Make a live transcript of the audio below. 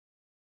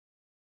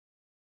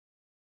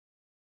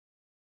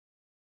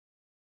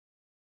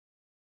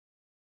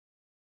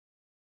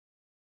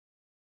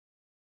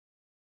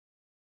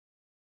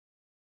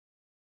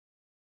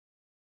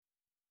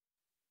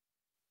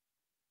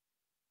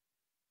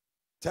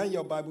Turn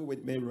your Bible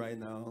with me right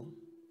now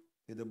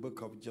in the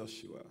book of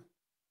Joshua.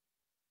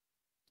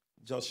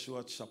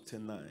 Joshua chapter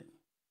 9.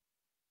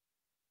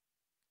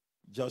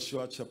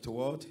 Joshua chapter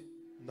what?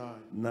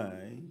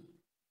 9.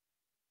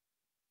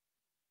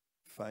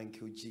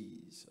 Thank you,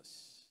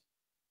 Jesus.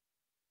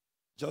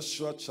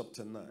 Joshua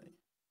chapter 9.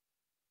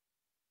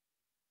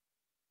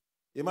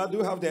 Emma, do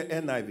you have the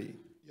NIV?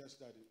 Yes,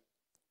 Daddy.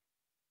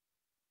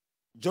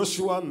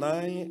 Joshua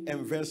 9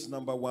 and verse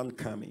number 1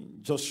 coming.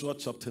 Joshua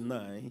chapter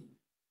 9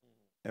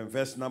 and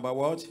verse number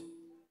what?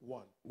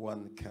 1.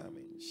 1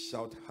 coming.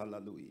 Shout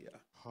hallelujah.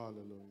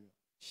 Hallelujah.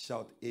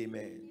 Shout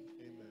amen.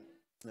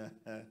 Amen.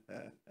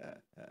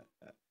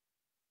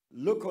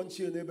 Look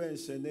unto your neighbor and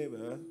say,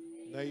 neighbor,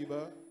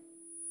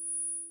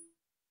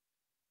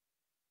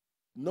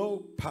 no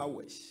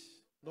powers,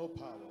 no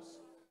powers,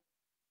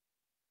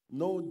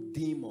 no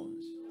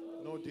demons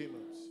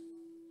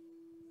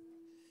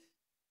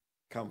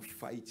can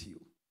fight you.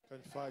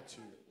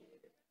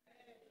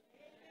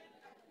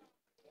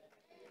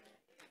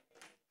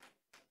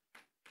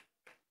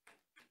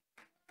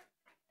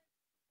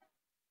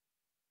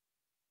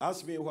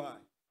 Ask me why.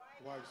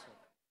 Why, sir?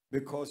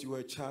 Because you are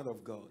a child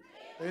of God.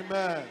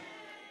 Amen.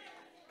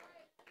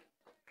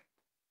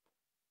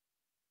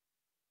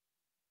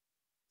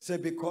 Say,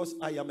 because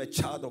I am a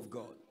child of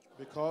God.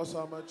 Because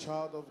I'm a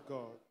child of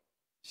God.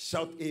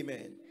 Shout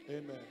amen.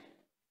 Amen.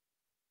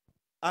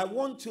 I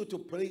want you to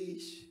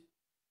please,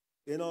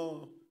 you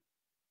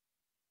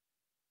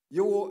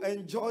will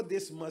enjoy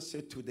this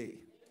message today.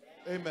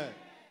 Amen.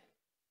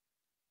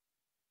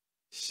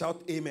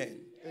 Shout amen.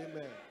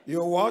 Amen.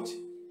 You what?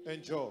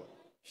 Enjoy.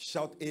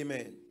 Shout amen.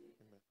 Amen.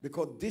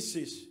 Because this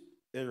is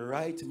a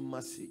right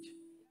message.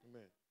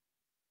 Amen.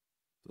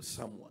 To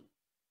someone.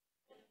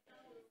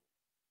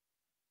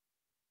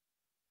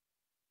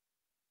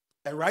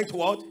 A right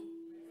what?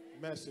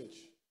 Message.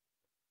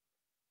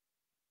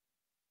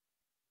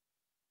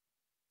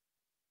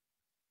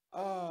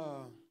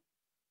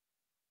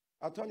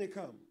 Attorney,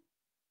 come.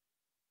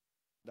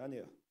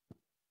 Daniel.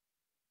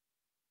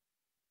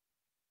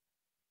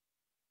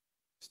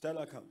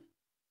 Stella, come.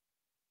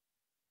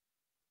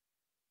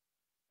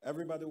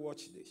 Everybody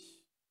watch this.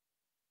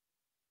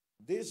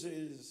 This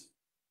is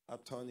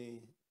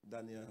Attorney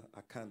Daniel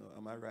Akano,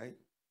 am I right?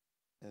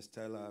 And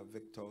Stella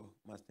Victor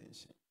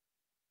Martinson.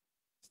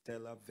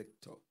 Stella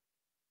Victor.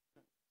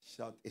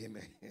 Shout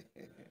amen.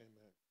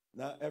 Amen.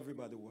 Now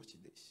everybody watch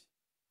this.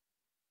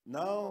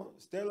 Now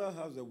Stella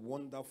has a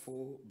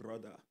wonderful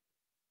brother.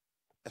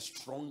 A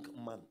strong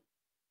man.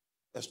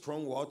 A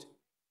strong what?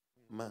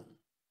 Man.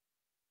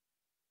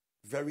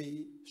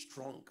 Very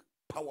strong,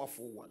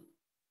 powerful one.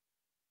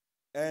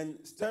 And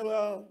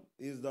Stella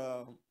is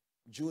the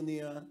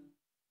junior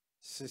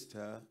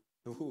sister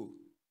to who?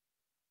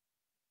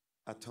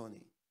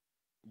 Attorney.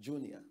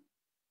 Junior.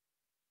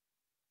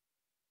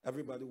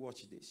 Everybody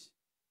watch this.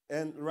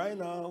 And right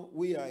now,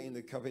 we are in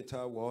the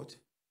capital what?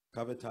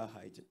 Capital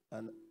Height.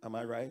 And am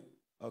I right?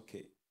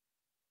 Okay.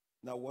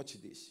 Now watch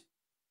this.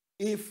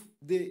 If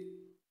the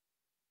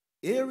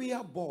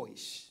area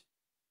boys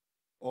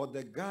or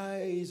the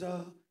guys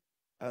are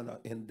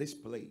in this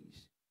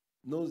place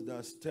knows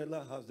that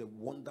Stella has a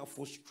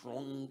wonderful,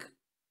 strong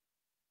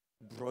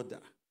brother,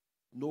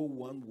 no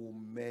one will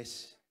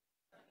mess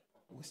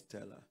with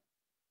Stella.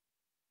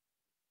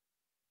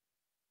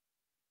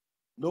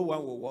 No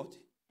one will what?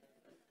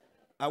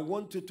 I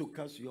want you to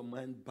cast your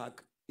mind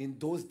back in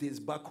those days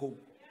back home.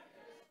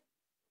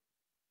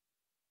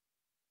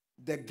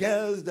 The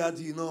girls that,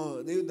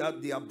 that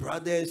their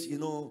brothers,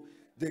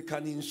 they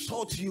can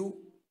insult you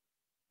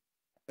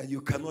and you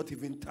cannot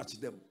even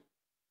touch them.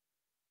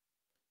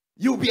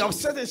 You'll be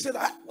upset and say,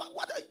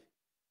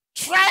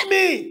 try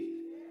me.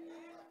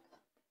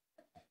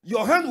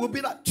 Your hand will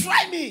be like,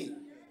 try me.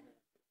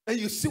 And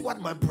you see what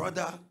my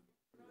brother,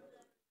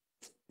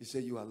 you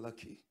say, you are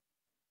lucky.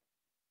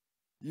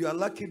 You are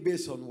lucky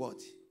based on what?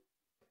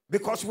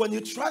 Because when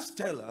you trust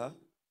Stella,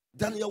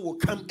 Daniel will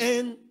come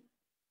in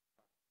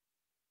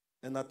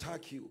and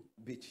attack you,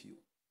 beat you.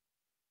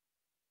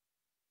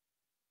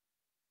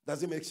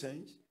 Does it make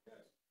sense?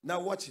 Now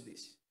watch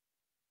this.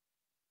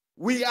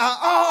 We are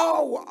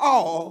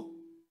all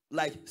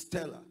like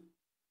Stella.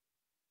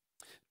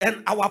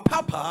 And our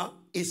Papa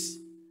is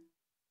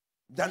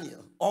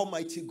Daniel,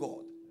 Almighty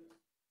God.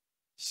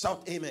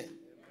 Shout amen. Amen.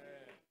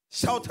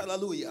 Shout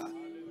hallelujah.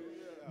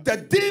 Hallelujah. The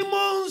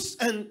demons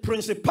and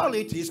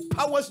principalities,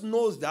 powers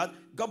knows that.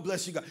 God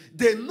bless you guys.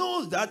 They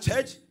know that,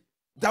 church,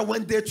 that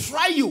when they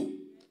try you,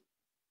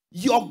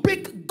 your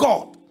big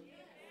God,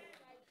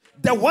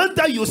 the one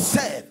that you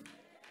serve,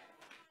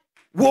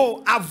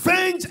 will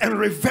avenge and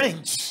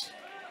revenge.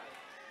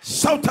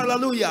 Shout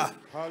hallelujah.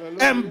 Hallelujah.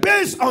 And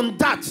based on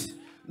that,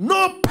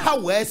 no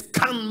powers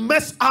can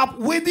mess up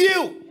with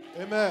you.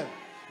 Amen.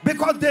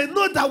 Because they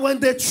know that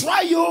when they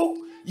try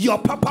you, your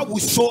Papa will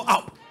show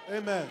up.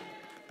 Amen.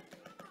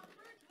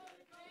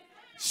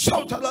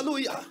 Shout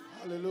hallelujah.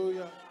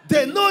 Hallelujah.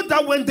 They know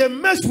that when they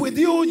mess with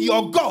you,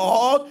 your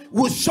God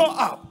will show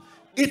up.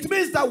 It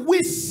means that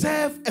we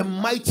serve a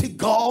mighty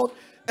God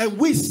And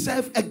we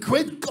serve a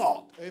great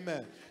God.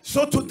 Amen.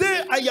 So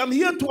today I am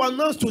here to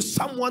announce to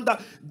someone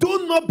that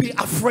do not be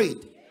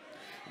afraid.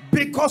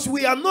 Because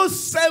we are not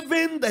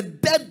serving the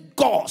dead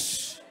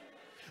gods,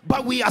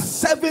 but we are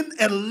serving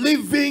a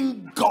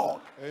living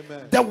God.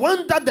 Amen. The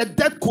one that the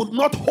dead could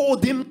not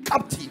hold him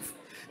captive.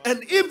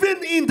 And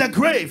even in the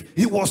grave,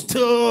 he was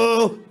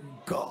still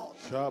God.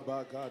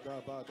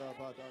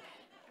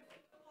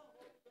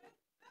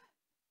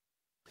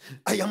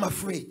 I am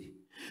afraid.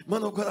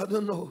 Man of God, I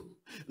don't know.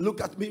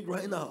 Look at me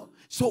right now.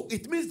 So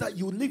it means that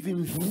you live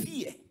in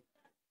fear.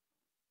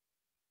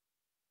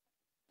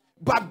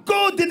 But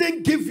God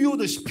didn't give you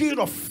the spirit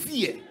of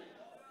fear.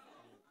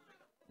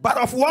 But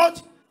of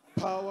what?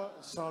 Power,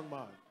 sound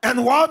mind.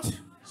 And what?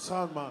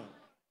 Sound mind.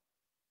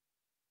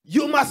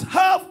 You must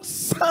have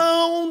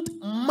sound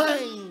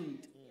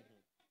mind.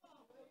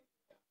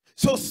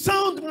 So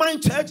sound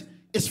mind, church,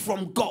 is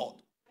from God.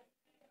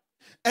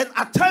 And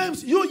at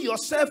times, you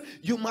yourself,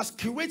 you must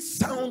create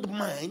sound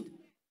mind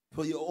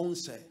for your own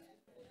self.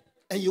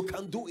 And you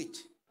can do it.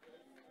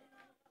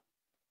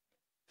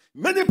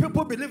 Many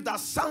people believe that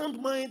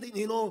sound mind,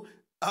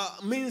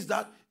 means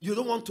that you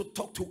don't want to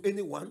talk to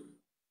anyone.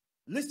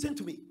 Listen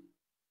to me.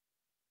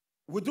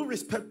 With due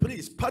respect,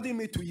 please, pardon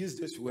me to use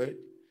this word.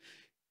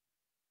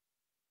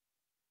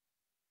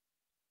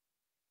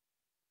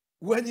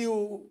 When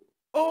you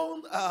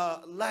own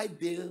light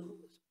bills,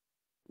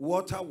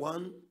 water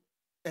one,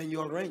 and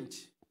your rent,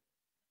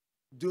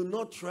 do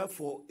not try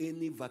for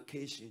any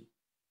vacation.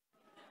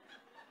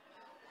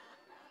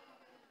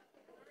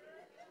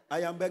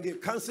 I am begging,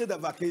 cancel the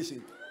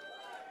vacation.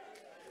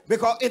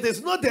 Because it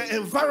is not the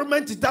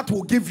environment that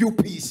will give you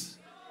peace.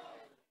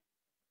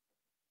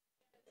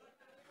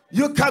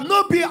 You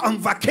cannot be on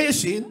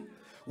vacation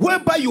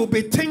whereby you'll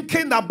be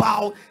thinking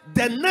about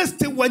the next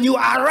thing when you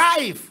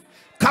arrive.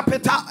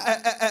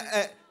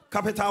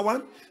 Capital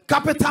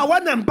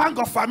One and Bank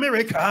of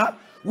America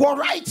will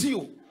write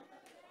you.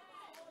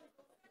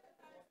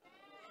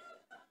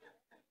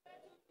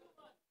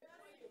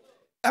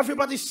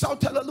 Everybody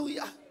shout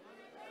hallelujah.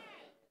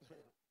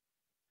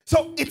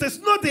 So it is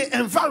not the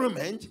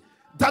environment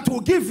that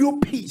will give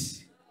you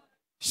peace.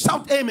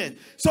 Shout amen.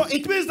 So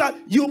it means that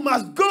you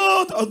must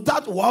go to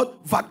that word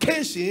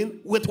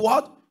vacation with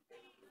what?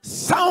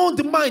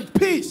 Sound mind,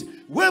 peace,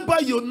 whereby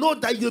you know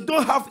that you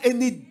don't have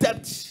any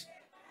debts.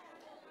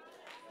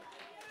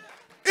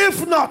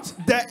 If not,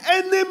 the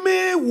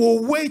enemy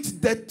will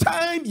wait the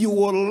time you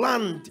will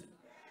land.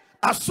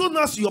 As soon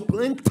as your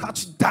plane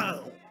touches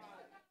down,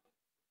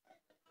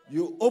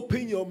 you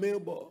open your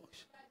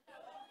mailbox.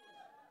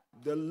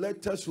 The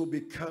letters will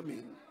be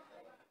coming.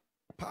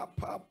 Pa,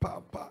 pa,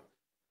 pa, pa.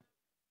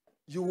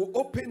 You will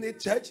open it,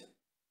 church.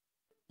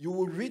 You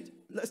will read.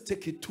 Let's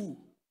take it 2.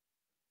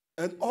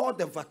 And all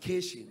the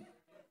vacation.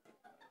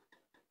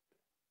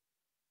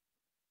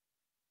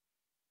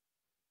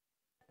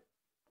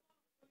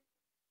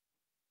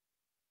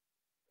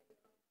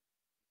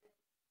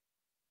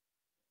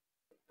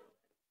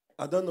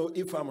 I don't know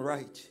if I'm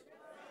right.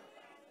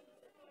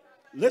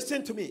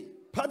 Listen to me.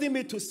 Pardon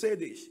me to say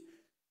this.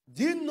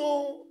 Do you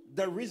know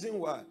the reason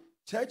why?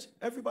 Church,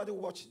 everybody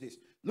watch this.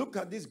 Look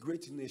at this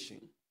great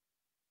nation.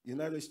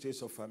 United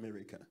States of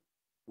America.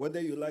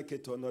 Whether you like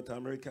it or not,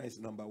 America is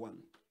number 1.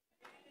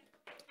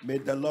 May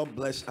the Lord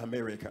bless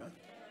America.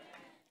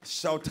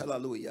 Shout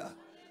hallelujah.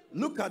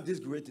 Look at this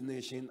great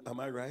nation. Am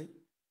I right?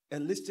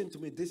 And listen to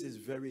me. This is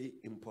very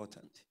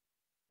important.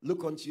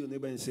 Look unto your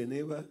neighbor and say,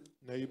 neighbor.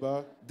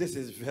 Neighbor. This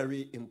is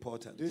very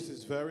important. This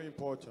is very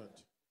important.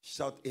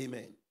 Shout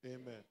amen.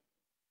 Amen.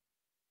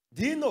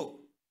 Do you know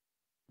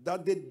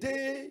that the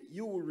day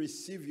you will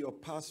receive your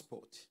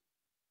passport,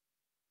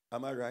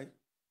 am I right?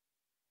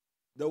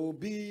 There will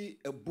be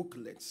a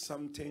booklet,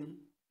 something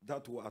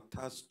that will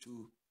attach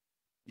to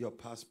your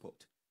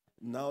passport.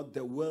 Now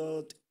the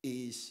world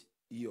is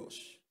yours.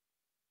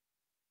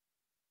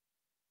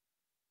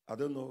 I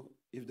don't know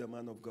if the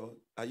man of God,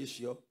 are you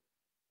sure?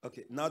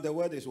 Okay, now the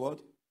world is what?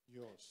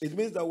 Yours. It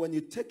means that when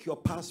you take your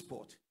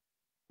passport,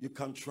 you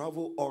can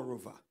travel all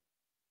over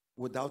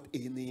without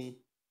any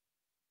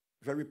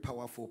very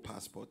powerful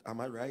passport.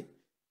 Am I right?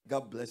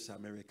 God bless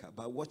America.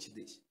 But watch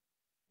this.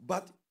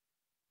 But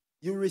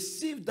you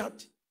receive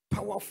that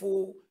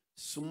powerful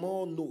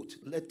small note,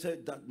 letter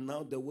that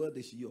now the world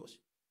is yours.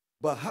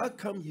 But how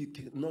come you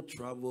cannot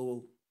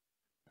travel?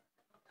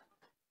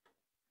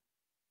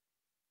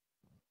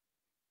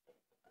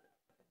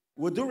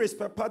 With due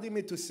respect, pardon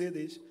me to say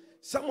this.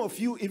 Some of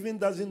you even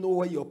doesn't know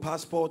where your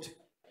passport.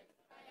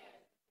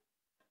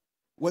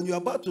 When you're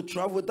about to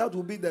travel, that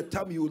will be the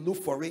time you will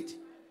look for it.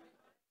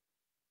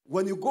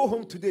 When you go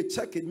home today,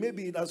 check it.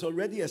 Maybe it has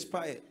already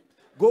expired.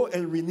 Go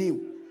and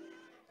renew.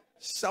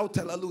 Shout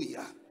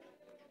hallelujah.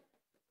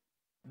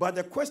 But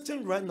the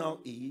question right now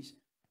is,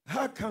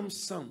 how come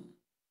some?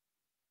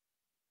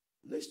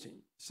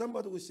 Listen,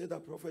 somebody will say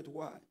that, prophet,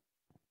 why?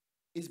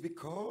 It's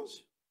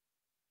because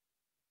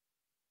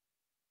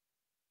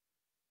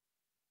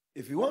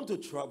if you want to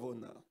travel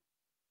now,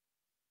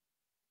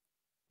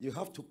 you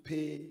have to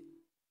pay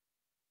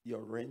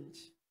your rent,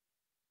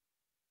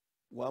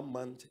 1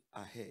 month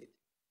ahead.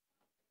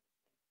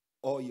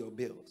 All your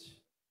bills.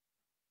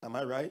 Am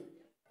I right?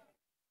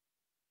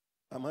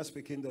 Am I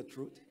speaking the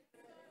truth?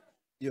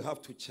 You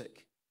have to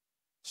check.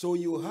 So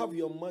you have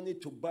your money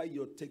to buy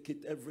your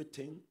ticket,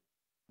 everything.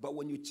 But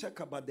when you check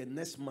about the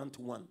next month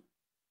one,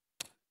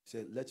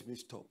 say, let me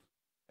stop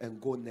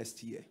and go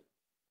next year.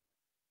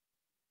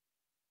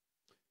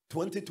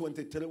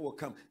 2023 will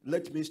come.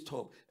 Let me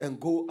stop and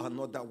go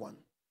another one.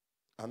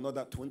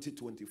 Another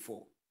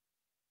 2024.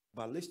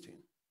 But listen.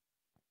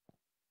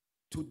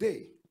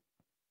 Today,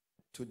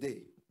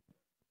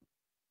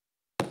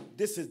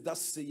 this is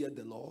thus saith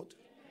the Lord.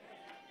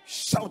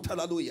 Shout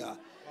hallelujah. Hallelujah.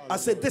 I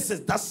said, this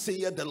is thus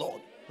saith the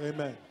Lord.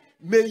 Amen.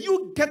 May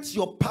you get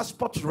your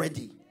passport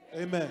ready.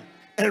 Amen.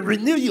 And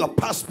renew your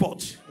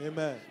passport.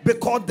 Amen.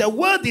 Because the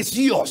word is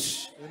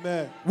yours.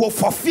 Amen. Will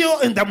fulfill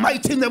in the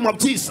mighty name of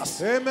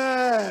Jesus.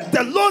 Amen.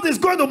 The Lord is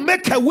going to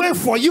make a way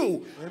for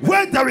you. Amen.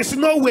 Where there is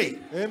no way.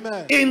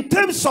 Amen. In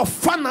terms of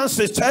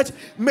finances, church,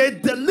 may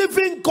the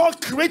living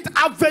God create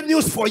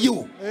avenues for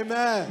you.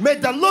 Amen. May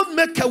the Lord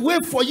make a way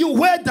for you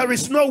where there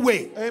is no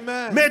way.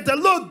 Amen. May the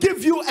Lord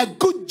give you a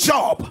good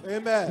job.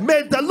 Amen.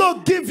 May the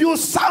Lord give you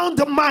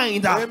sound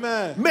mind.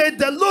 Amen. May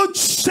the Lord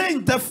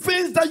change the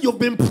things that you've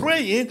been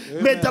praying.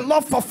 Amen. May the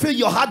Lord fulfill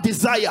your heart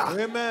desire.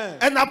 Amen.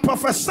 And I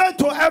prophesy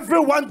to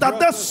everyone that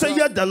thus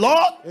saith the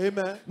Lord.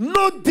 Amen.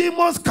 No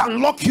demons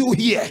can lock you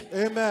here.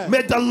 Amen.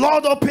 May the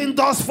Lord open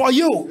doors for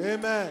you.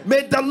 Amen.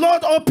 May the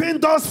Lord open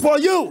doors for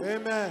you.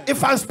 Amen.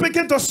 If I'm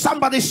speaking to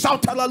somebody,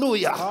 shout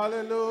hallelujah.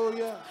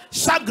 Hallelujah.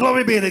 Shout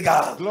glory be to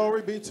God.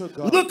 Glory be to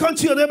God. Look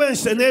unto your neighbor and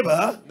say,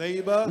 neighbor,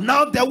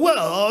 now the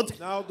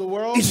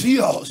world is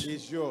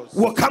yours.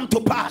 Will come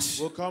to pass.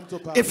 Will come to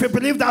pass. If you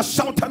believe that,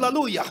 shout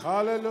hallelujah.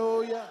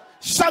 Hallelujah.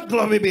 Shout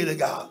glory be to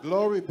God.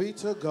 Glory be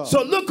to God.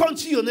 So look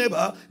unto your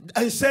neighbor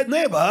and say,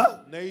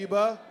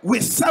 neighbor, we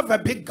serve a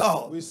big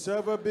God. We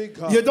serve a big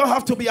God. You don't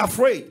have to be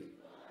afraid.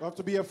 You have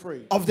to be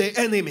afraid of the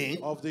enemy.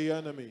 Of the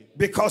enemy.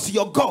 Because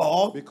your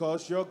God.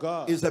 Because your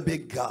God is a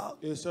big God.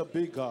 Is a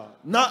big God.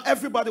 Now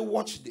everybody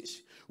watch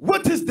this.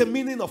 What is the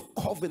meaning of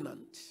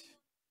covenant?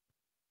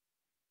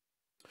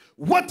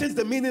 What is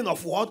the meaning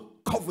of what?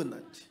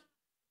 Covenant.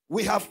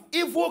 We have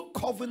evil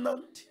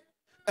covenant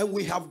and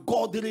we have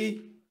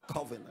godly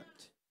covenant.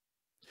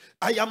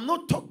 I am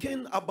not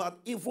talking about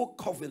evil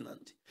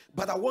covenant,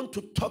 but I want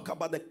to talk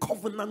about the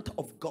covenant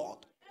of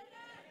God.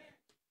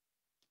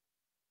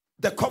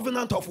 The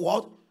covenant of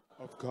what?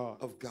 Of God.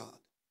 Of God.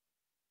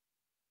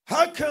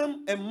 How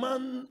come a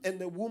man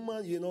and a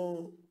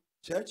woman,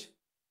 church,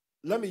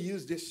 let me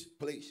use this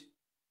place,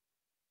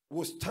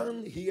 will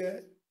stand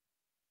here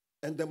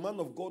and the man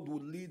of God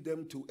will lead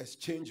them to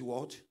exchange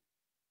what?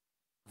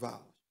 Vows.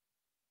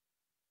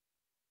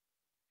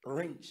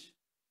 Rings.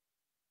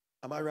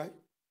 Am I right?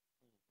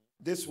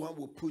 This one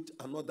will put,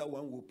 another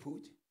one will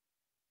put.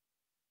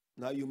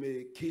 Now you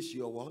may kiss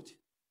your what?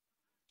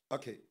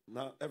 Okay,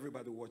 now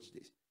everybody watch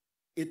this.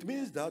 It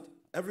means that,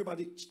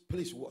 everybody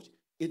please watch.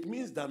 It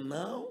means that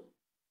now,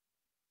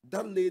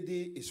 that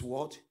lady is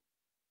what?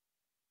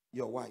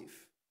 Your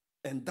wife.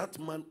 And that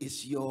man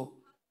is your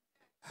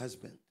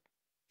husband.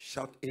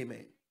 Shout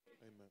amen.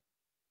 Amen.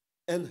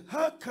 And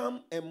how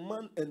come a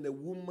man and a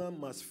woman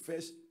must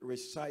first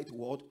recite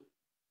what?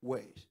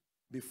 Words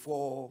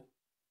before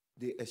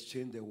they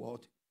exchange the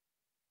word?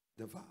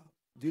 The vow.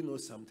 Do you know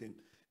something?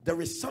 There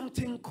is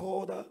something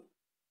called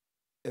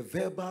a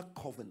verbal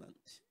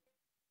covenant.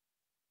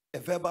 A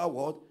verbal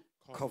what?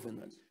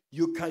 Covenant.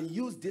 You can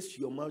use this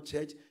your mouth,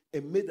 church,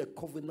 and make a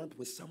covenant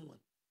with someone.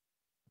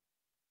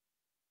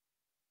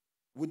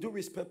 With due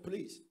respect,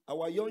 please,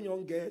 our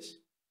young girls,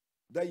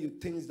 that you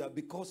think that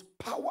because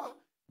power,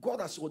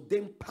 God has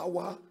ordained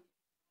power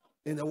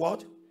in the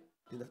what?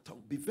 In the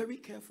tongue. Be very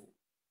careful.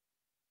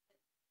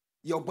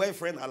 Your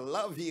boyfriend, I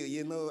love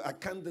you, I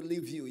can't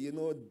leave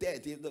you,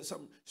 dead.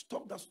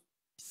 Stop that,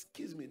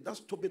 excuse me, that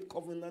stupid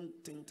covenant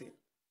thing.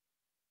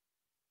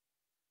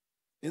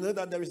 You know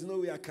that there is no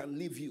way I can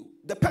leave you.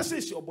 The person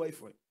is your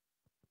boyfriend,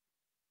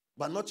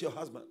 but not your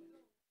husband.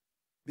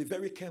 Be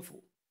very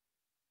careful.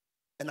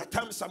 And at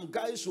times, some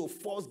guys will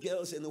force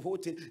girls and the whole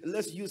thing.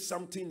 Let's use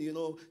something,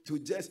 to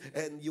just,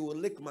 and you will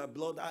lick my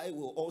blood. I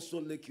will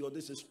also lick your.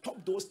 This is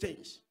stop those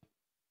things.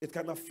 It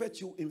can affect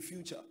you in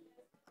future.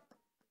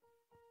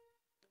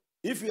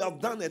 If you have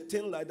done a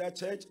thing like that,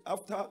 church,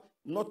 after,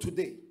 not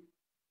today.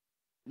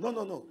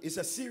 No. It's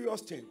a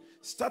serious thing.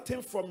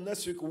 Starting from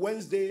next week,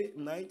 Wednesday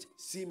night,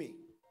 see me.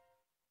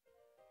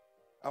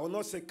 I will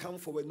not say come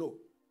forward, no.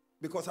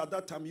 Because at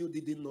that time, you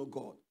didn't know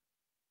God.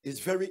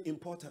 It's very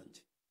important.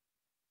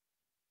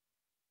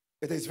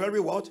 It is very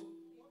what?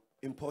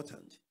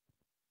 Important.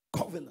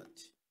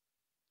 Covenant.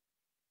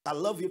 I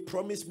love you.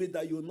 Promise me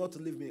that you will not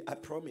leave me. I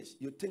promise.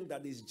 You think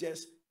that is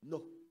just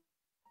no.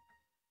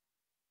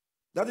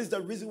 That is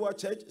the reason why,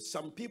 church,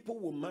 some people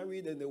will marry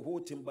and the whole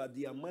thing, but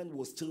their mind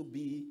will still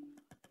be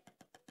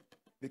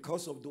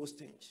because of those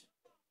things.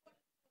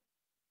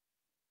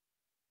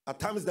 At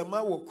times, the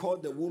man will call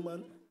the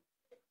woman.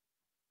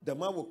 The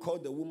man will call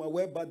the woman,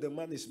 whereby the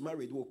man is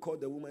married, will call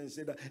the woman and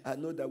say that, I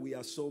know that we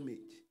are soulmates.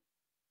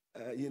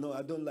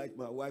 I don't like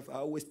my wife. I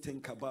always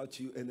think about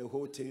you and the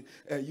whole thing.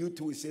 And you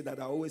too say that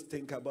I always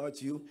think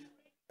about you.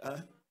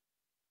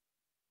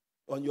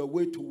 On your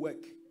way to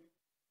work.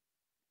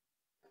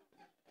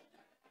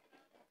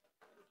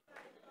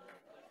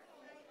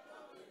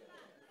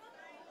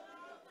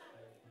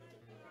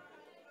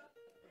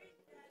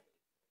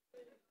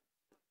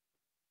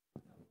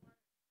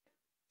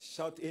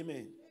 Shout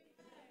amen.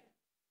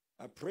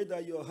 I pray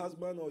that your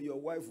husband or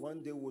your wife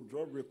one day will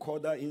drop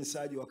recorder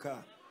inside your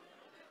car.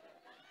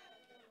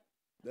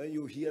 Then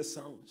you hear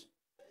sounds.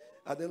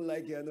 I don't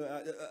like it.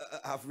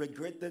 I've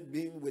regretted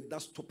being with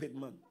that stupid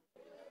man.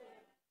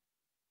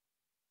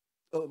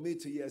 Oh, me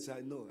too. Yes,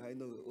 I know.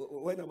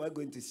 When am I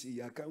going to see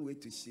you? I can't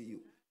wait to see you.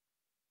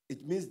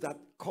 It means that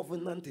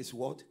covenant is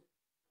what?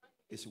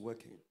 Is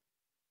working.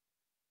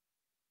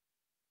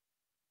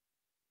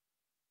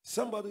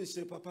 Somebody will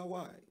say, Papa,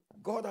 why?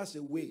 God has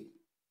a way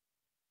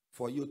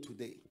for you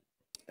today.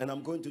 And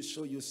I'm going to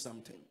show you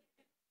something.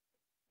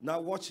 Now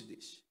watch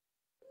this.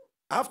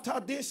 After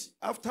this,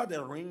 after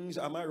the rings,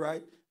 am I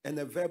right? And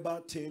the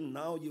verbal thing,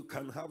 now you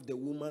can have the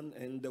woman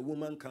and the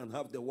woman can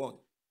have the what?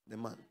 The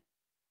man.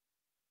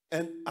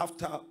 And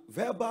after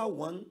verbal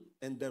one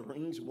and the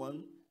rings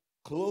one,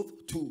 cloth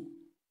two.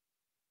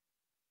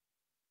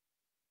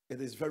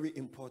 It is very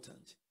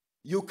important.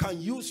 You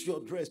can use your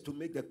dress to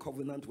make the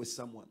covenant with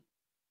someone.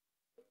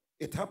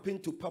 It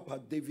happened to Papa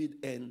David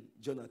and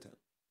Jonathan.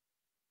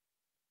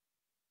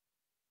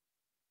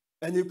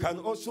 And you can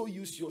also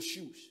use your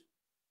shoes.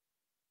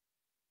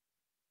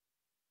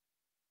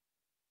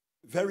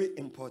 Very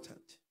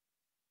important.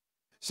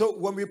 So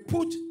when we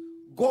put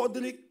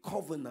godly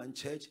covenant,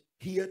 church,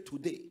 here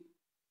today,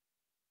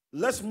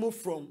 let's move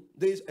from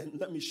this and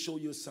let me show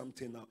you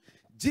something now.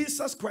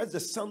 Jesus Christ, the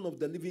Son of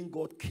the living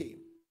God, came.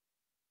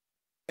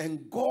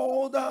 And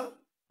God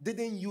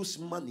didn't use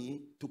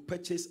money to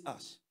purchase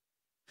us.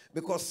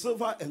 Because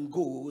silver and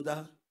gold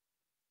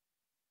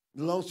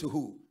belongs to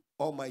who?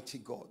 Almighty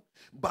God.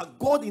 But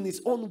God in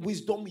his own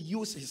wisdom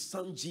used his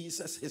son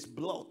Jesus, his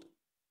blood.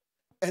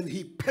 And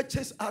he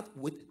purchased us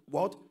with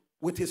what?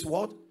 With his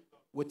what?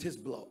 With his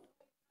blood.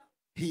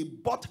 He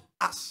bought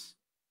us.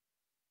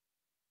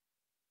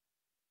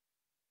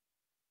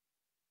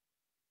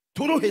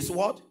 Through his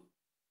what?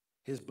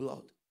 His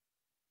blood.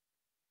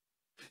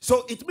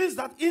 So it means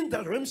that in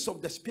the realms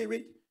of the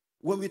spirit,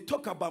 when we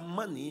talk about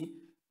money,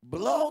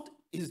 blood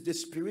is the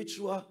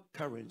spiritual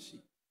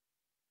currency.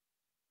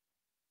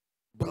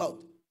 Blood.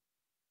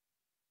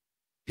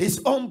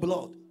 His own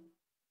blood.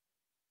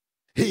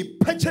 He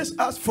purchased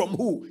us from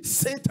who?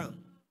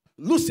 Satan,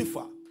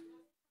 Lucifer.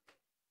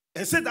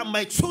 And said that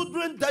my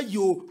children that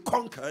you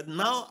conquered,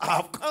 now I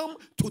have come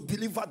to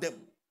deliver them.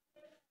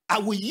 I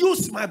will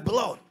use my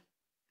blood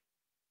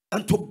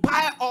and to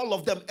buy all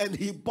of them. And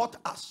he bought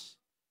us.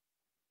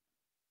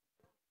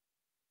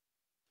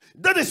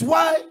 That is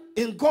why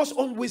in God's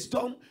own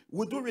wisdom,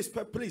 with due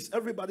respect, please,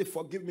 everybody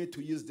forgive me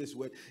to use this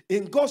word.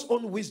 In God's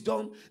own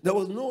wisdom, there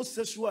was no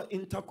sexual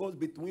intercourse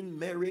between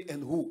Mary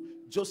and who?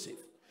 Joseph.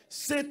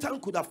 Satan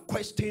could have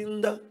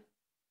questioned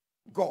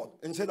God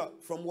and said,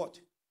 from what?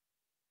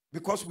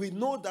 Because we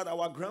know that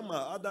our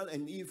grandma, Adam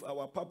and Eve,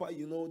 our papa,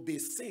 they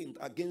sinned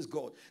against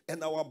God.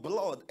 And our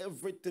blood,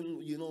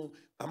 everything,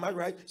 am I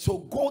right? So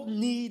God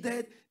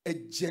needed a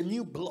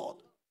genuine blood.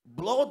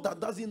 Blood that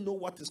doesn't know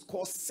what is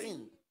called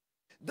sin.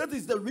 That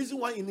is the reason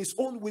why in his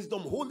own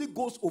wisdom, Holy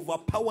Ghost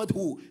overpowered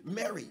who?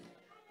 Mary.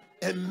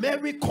 And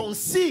Mary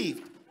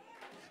conceived.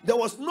 There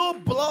was no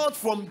blood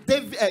from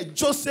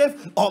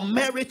Joseph or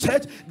Mary,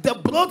 church. The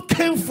blood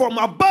came from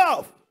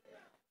above.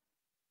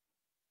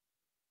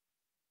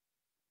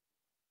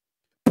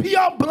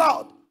 Pure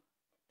blood.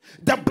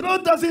 The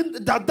blood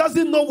that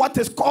doesn't know what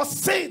is called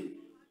sin.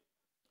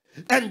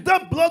 And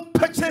that blood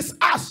purchased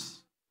us.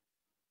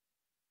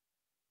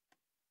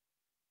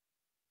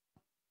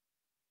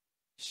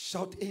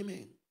 Shout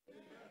amen.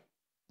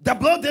 The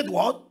blood did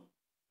what?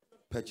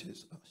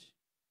 Purchased us.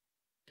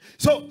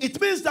 So it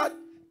means that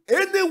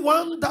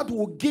anyone that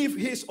will give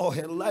his or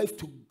her life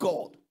to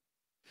God,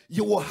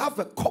 you will have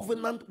a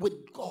covenant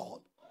with God.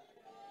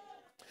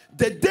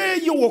 The day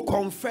you will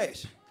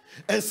confess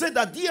and say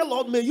that, dear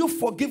Lord, may you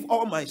forgive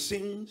all my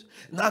sins.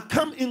 Now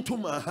come into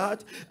my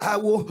heart. I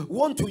will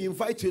want to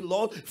invite you,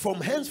 Lord.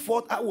 From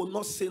henceforth, I will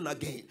not sin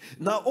again.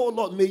 Now, oh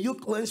Lord, may you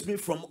cleanse me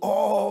from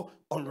all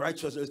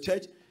unrighteousness.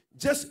 Church,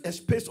 just a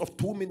space of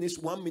 2 minutes,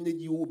 1 minute,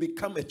 you will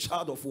become a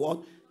child of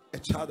what? A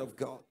child of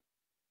God.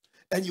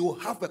 And you will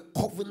have a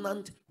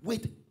covenant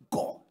with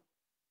God.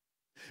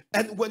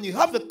 And when you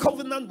have a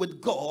covenant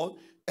with God,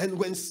 and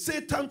when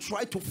Satan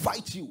tries to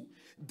fight you,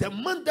 the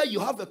man that you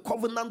have a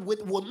covenant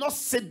with will not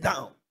sit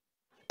down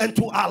and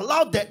to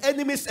allow the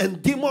enemies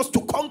and demons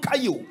to conquer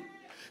you.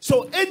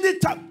 So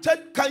anytime,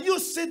 can you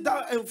sit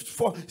down and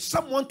for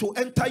someone to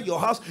enter your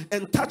house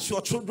and touch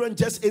your children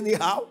just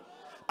anyhow?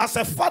 As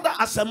a father,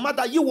 as a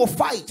mother, you will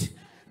fight.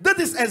 That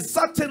is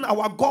exactly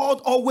our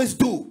God always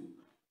do.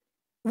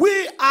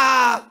 We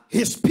are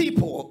his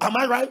people. Am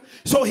I right?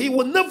 So he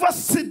will never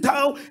sit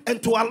down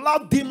and to allow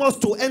demons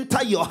to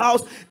enter your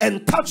house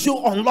and touch you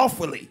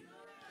unlawfully.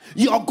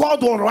 your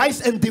God will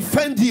rise and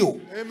defend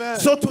you. Amen.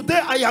 So today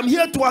I am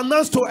here to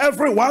announce to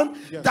everyone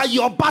that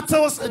your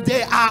battles,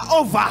 they are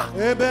over.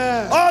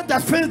 Amen. All the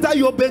things that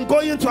you've been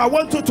going through, I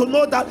want you to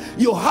know that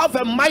you have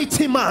a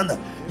mighty man.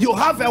 You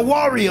have a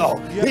warrior.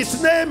 Yes.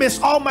 His name is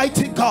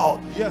Almighty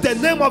God. Yes. The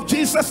name of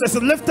Jesus is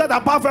lifted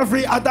above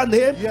every other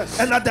name.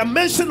 Yes. And at the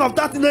mention of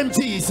that name,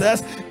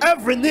 Jesus,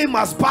 every knee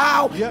must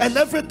bow, yes, and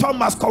every tongue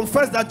must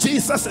confess that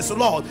Jesus is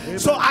Lord. Amen.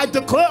 So I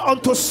declare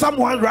unto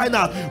someone right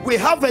now, we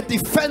have a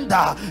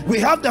defender. We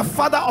have the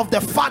father of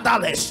the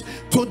fatherless.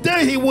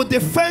 Today he will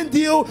defend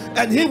you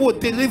and he will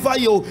deliver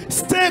you.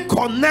 Stay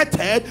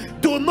connected.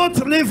 Do not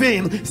leave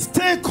him.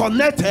 Stay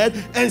connected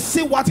and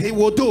see what he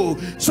will do.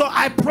 So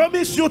I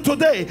promise you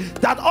today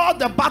that all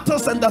the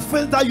battles and the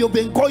things that you've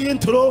been going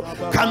through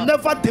can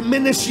never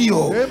diminish you.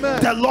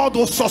 Amen. The Lord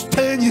will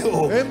sustain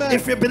you. Amen.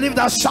 If you believe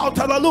that, shout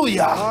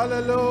hallelujah.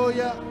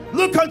 Hallelujah.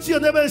 Look at your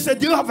neighbor and say,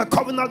 do you have a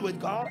covenant with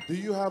God? Do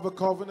you have a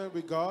covenant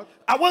with God?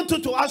 I want you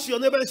to ask your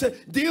neighbor and say,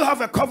 do you have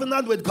a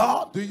covenant with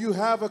God? Do you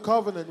have a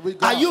covenant with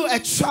God? Are you a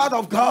child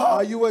of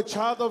God? Are you a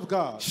child of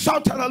God?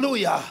 Shout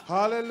hallelujah.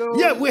 Hallelujah.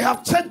 Yeah, we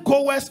have church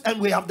goers and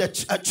we have the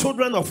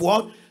children of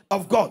what?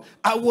 Of God.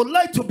 I would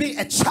like to be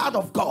a child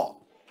of God.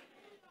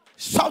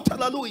 Shout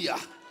hallelujah.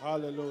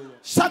 Hallelujah.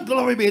 Shout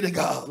glory be to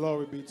God.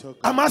 Glory be to God.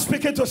 Am I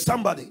speaking to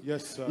somebody?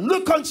 Yes, sir.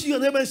 Look unto your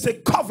neighbor and say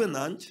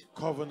covenant.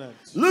 Covenant.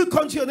 Look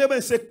unto your neighbor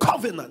and say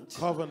covenant.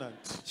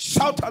 Covenant.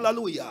 Shout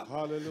hallelujah.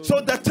 Hallelujah. So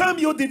the time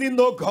you didn't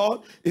know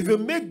God, if you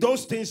make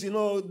those things,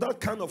 that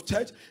kind of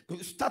church,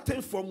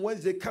 starting from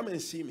Wednesday, come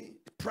and see me.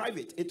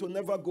 Private. It will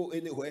never go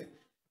anywhere.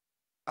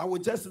 I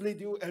will just lead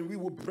you and we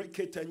will break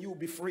it and you will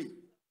be free.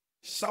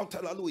 Shout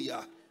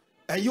hallelujah.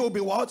 And you will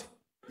be what?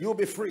 You will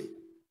be free.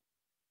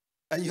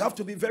 And you have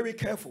to be very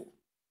careful.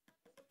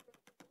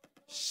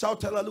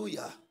 Shout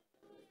hallelujah.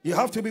 You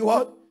have to be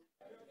what?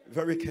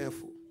 Very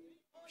careful.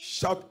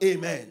 Shout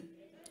amen.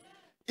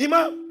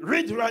 Ima,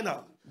 read right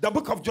now. The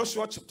book of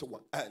Joshua chapter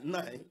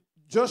 9.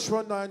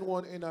 Joshua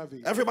 9:1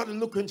 NIV. Everybody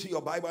look into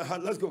your Bible.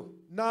 Let's go.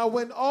 Now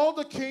when all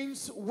the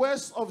kings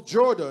west of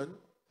Jordan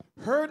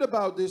heard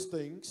about these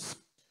things,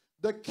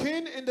 the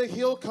king in the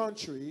hill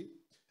country,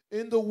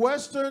 in the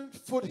western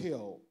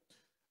foothill,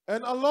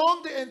 and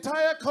along the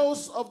entire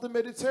coast of the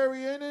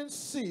Mediterranean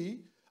Sea,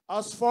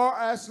 as far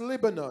as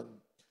Lebanon,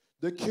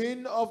 the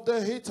king of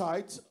the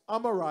Hittites,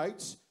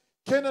 Amorites,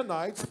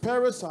 Canaanites,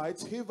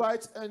 Perizzites,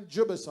 Hivites, and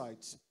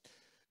Jebusites,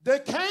 they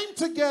came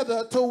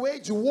together to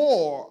wage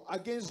war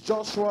against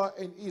Joshua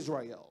and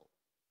Israel.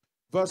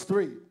 Verse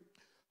 3.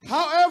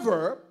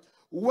 However,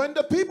 when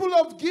the people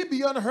of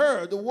Gibeon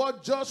heard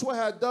what Joshua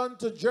had done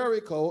to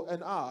Jericho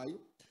and Ai,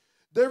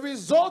 they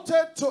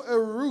resorted to a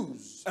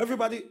ruse.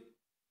 Everybody,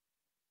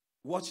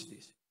 watch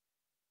this.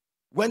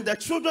 When the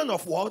children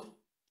of what?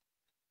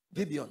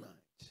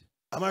 Gibeonites.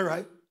 Am I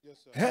right? Yes,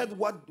 sir. Heard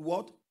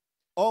what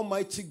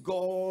Almighty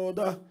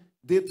God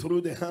did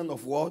through the hand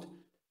of what?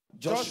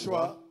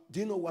 Joshua. Do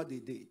you know what they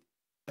did?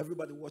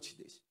 Everybody watch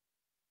this.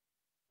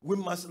 We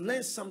must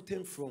learn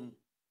something from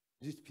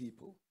these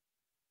people.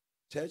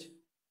 Church.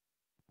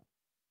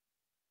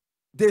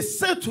 They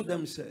said to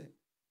themselves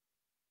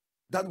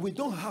that we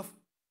don't have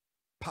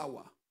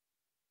power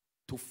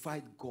to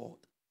fight God.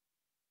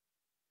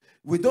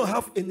 We don't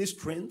have any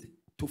strength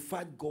to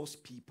fight God's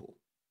people.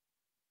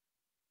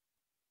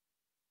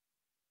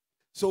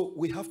 So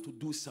we have to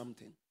do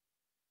something.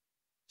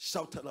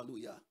 Shout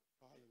hallelujah.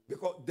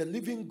 Because the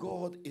living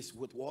God is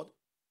with what?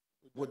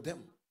 With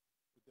them.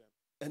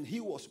 And he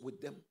was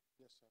with them.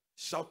 Yes,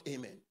 sir. Shout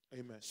amen.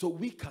 Amen. So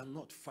we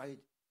cannot fight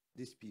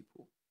these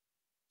people.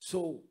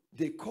 So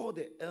they call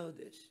the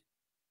elders.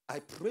 I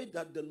pray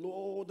that the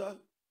Lord,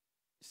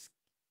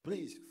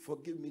 please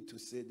forgive me to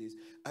say this.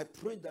 I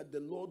pray that the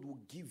Lord will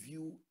give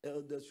you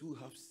elders who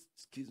have,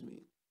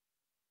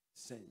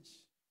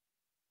 sense.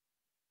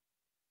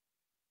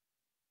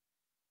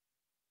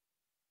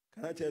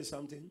 Can I tell you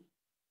something?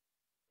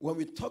 When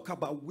we talk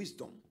about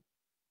wisdom,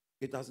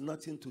 it has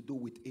nothing to do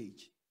with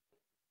age.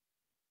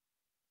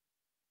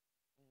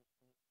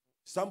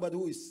 Somebody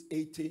who is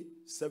 80,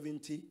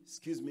 70,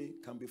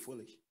 can be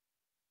foolish.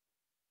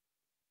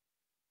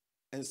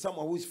 And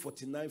someone who is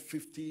 49,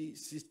 50,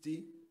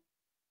 60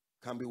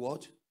 can be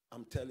what?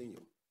 I'm telling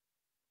you.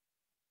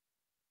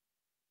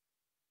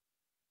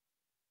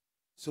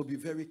 So be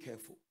very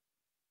careful.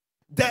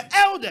 The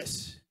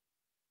elders,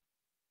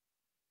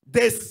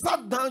 they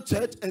sat down,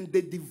 church, and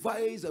they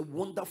devised a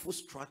wonderful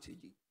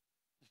strategy.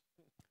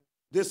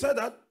 They said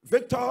that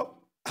Victor,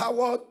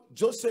 Howard,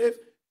 Joseph,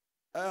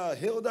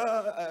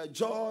 Hilda,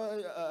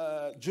 Joy,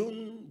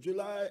 June,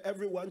 July,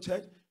 everyone,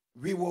 church,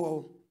 we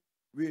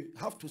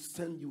have to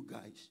send you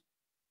guys.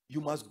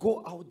 You must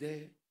go out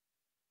there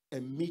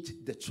and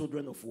meet the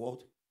children of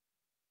what?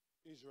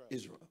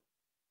 Israel.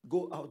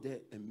 Go out there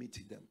and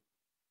meet them.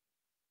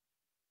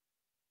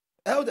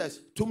 Elders,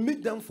 to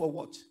meet them for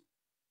what?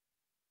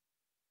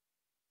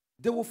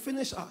 They will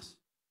finish us.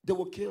 They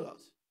will kill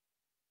us.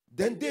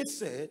 Then they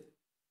said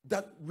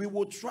that we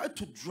will try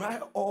to dry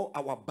all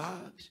our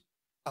bags,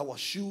 our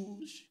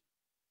shoes,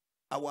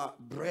 our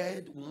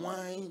bread,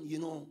 wine,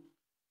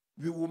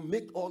 we will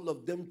make all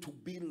of them to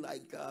be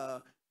like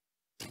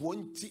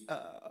 2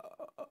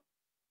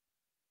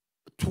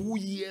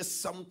 years,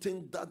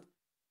 something that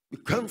we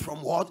come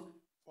from what?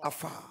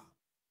 Afar.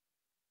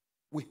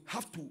 We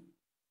have to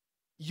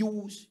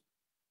use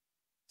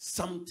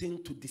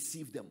something to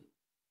deceive them.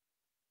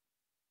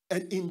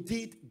 And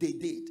indeed, they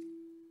did.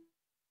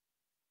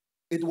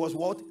 It was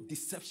what?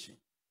 Deception.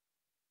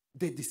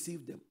 They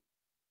deceived them.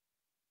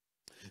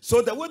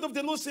 So the word of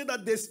the Lord said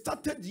that they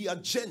started their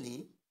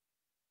journey.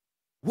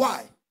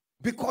 Why?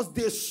 Because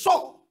they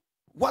saw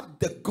what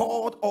the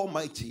God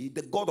Almighty,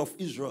 the God of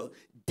Israel,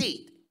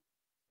 did.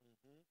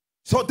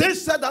 So they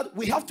said that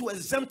we have to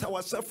exempt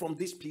ourselves from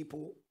these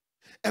people,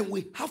 and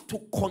we have to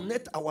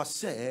connect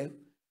ourselves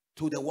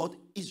to the word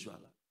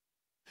Israel.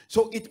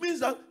 So it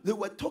means that they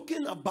were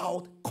talking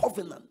about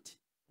covenant.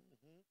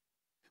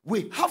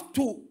 We have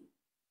to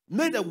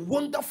make a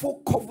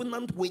wonderful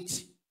covenant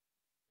with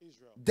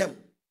Israel, them,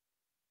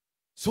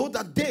 so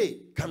that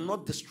they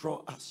cannot destroy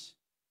us.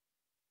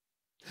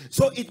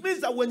 So it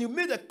means that when you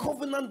made a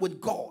covenant with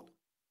God,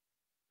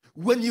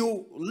 when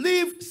you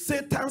leave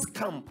Satan's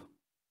camp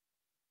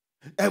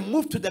and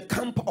move to the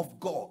camp of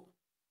God,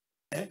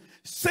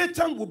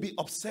 Satan will be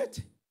upset.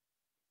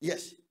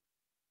 Yes.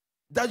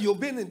 That you've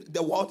been in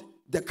the what?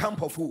 The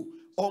camp of who?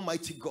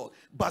 Almighty God.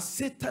 But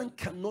Satan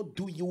cannot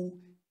do you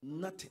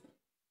nothing.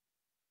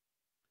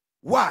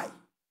 Why?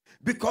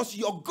 Because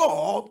your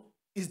God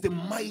is the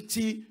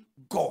mighty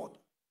God.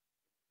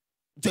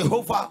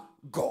 Jehovah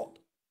God.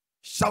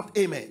 Shout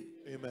amen.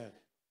 Amen.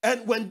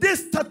 And when they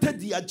started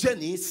their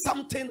journey,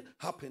 something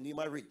happened. You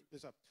might read.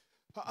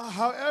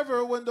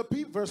 However, when the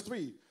people, verse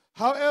 3,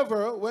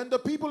 however, when the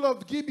people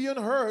of Gibeon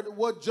heard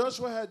what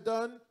Joshua had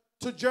done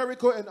to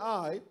Jericho and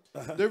Ai,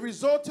 they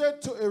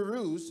resorted to a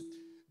ruse.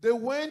 They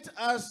went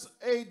as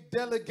a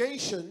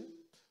delegation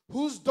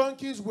whose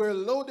donkeys were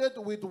loaded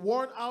with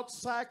worn-out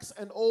sacks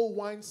and old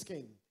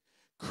wineskin,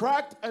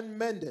 cracked and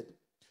mended.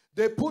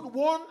 They put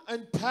worn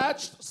and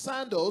patched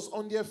sandals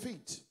on their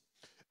feet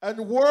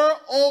and wore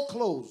old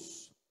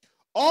clothes.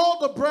 All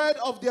the bread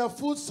of their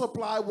food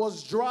supply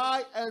was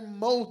dry and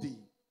moldy.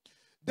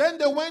 Then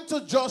they went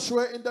to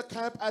Joshua in the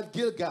camp at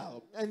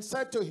Gilgal and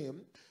said to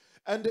him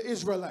and the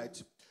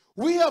Israelites,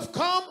 "We have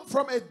come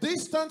from a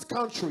distant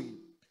country.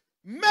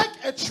 Make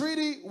a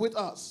treaty with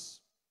us."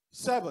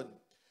 7.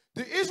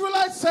 The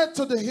Israelites said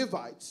to the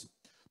Hivites,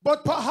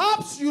 "But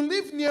perhaps you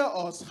live near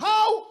us.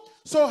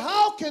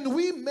 How can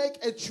we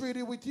make a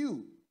treaty with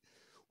you?"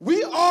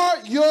 "We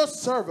are your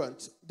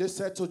servants," they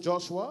said to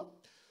Joshua.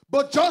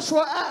 But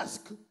Joshua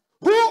asked,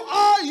 "Who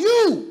are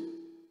you?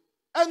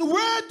 And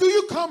where do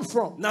you come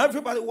from?" Now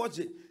everybody watch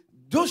it.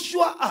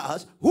 Joshua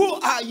asked, "Who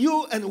are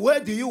you and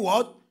where do you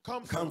what?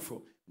 Come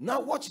from?"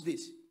 Now watch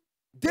this.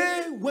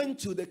 They went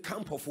to the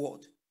camp of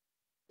what?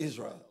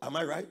 Israel. Am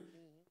I right?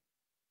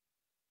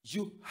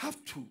 You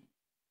have to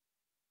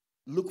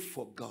look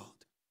for God.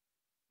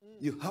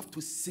 You have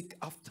to seek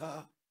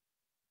after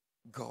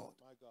God.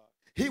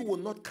 He will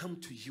not come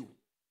to you,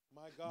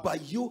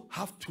 but you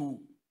have to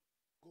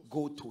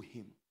go to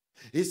him.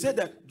 He said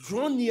that,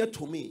 "Draw near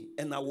to me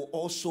and I will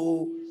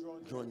also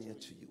draw near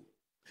to you."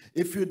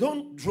 If you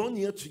don't draw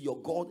near to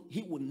your God,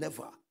 he will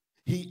never.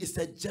 He is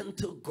a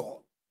gentle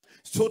God.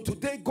 So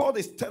today God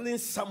is telling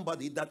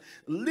somebody that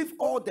leave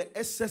all the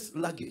excess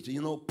luggage,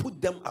 put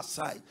them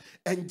aside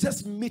and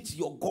just meet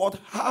your God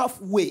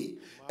halfway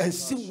and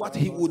see what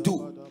he will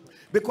do.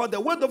 Because the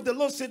word of the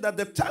Lord said that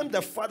the time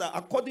the father,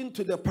 according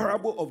to the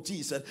parable of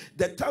Jesus,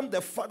 the time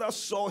the father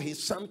saw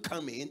his son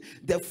coming,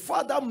 the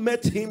father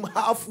met him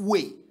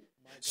halfway.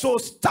 So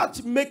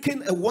start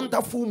making a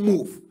wonderful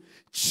move.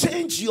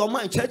 Change your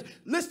mind, church.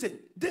 Listen,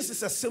 this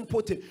is a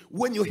simple thing.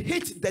 When you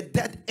hit the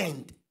dead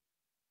end,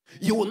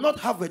 you will not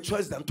have a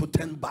choice than to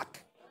turn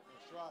back.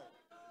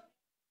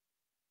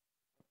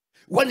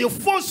 When you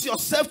force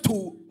yourself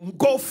to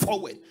go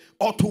forward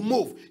or to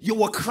move, you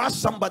will crash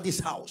somebody's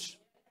house.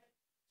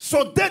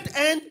 So dead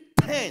end,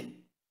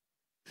 turn.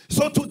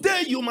 So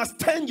today you must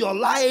turn your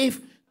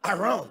life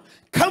around.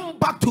 Come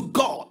back to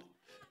God.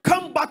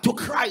 Come back to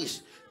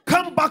Christ.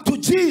 Come back to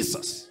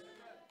Jesus.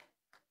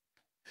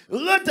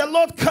 Let the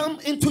Lord come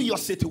into your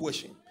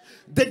situation.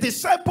 The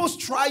disciples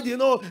tried,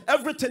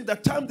 everything. The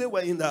time they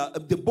were in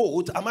the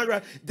boat, am I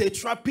right? They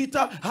tried.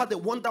 Peter had a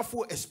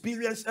wonderful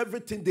experience.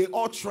 Everything they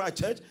all tried,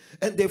 church,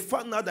 and they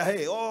found out that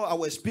hey, all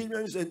our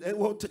experience and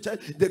church,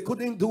 they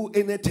couldn't do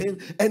anything.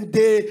 And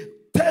they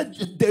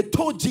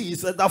told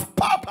Jesus that,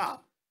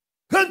 "Papa,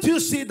 can't you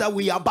see that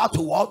we are about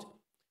to what?"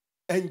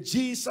 And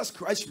Jesus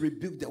Christ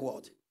rebuked the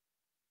what?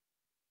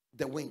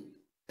 The wind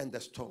and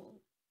the storm,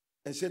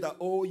 and said that,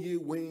 "Oh, ye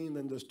wind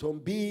and the storm,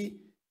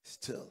 be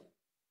still."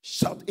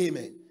 Shout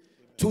amen. Amen.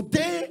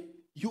 Today,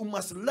 you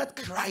must let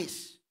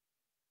Christ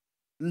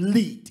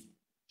lead.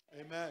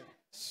 Amen.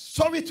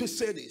 Sorry to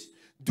say this.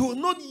 Do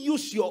not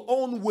use your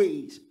own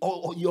ways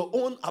or your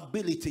own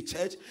ability,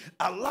 church.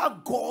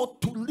 Allow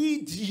God to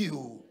lead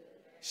you.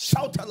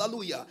 Shout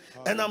hallelujah.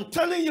 And I'm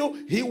telling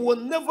you, he will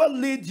never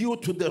lead you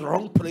to the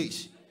wrong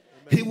place.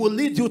 Amen. He will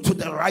lead you to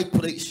the right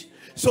place.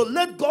 So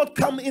let God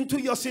come into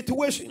your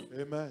situation.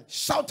 Amen.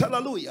 Shout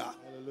hallelujah.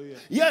 Hallelujah.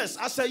 Yes,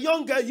 as a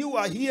young girl, you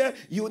are here.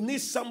 You need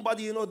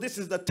somebody, this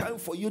is the time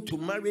for you to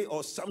marry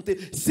or something.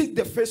 Seek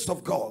the face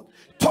of God.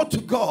 Talk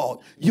to God.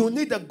 You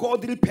need a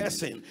godly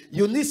person.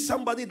 You need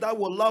somebody that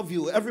will love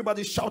you.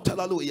 Everybody shout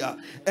hallelujah.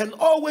 And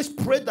always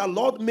pray that,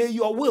 Lord, may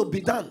your will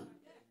be done.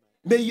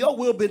 May your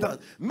will be done.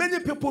 Many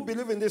people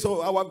believe in this.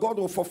 Oh, our God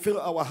will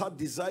fulfill our heart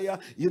desire.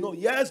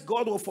 Yes,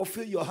 God will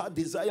fulfill your heart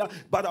desire.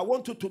 But I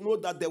want you to know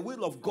that the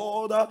will of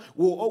God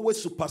will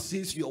always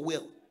supersede your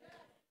will.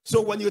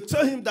 So when you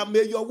tell him that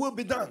may your will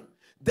be done,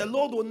 the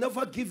Lord will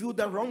never give you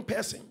the wrong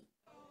person.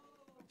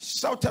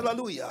 Shout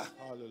hallelujah.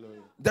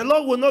 Hallelujah. The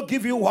Lord will not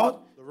give you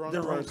what? The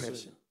wrong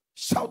person.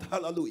 Shout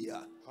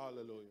hallelujah.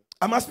 Hallelujah.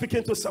 Am I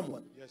speaking to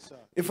someone? Yes, sir.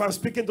 If I'm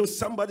speaking to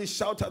somebody,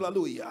 shout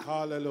hallelujah.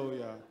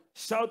 Hallelujah.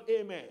 Shout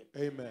amen.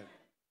 Amen.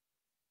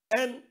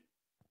 And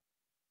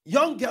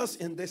young girls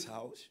in this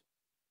house,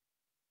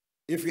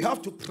 if you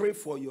have to pray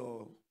for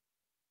your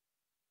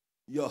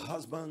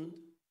husband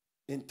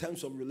in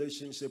terms of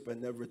relationship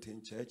and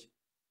everything, church,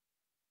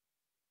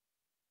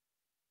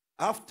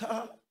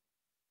 after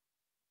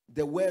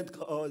the word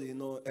called,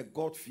 a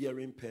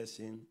God-fearing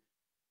person,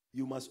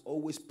 you must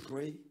always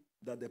pray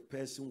that the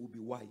person will be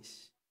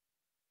wise.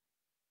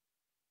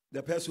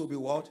 The person will be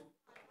what?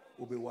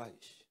 Will be wise.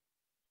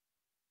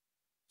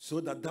 So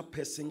that that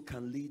person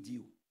can lead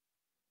you.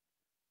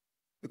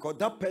 Because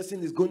that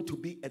person is going to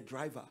be a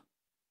driver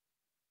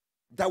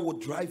that will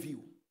drive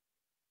you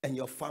and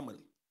your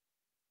family.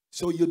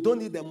 So you don't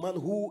need a man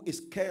who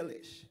is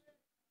careless,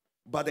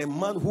 but a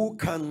man who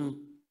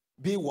can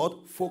be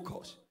what?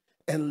 Focused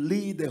and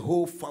lead the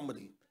whole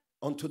family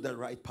onto the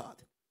right path.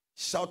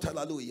 Shout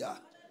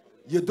hallelujah.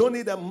 You don't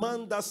need a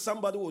man that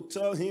somebody will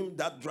tell him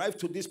that drive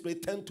to this place,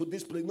 turn to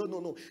this place.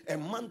 No. A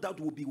man that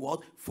will be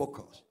what?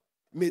 Focused.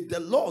 May the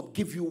Lord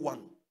give you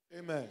one.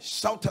 Amen.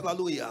 Shout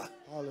hallelujah.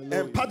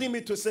 Hallelujah. And pardon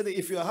me to say that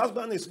if your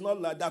husband is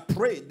not like that,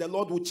 pray the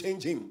Lord will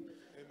change him.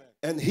 Amen.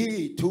 And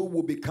he too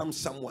will become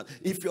someone.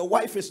 If your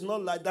wife is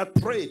not like that,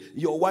 pray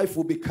your wife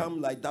will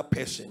become like that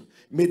person.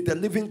 May the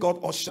living God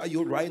usher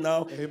you right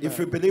now. Amen. If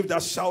you believe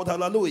that, shout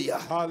hallelujah.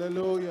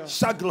 Hallelujah.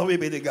 Shout glory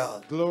be to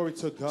God. Glory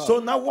to God. So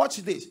now watch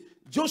this.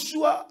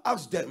 Joshua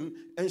asked them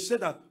and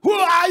said that, who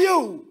are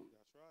you?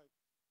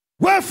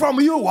 That's right. Where from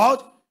you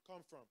what?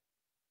 Come from.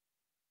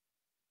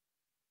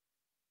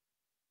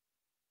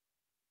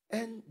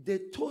 And they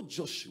told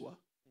Joshua,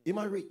 you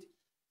might read.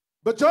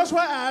 But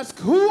Joshua asked,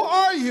 who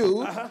are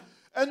you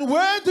and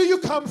where do you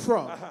come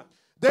from?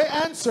 They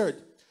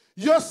answered,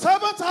 your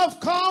servants have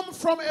come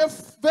from a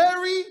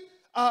very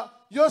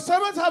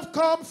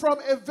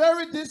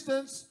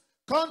distant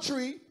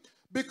country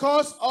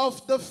because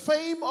of the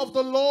fame of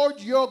the Lord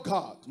your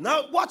God.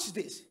 Now watch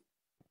this.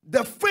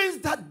 The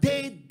things that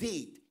they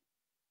did,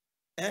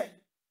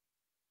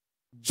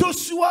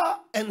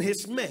 Joshua and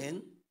his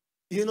men,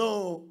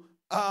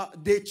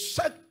 they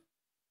checked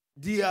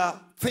their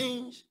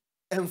things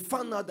and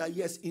found out that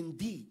yes,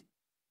 indeed,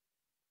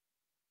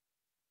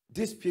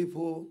 these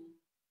people,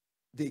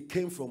 they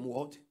came from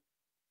what?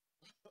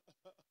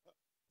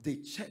 They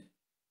checked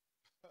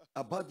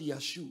about their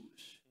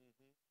shoes,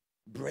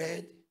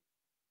 bread,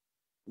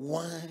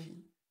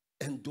 wine,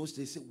 and those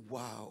they said,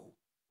 wow,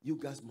 you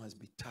guys must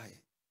be tired.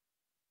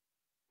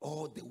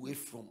 All the way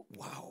from,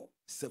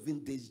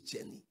 7 days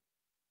journey.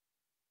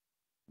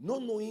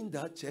 Not knowing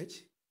that,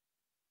 church,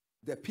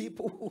 the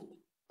people,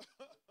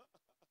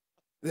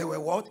 they were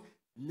what?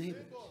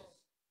 Neighbors.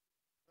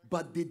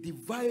 But they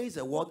devised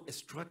a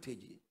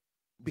strategy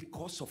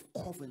because of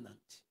covenant.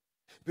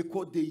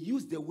 Because they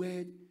used the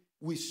word,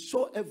 we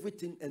saw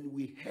everything and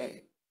we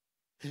heard.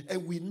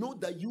 And we know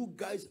that you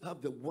guys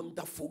have a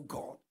wonderful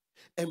God.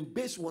 And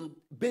based on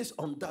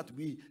that,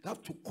 we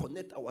have to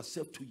connect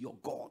ourselves to your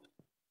God.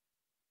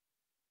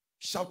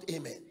 Shout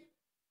amen.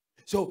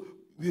 So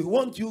we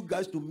want you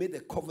guys to make a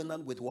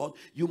covenant with what?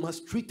 You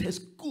must treat us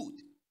good.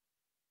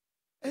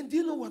 And do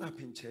you know what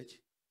happened, church?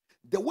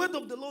 The word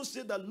of the Lord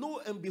said that,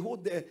 lo and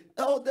behold, the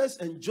elders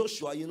and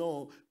Joshua,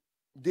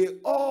 they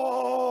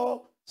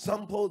all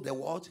sampled the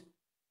what?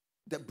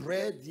 The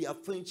bread, the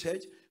thing,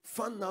 church,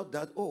 found out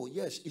that, oh,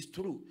 yes, it's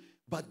true.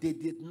 But they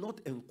did not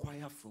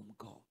inquire from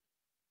God.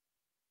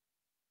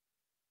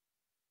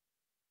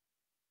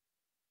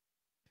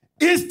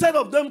 Instead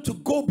of them to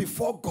go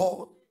before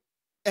God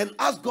and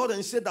ask God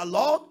and say that,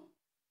 Lord,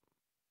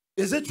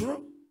 is it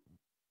true?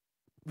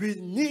 We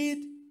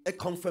need a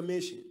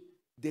confirmation.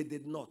 They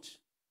did not.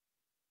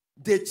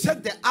 They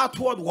checked the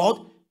outward word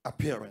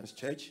appearance,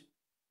 church.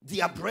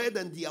 Their bread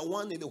and their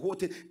wine and the whole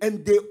thing.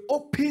 And they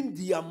opened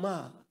their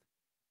mouth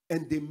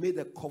and they made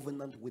a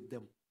covenant with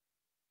them.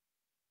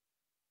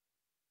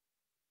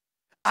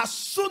 As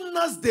soon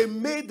as they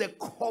made the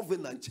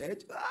covenant,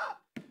 church,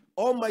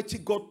 Almighty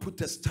God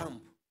put a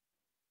stamp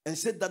and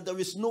said that there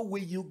is no way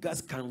you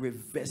guys can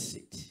reverse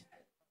it.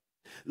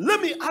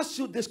 Let me ask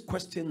you this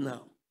question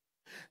now.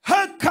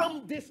 How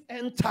come this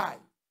end time,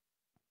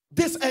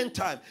 this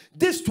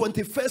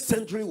 21st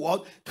century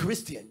world,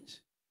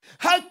 Christians,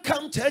 How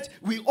come, church,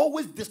 we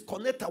always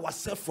disconnect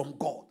ourselves from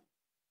God?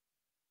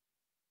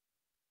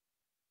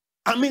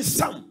 I mean,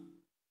 some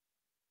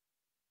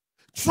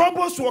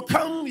troubles will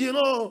come,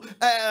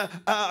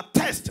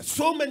 test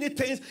so many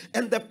things,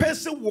 and the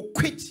person will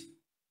quit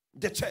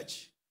the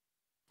church,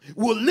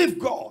 will leave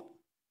God,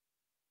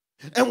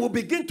 and will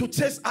begin to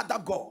chase other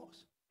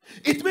gods.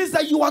 It means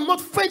that you are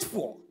not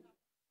faithful.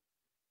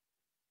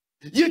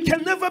 You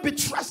can never be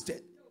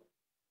trusted.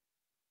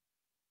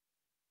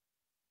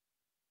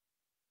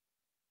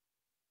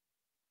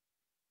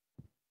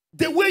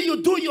 The way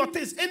you do your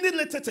things, any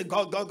little thing,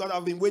 God,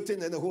 I've been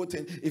waiting and the whole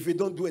thing. If you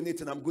don't do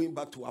anything, I'm going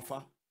back to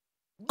Afar.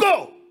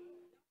 Go.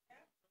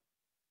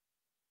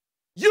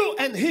 You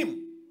and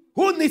him.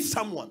 Who needs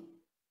someone?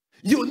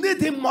 You need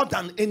him more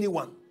than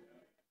anyone.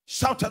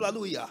 Shout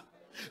hallelujah.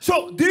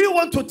 So, do you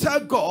want to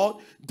tell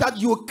God that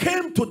you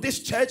came to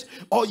this church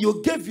or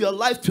you gave your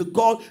life to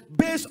God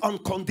based on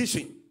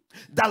condition?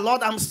 That,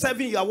 Lord, I'm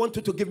serving you. I want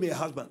you to give me a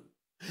husband.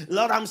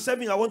 Lord, I'm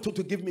serving you. I want you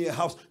to give me a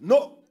house.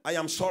 No, I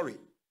am sorry.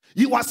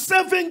 You are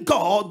serving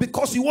God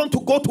because you want to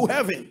go to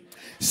heaven.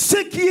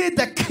 Seek ye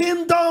the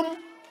kingdom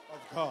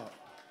of God,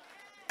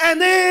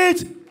 and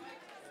it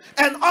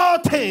and all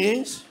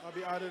things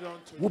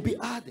will be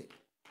added.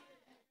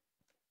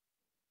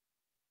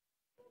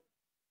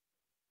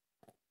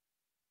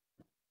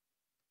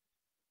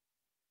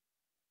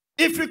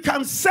 If you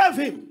can serve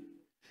him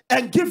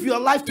and give your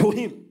life to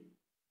him,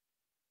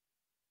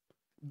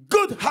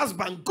 good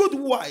husband, good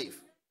wife,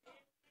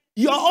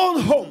 your own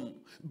home,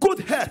 good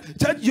health,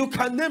 that you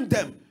can name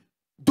them,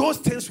 those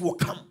things will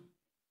come.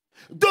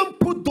 Don't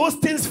put those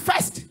things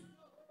first.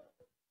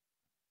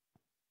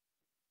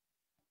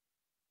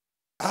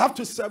 I have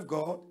to serve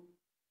God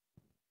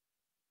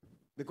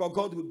because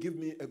God will give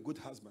me a good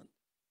husband.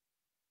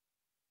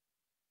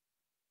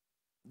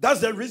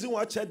 That's the reason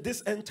why, church,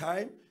 this end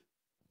time,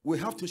 we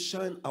have to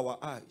shine our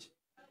eyes.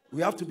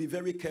 We have to be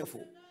very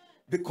careful.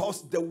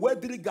 Because the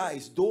worldly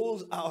guys,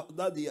 those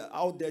that they are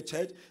out there,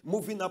 church,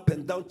 moving up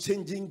and down,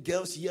 changing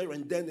girls here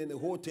and then and the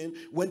whole thing,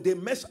 when they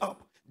mess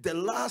up, the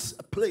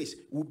last place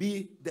will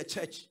be the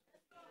church.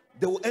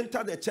 They will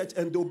enter the church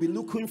and they will be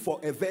looking for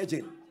a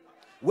virgin.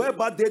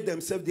 Whereby they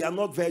themselves, they are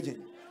not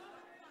virgin.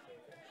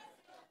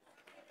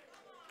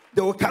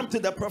 They will come to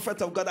the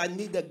prophet of God, I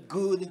need a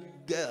good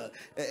girl,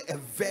 a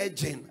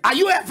virgin. Are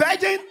you a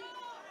virgin?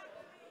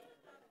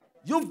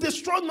 You've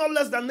destroyed no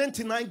less than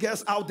 99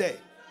 girls out there.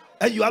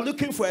 And you are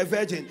looking for a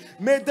virgin.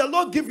 May the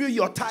Lord give you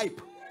your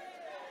type.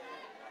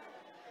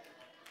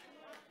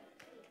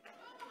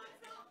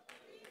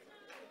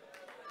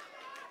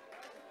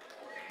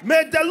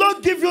 May the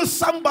Lord give you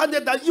somebody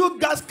that you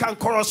guys can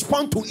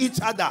correspond to each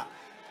other.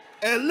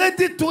 A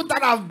lady too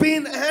that have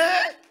been,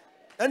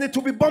 and it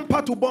will be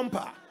bumper to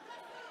bumper.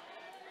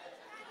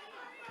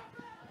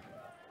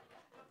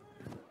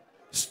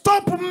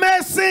 Stop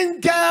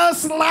messing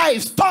girls'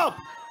 lives. Stop.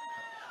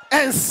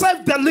 And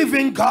serve the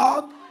living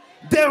God.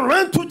 They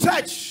run to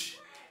church.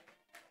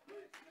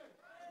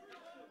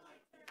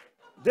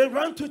 They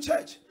run to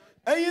church.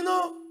 And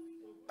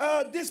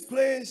this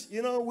place,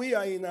 we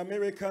are in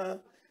America.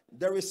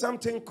 There is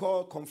something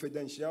called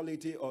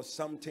confidentiality or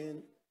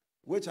something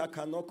which I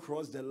cannot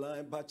cross the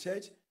line. But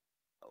church,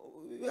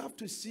 we have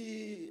to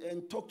see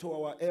and talk to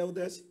our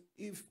elders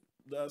if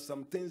there are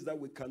some things that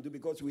we can do,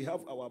 because we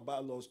have our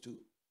bylaws too.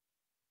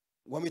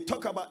 When we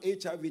talk about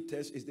HIV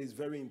test, it is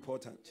very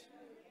important.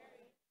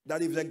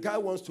 That if the guy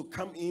wants to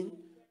come in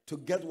to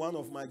get one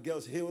of my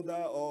girls,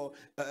 Hilda or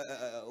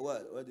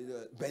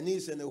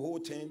Bernice and the whole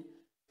thing,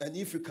 and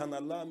if you can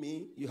allow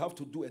me, you have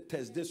to do a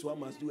test. This one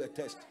must do a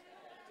test.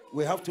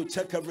 We have to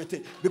check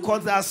everything.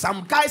 Because there are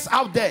some guys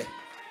out there,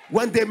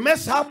 when they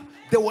mess up,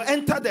 they will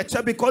enter the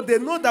church because they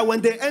know that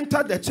when they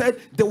enter the church,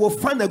 they will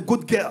find a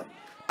good girl.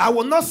 I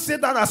will not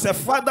sit down as a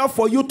father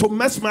for you to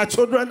mess my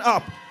children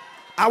up.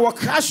 I will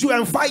crush you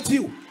and fight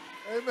you.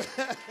 Amen.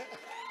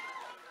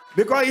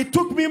 Because it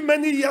took me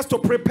many years to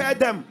prepare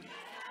them.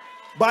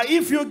 But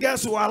if you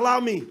guys will allow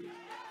me,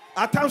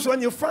 at times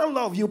when you find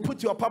love, you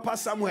put your papa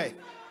somewhere.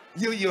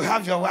 You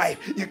have your wife.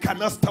 You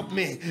cannot stop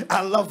me.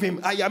 I love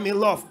him. I am in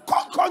love.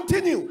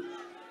 Continue.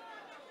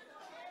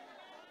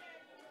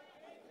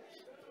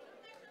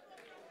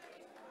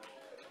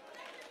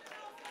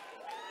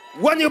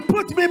 When you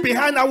put me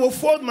behind, I will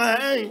fold my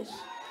hands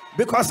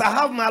because I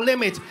have my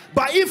limit.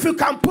 But if you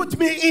can put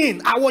me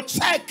in, I will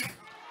check.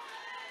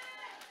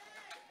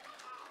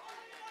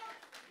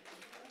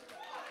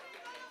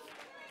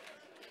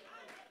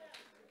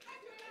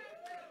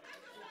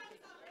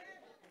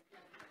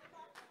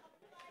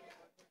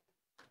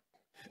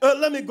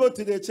 Let me go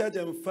to the church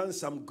and find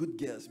some good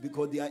girls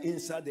because they are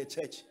inside the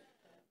church.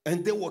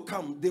 And they will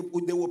come. They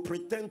will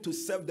pretend to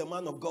serve the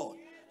man of God.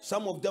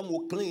 Some of them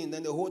will clean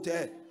and the whole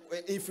thing.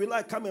 If you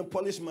like, come and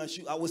polish my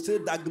shoe. I will say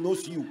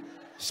diagnose you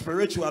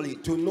spiritually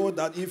to know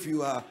that if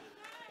you are,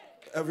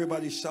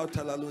 everybody shout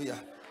hallelujah.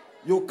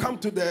 You come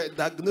to the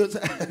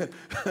diagnosis,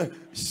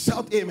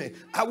 shout amen.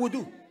 I will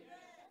do.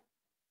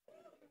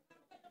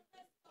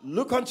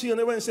 Look unto your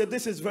neighbor and say,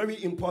 this is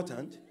very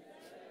important.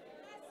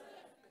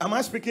 Am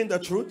I speaking the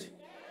truth?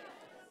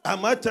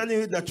 Am I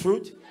telling you the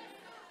truth?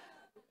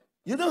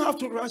 You don't have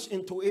to rush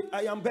into it.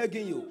 I am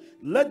begging you.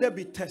 Let there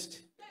be test.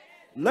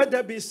 Let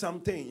there be some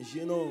things,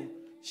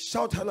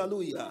 Shout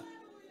hallelujah.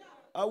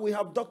 We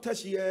have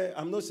doctors here.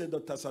 I'm not saying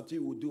Dr. Sati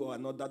will do or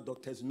another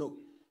doctors. No.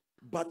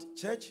 But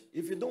church,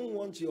 if you don't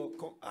want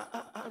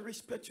I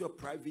respect your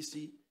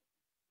privacy.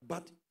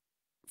 But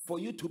for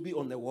you to be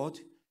on the word,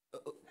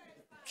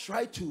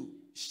 try to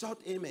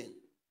shout amen.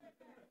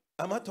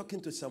 Am I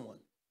talking to someone?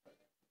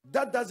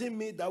 That doesn't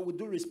mean that, with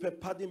due respect,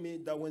 pardon me,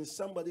 that when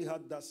somebody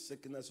had that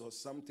sickness or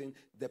something,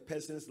 the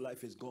person's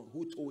life is gone.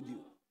 Who told you?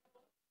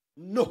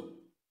 No.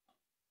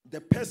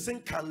 The person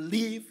can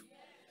live,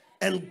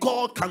 and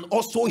God can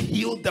also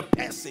heal the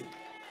person.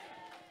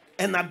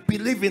 And I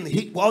believe in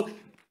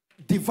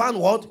divine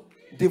what?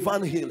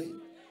 Divine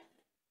healing.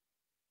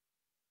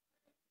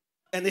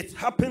 And it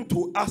happened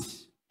to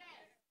us.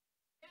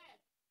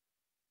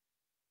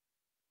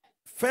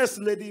 First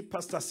Lady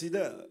Pastor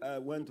Sida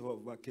went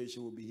on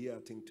vacation. Will be here, I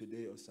think,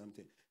 today or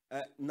something.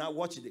 Now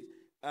watch this.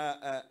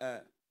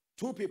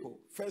 Two people,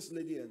 First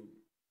Lady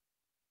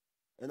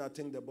and I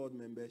think the board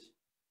members,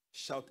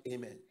 shout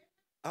amen.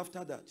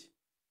 After that,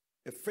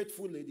 a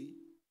faithful lady,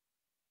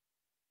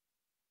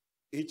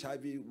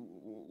 HIV,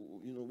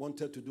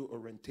 wanted to do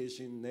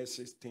orientation,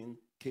 nurses thing,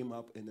 came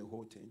up in the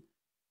whole thing.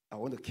 I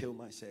want to kill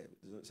myself.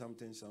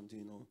 Something,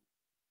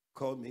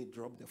 called me,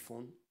 dropped the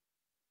phone.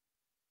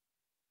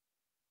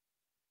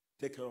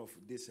 Take care of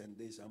this and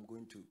this, I'm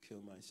going to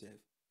kill myself.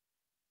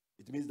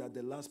 It means that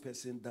the last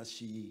person that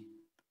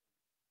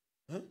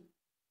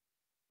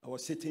I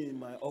was sitting in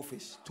my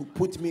office to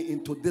put me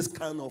into this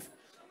kind of,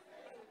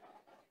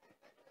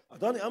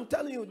 I'm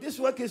telling you, this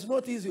work is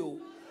not easy.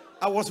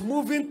 I was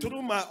moving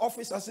through my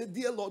office. I said,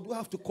 dear Lord, do I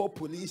have to call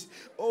police?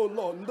 Oh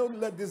Lord, don't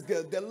let this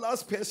girl, the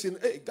last person,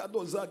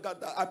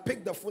 I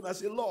picked the phone. I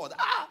said, Lord,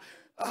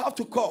 I have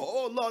to call.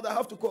 Oh Lord, I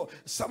have to call.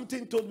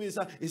 Something told me,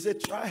 he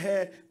said, try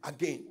her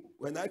again.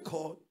 When I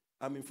called,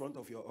 I'm in front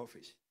of your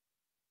office.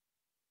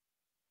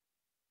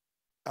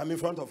 I'm in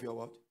front of your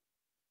what?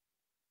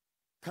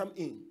 Come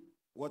in.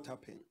 What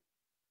happened?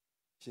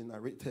 She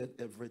narrated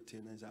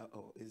everything. And said,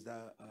 oh, is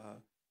that,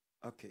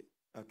 okay.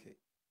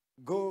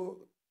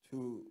 Go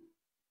to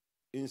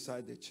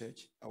inside the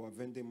church, our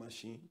vending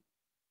machine,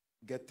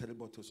 get 3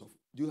 bottles of,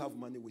 do you have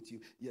money with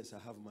you? Yes, I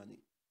have money.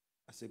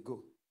 I said,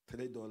 go,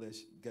 $3,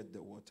 get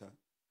the water,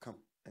 come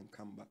and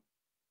come back.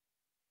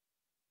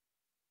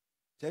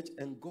 Church,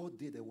 and God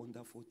did a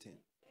wonderful thing.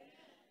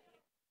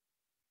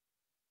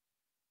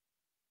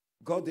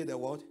 God did a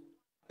what?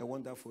 A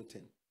wonderful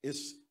thing.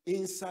 It's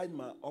inside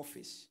my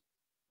office.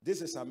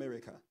 This is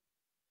America.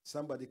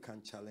 Somebody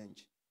can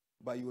challenge,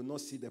 but you will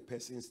not see the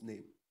person's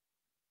name.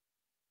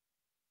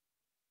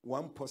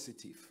 1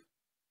 positive,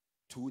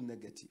 2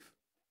 negative.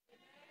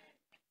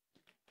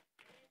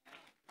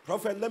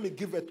 Prophet, let me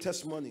give a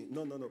testimony.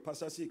 No.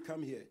 Pastor C,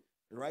 come here.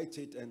 Write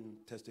it and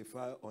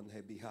testify on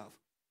her behalf.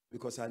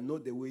 Because I know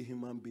the way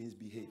human beings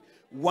behave.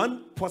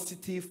 1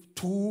 positive,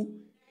 2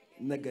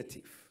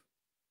 negative.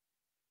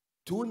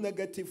 2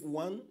 negative,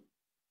 1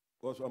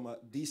 was from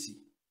DC,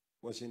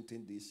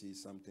 Washington, DC,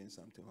 something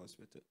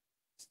hospital.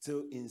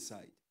 Still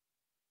inside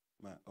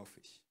my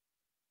office.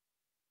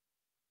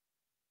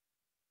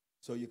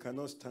 So you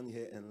cannot stand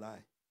here and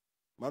lie.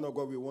 Man of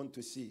God, we want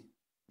to see.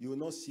 You will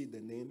not see the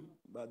name,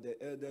 but the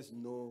elders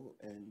know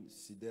and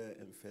see there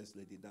and First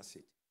Lady, that's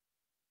it.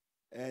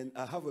 And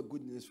I have a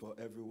good news for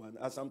everyone.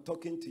 As I'm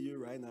talking to you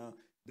right now,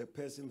 the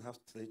person has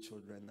 3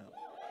 children now.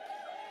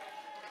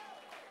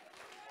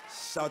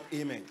 Shout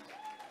amen.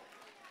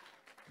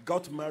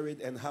 Got married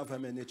and have how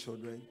many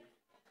children?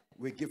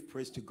 We give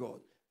praise to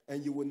God.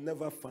 And you will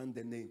never find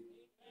the name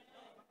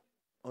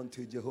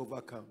until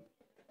Jehovah comes.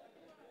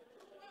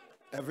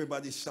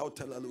 Everybody shout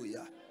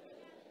hallelujah.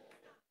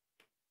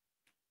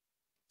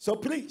 So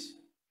please,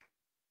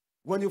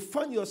 when you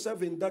find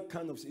yourself in that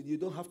kind of, you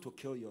don't have to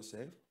kill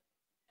yourself.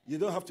 You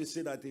don't have to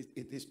say that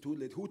it is too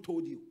late. Who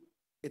told you?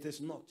 It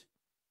is not.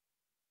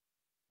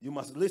 You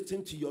must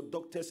listen to your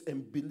doctors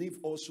and believe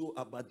also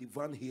about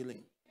divine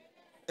healing.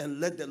 And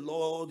let the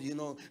Lord,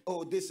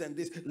 oh, this and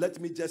this, let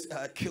me just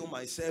kill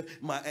myself.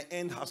 My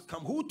end has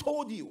come. Who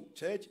told you,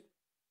 church?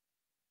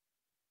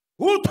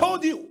 Who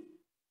told you?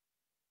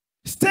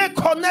 Stay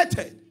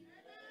connected.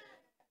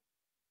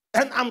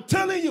 And I'm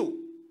telling you,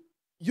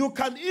 you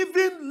can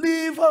even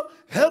live a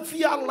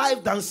healthier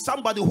life than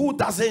somebody who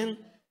doesn't.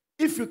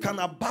 If you can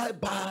abide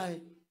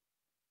by.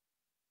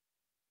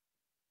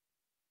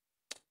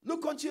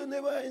 Look unto your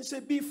neighbor and say,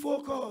 be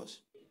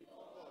focused.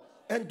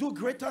 And do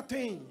greater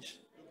things.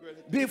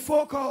 Be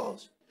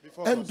focused.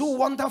 And do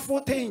wonderful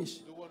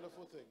things.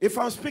 If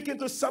I'm speaking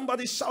to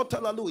somebody, shout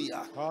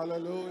hallelujah.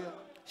 Hallelujah.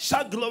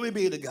 Shout glory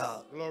be to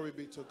God. Glory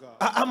be to God.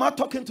 Am I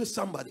talking to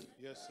somebody?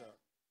 Yes, sir.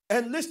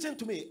 And listen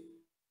to me.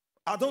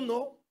 I don't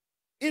know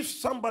if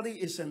somebody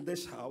is in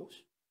this house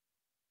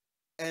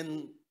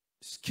and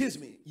excuse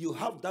me, you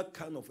have that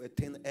kind of a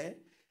thin air.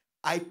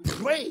 I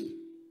pray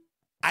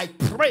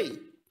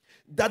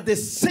that the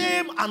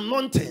same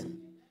anointing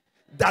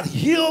that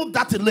healed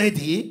that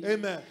lady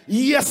Amen.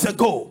 years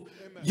ago,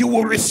 you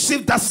will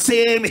receive that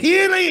same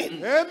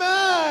healing.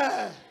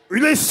 Amen.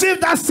 Receive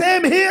that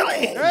same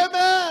healing.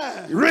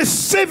 Amen.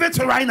 Receive it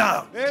right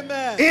now.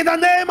 Amen. In the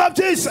name of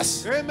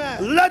Jesus.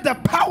 Amen. Let the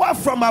power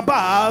from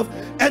above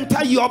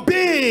enter your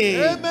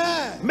being.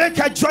 Amen. Make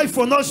a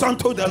joyful noise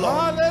unto the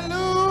Lord.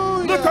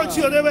 Hallelujah. Look unto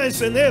your neighbor and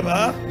say,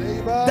 neighbor,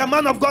 Neighbor, the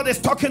man of God is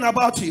talking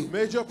about you.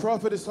 Major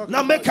prophet is talking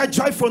Now make about a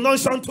joyful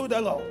noise unto the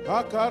Lord.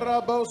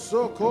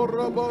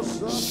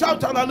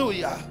 Shout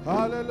hallelujah.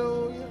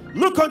 Hallelujah.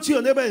 Look unto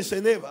your neighbor and say,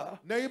 neighbor,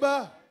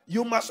 Neighbor,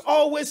 you must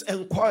always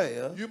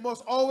inquire you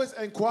must always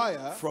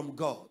inquire from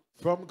God.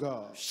 from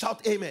God.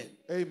 Shout amen.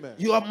 Amen.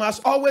 You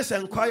must always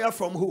inquire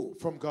from who?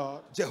 From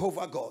God.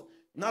 Jehovah God.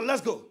 Now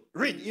let's go.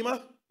 Read,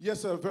 Ima.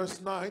 Yes, sir.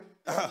 Verse 9.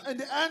 And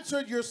they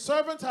answered, your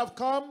servants have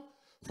come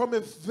from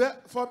a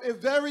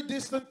very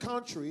distant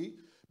country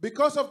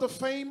because of the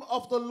fame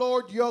of the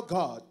Lord your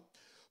God.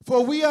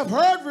 For we have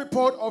heard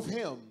report of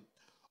him,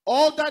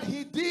 all that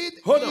he did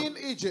in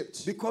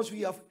Egypt. Because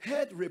we have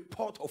heard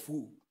report of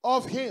who?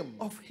 Of him.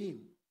 Of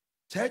him.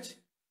 Church,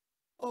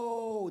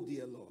 oh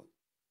dear Lord.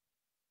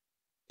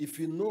 If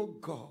you know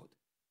God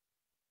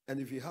and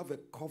if you have a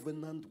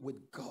covenant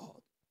with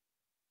God,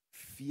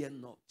 fear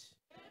not.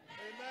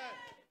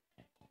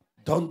 Amen.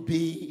 Don't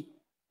be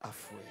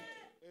afraid.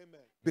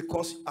 Amen.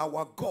 Because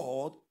our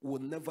God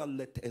will never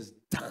let us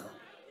down.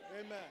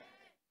 Amen.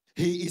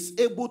 He is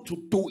able to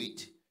do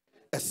it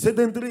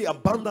exceedingly,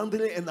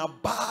 abundantly, and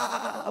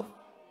above.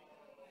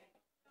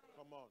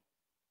 Come on.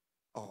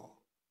 Oh,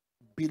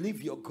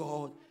 believe your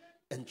God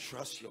and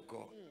trust your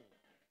God.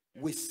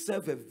 We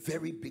serve a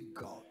very big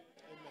God.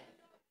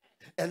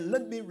 And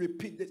let me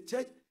repeat this,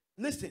 church.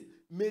 Listen,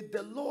 may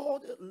the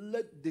Lord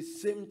let the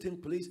same thing,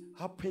 please,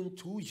 happen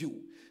to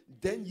you.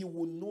 Then you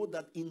will know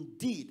that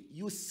indeed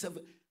you serve.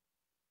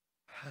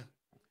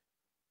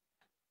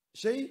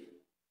 See,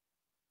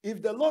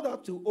 if the Lord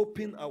had to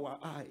open our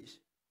eyes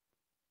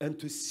and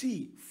to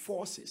see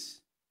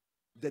forces,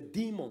 the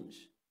demons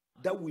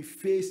that we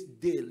face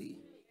daily,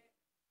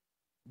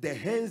 the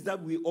hands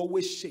that we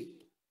always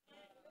shake,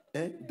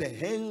 the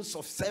hands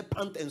of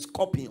serpent and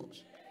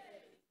scorpions,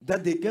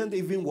 that they can't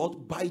even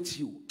bite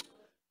you.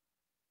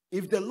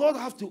 If the Lord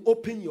have to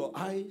open your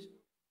eyes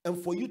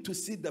and for you to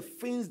see the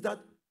things that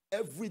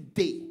every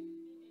day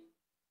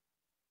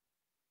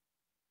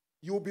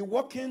you will be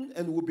walking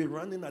and will be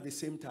running at the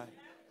same time.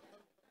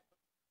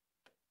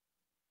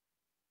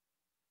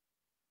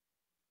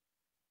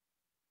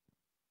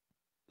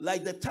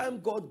 Like the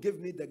time God gave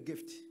me the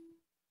gift,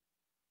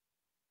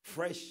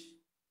 fresh.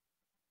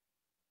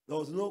 There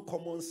was no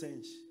common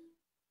sense.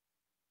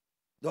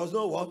 There was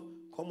no what?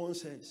 Common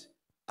sense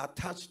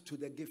attached to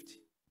the gift.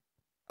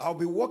 I'll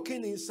be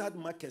walking inside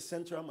market,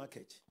 Central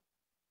Market,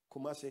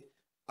 Kumasi.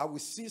 I will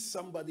see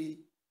somebody.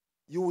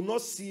 You will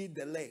not see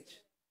the leg,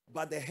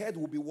 but the head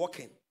will be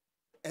walking,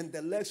 and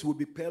the legs will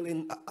be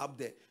peeling up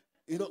there.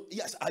 You know,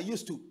 yes, I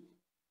used to.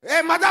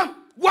 Hey, madam,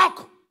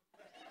 walk.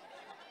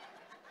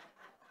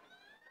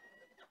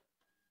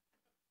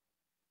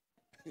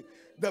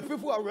 The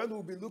people around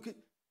will be looking.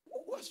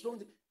 What's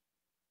wrong?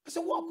 I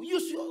said, walk.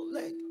 Use your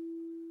leg.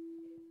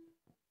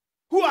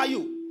 Who are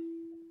you?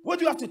 What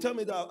do you have to tell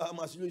me that I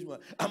must use my?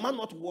 Am I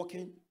not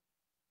walking?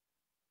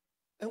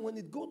 And when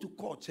it go to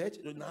court, church,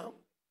 now,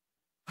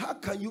 how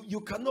can you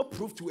cannot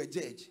prove to a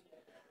judge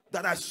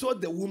that I saw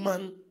the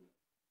woman,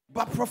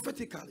 but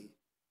prophetically.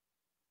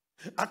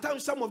 At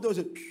times, some of those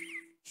say,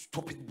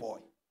 stupid boy,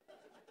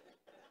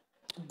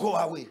 go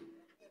away.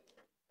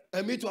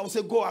 And me too, I will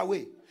say, go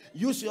away.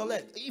 Use your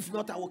leg. If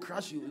not, I will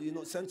crush you. You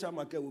know, Central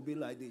Market will be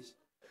like this.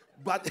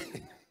 But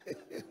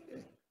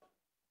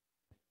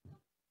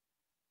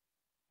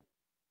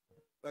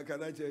but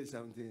can I tell you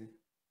something?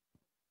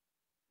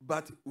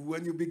 But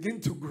when you begin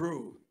to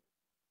grow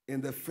in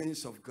the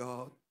things of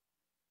God,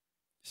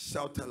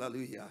 shout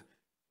hallelujah.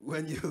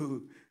 When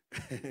you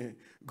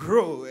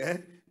grow,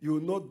 you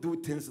will not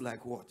do things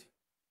like what?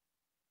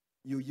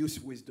 You use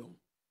wisdom.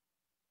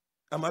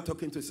 Am I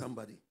talking to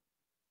somebody?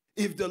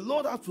 If the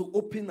Lord has to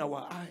open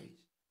our eyes,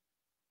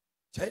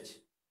 church,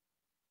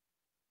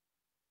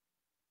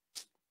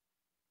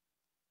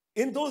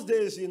 in those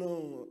days, you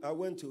know, I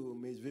went to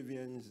Miss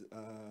Vivian's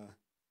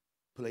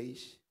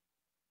place.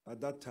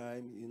 At that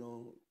time, you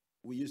know,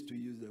 we used to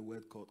use the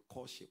word called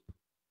courtship.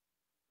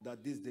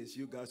 That these days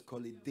you guys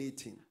call it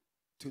dating.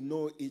 To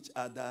know each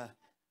other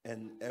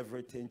and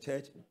everything,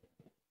 church.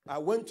 I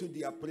went to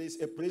their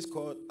place, a place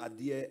called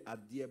Adie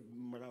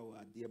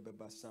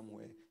Beba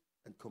somewhere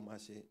in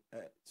Kumasi.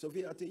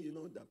 Sophia, I think you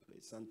know that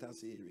place,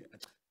 Santas area.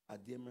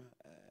 Adie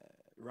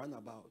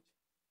Runabout,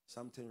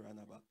 something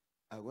runabout.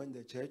 I went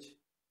to church.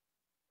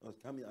 I was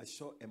coming, I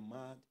saw a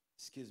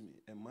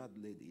mad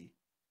lady.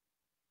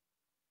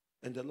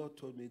 And the Lord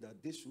told me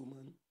that this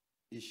woman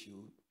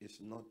issue is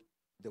not,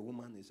 the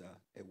woman is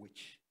a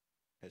witch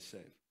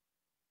herself.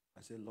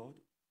 I said, Lord,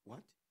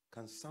 what?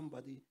 Can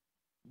somebody,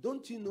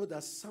 don't you know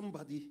that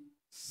somebody,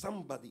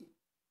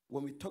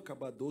 when we talk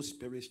about those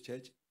spirits,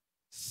 church,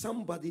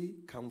 somebody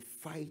can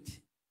fight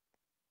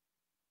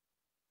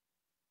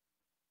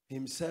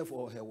himself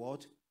or her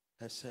what?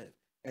 Herself.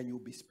 And you'll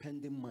be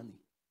spending money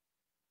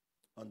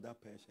on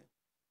that person.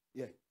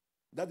 Yeah.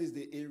 That is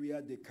the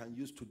area they can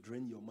use to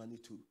drain your money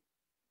too.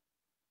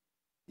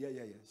 Yeah.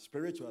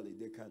 Spiritually,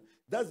 they can.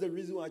 That's the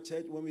reason why,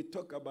 church, when we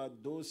talk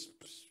about those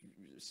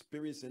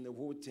spirits and the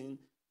whole thing,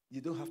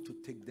 you don't have to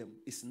take them.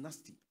 It's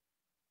nasty.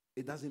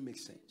 It doesn't make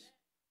sense.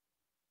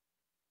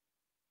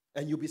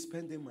 And you'll be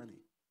spending money.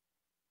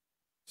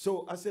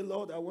 So I said,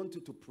 Lord, I want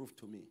you to prove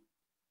to me.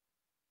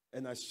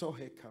 And I saw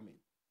her coming.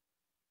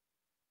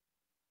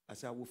 I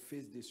said, I will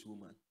face this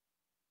woman.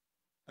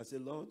 I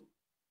said, Lord,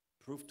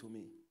 prove to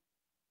me.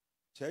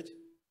 Church,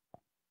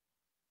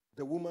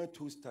 the woman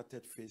too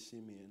started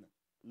facing me. And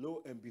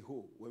lo and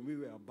behold, when we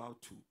were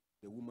about to,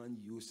 the woman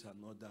used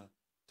another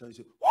turn and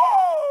said,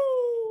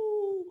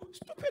 whoa!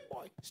 Stupid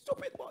boy,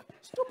 stupid boy,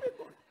 stupid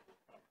boy.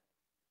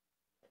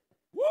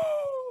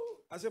 Whoa!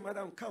 I said,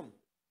 Madam, come.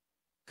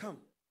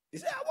 He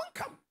said, I won't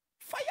come.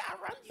 Fire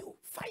around you.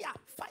 Fire.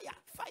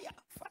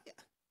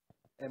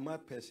 A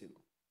mad person,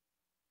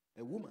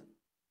 a woman,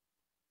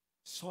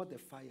 saw the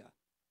fire.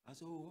 I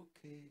said, oh,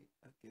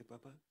 okay,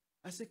 Papa.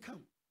 I said,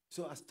 come.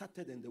 So I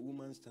started, and the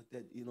woman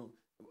started,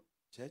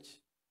 church,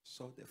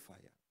 saw the fire.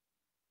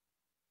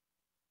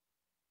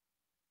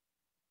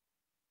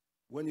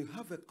 When you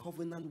have a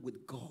covenant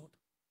with God,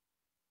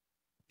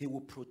 He will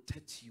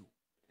protect you.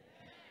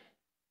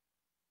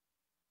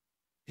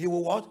 He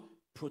will what?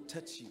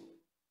 Protect you.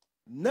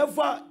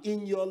 Never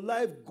in your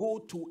life go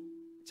to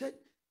church.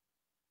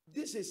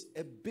 This is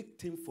a big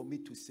thing for me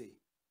to say.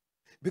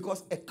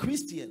 Because a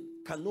Christian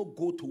cannot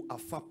go to a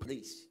far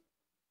place.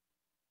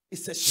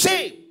 It's a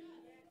shame.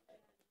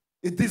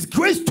 A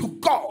disgrace to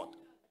God.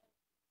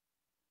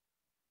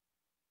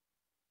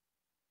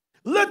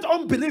 Let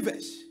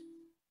unbelievers.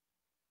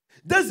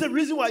 That's the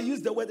reason why I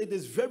use the word. It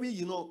is very,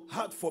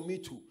 hard for me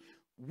to.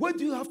 Where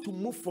do you have to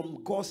move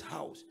from God's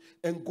house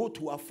and go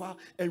to afar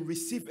and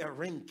receive a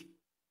ring?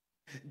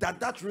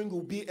 That ring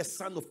will be a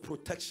sign of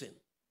protection.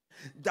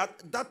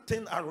 That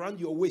thing around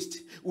your waist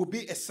will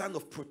be a sign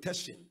of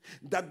protection.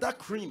 That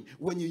cream,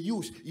 when you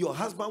use, your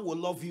husband will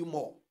love you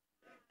more.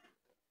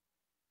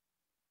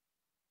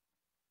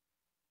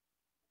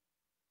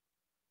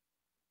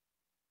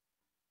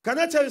 Can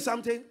I tell you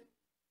something?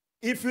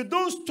 If you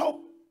don't stop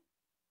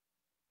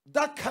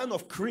that kind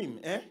of cream,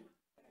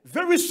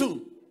 very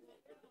soon,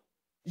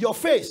 your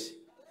face,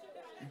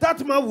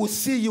 that man will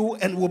see you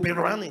and will be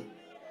running.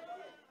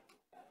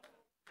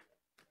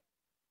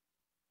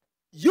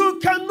 You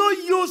cannot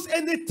use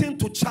anything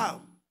to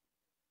charm,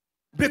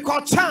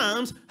 because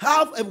charms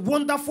have a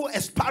wonderful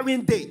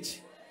expiring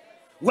date.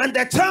 When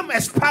the charm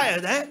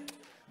expired,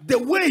 the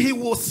way he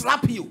will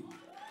slap you.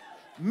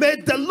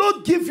 May the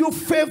Lord give you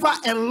favor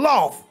and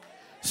love,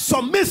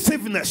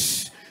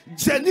 submissiveness,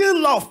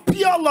 genuine love,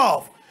 pure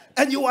love,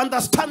 and you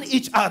understand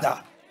each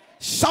other.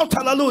 Shout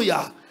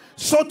hallelujah.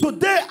 So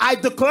today I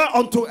declare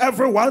unto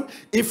everyone,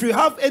 if you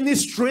have any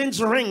strange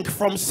ring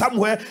from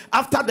somewhere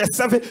after the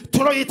service,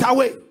 throw it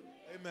away.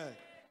 Amen.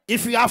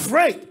 If you are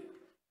afraid,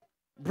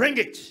 bring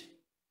it.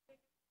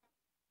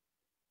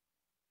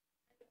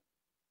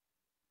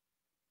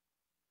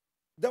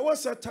 There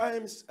was a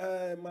times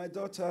my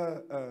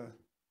daughter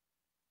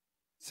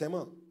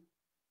Sema,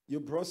 you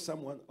brought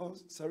someone,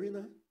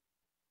 Sarina,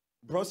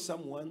 brought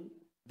someone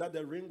that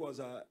the ring was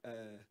a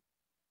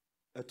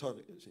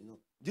tortoise,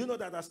 Do you know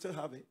that I still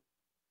have it?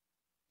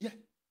 Yeah,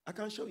 I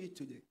can show it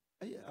today.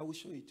 Yeah, I will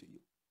show it to you.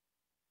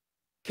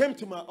 Came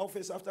to my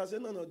office after. I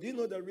said, no, do you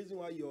know the reason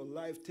why your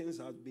life things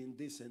have been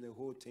this and the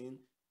whole thing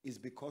is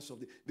because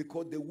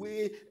the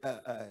way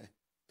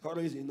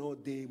tortoise,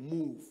 they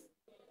move.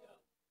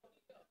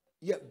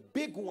 Yeah,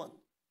 big one.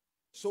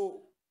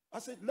 So I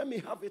said, let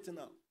me have it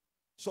now.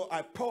 So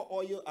I pour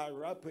oil, I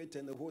wrap it,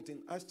 and the whole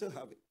thing. I still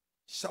have it.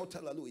 Shout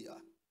hallelujah.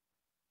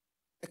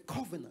 A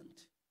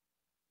covenant.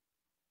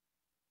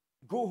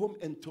 Go home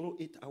and throw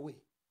it away.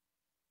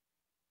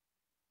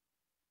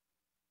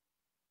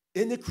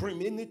 Any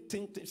cream,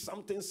 anything,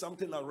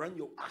 something around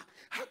you.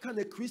 How can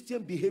a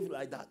Christian behave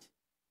like that?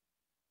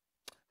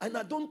 And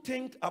I don't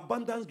think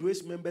Abundance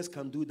Grace members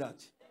can do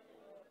that.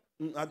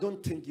 I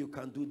don't think you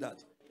can do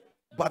that.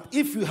 But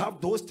if you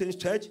have those things,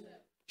 church,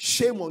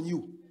 shame on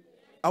you.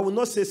 I will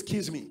not say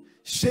excuse me.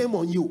 Shame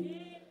on you.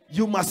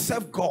 You must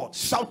serve God.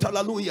 Shout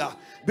hallelujah.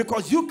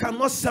 Because you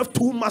cannot serve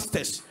two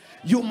masters.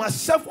 You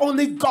must serve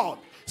only God.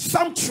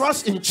 Some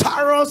trust in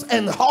chariots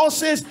and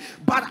horses,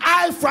 but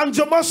I, from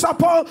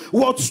Dwomoh,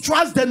 will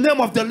trust the name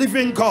of the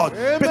living God.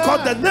 Amen.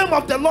 Because the name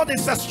of the Lord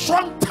is a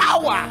strong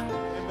tower.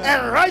 Amen.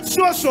 And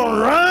righteous will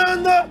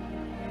run,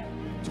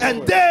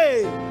 and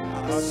they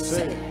are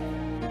saved.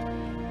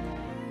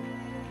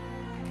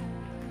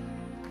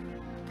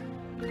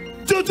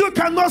 Juju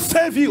cannot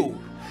save you.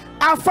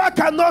 Alpha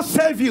cannot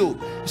save you.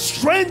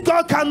 Strange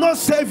God cannot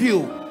save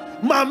you.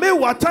 Mame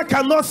water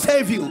cannot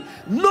save you.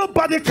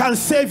 Nobody can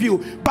save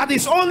you, but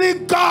it's only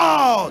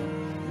God.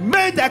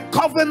 Made a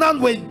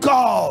covenant with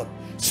God,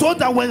 so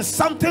that when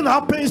something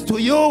happens to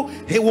you,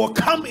 He will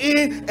come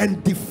in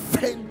and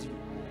defend you.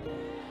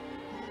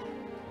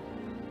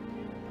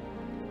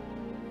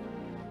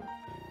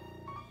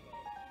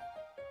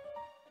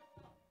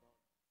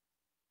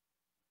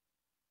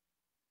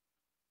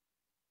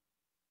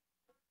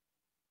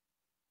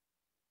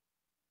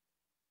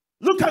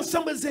 Look at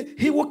somebody and say,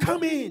 he will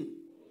come in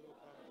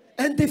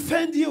and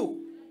defend you.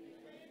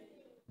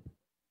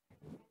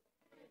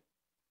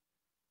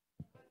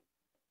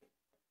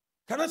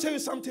 Can I tell you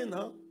something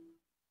now?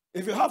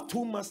 If you have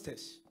two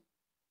masters,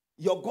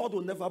 your God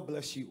will never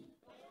bless you.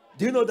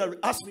 Do you know that?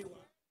 Ask me why.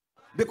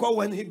 Because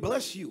when he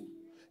bless you,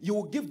 you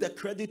will give the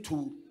credit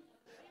to,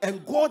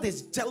 and God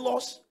is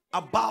jealous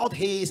about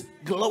his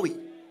glory.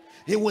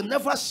 He will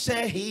never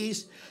share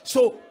his.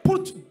 So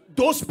put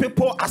those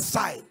people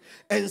aside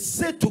and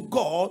say to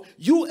God,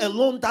 you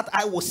alone that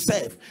I will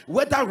serve,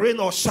 whether rain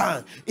or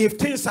shine. If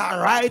things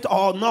are right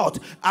or not,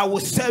 I will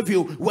serve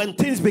you. When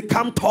things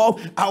become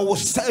tough, I will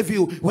serve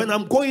you. When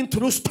I'm going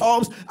through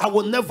storms, I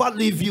will never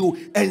leave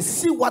you. And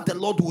see what the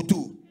Lord will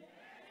do.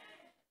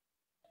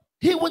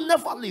 He will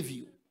never leave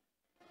you.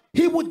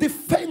 He will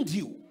defend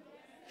you.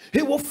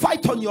 He will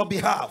fight on your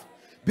behalf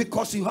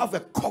because you have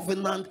a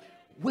covenant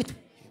with him.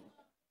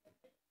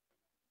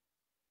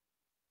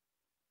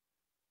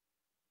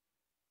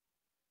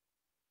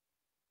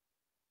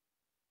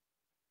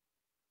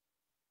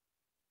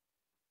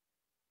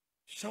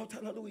 Shout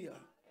hallelujah.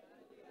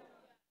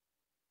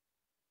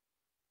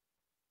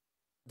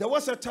 There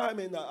was a time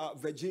in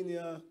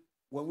Virginia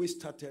when we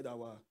started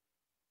our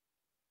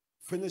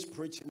finished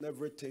preaching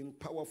everything.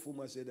 Powerful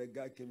man said, the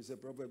guy came and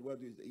said, Prophet, what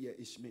do you say? Yeah,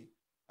 it's me.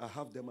 I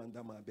have them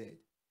under my bed.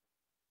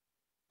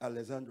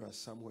 Alexandra,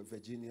 somewhere,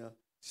 Virginia.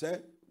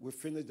 Said, we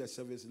finished the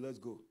service, let's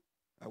go.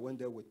 I went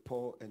there with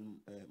Paul and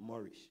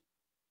Morris.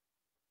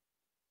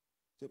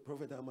 Said,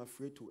 Prophet, I'm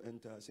afraid to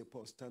enter. I said,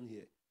 Paul, stand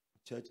here.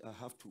 Church, I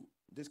have to.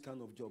 This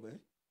kind of job,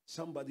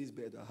 somebody's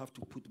bed, I have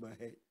to put my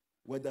head,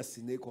 whether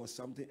snake or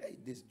something. Hey,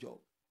 this job.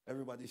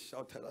 Everybody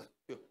shout.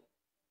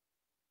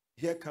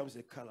 Here comes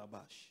a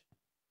calabash.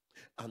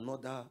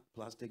 Another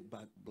plastic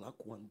bag, black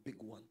one, big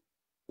one.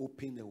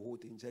 Open the whole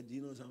thing. Said, do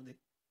you know something?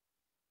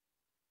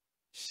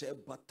 Share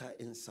butter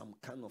and some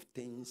kind of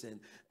things, and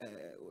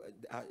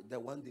the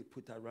one they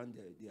put around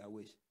their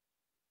waist.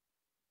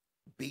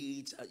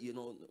 Beads,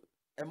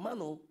 a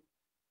man,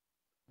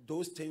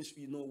 those things,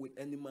 with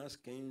animal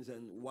skins,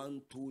 and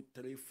 1, 2,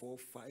 3, 4,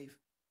 5.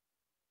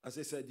 As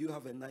I said, do you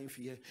have a knife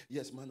here?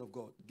 Yes, man of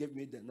God. Give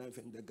me the knife,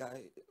 and the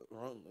guy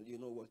run. You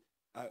know what?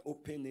 I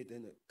open it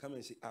and come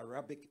and say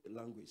Arabic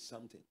language,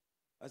 something.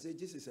 I say,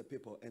 this is a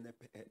paper and a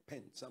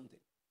pen, something.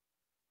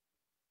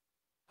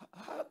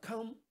 How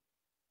come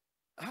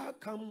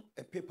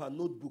a paper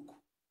notebook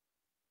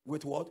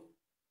with what?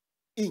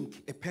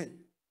 Ink, a pen,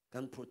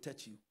 can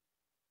protect you?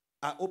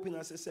 I open,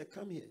 I say,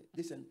 come here.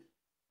 Listen.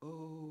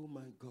 Oh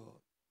my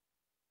God.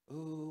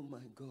 Oh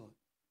my God.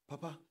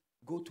 Papa,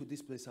 go to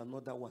this place,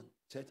 another one.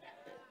 Church.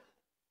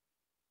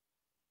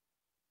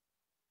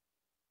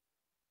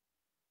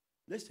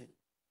 Listen.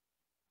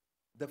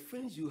 The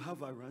things you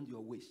have around your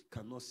waist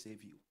cannot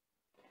save you.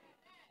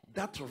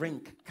 That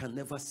ring can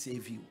never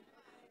save you.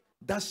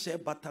 That shea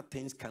butter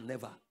things can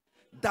never.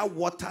 That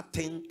water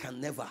thing can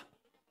never.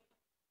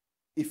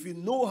 If you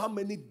know how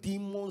many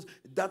demons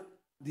that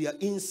they are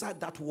inside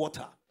that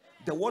water,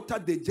 the water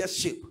they just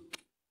shape,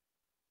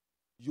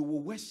 you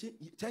will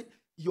worship.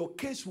 Your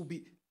case will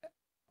be.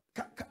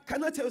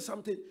 Can I tell you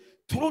something?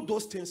 Throw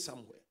those things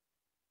somewhere.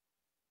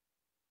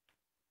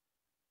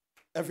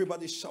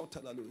 Everybody shout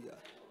hallelujah.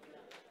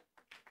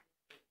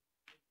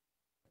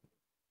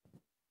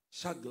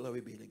 Shout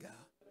glory be to God.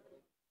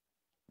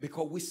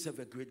 Because we serve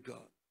a great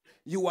God.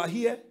 You are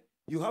here.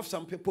 You have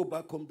some people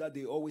back home that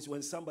they always,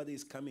 when somebody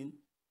is coming,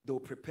 they'll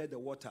prepare the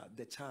water,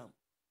 the charm.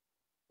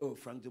 Oh,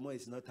 Frank Dwomoh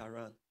is not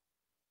around.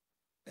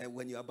 And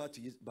when you're about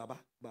to use Baba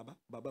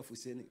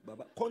Fuseni,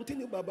 Baba,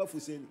 continue Baba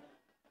Fuseni.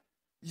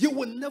 You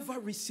will never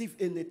receive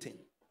anything.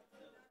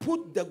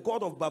 Put the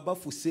God of Baba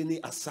Fuseni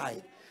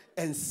aside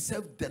and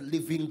serve the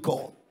living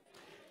God.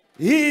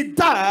 He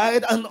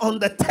died, and on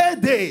the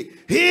third day,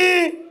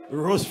 he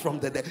rose from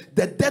the dead.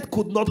 The dead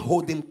could not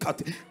hold him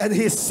captive. And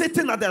he's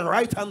sitting at the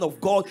right hand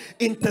of God,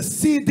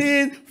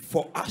 interceding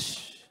for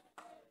us.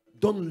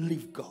 Don't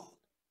leave God.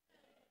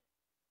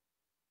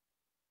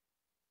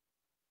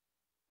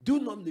 Do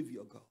not leave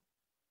your God.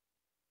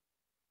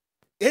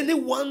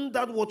 Anyone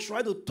that will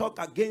try to talk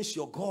against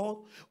your God,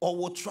 or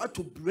will try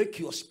to break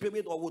your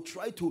spirit, or will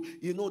try to,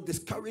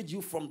 discourage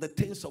you from the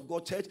things of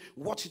God, church,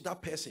 watch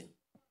that person.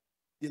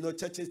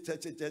 Churches,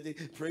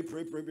 pray.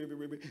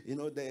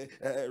 The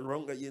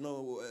wrong,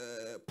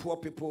 poor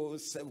people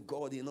serve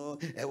God,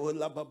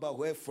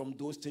 where from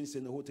those things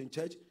in the whole thing,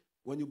 church.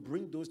 When you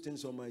bring those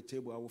things on my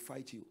table, I will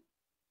fight you.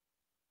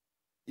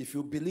 If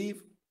you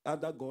believe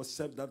other God,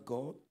 serve that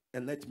God,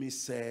 and let me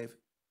serve,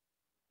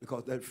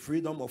 because the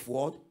freedom of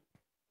what?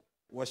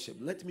 Worship.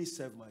 Let me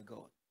serve my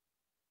God.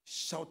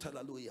 Shout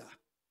hallelujah.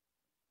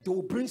 They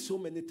will bring so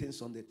many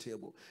things on the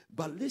table.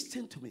 But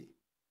listen to me.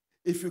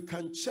 If you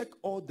can check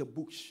all the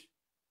books,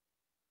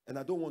 and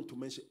I don't want to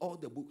mention all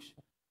the books,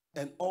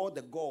 and all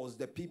the gods,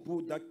 the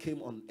people that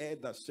came on air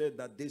that said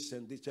that this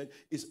and this,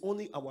 it's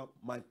only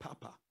my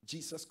Papa,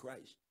 Jesus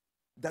Christ,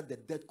 that the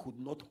dead could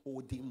not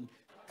hold him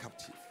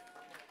captive.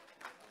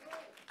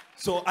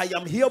 So I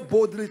am here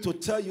boldly to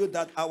tell you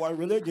that our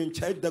religion,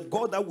 church, the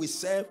God that we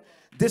serve,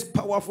 This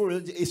powerful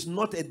religion is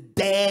not a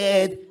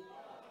dead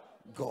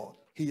God.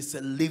 He is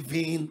a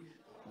living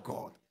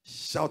God.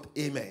 Shout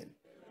amen.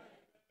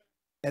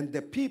 And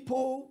the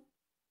people,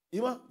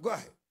 go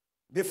ahead.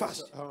 Be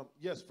fast.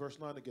 Yes, verse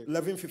 9 again.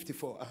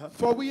 1154.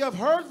 For we have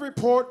heard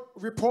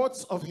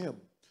reports of him,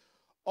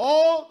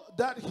 all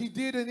that he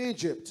did in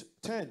Egypt.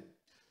 10.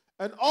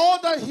 And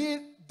all that he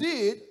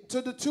did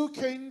to the two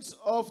kings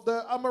of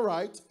the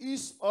Amorites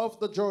east of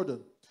the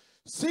Jordan,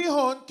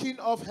 Sihon, king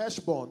of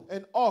Heshbon,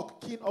 and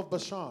Og, king of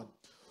Bashan,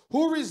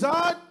 who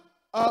reside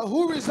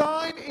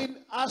in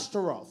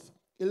Ashtaroth.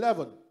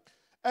 11.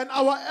 And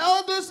our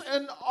elders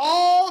and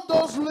all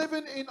those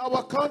living in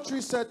our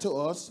country said to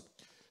us,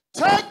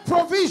 take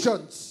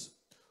provisions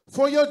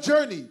for your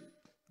journey.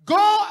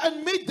 Go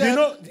and meet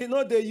them. You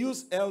know they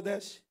use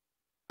elders?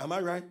 Am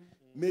I right?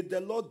 May the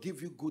Lord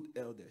give you good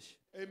elders.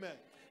 Amen.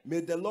 May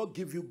the Lord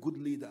give you good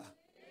leader.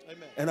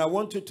 Amen. And I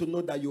want you to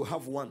know that you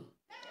have one.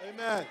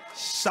 Amen.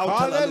 Shout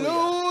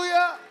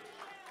hallelujah.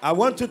 I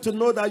want you to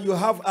know that you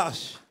have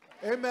us.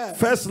 Amen.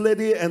 First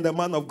lady and the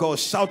man of God.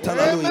 Shout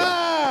hallelujah.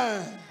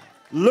 Amen.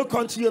 Look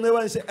unto your neighbor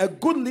and say, a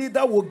good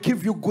leader will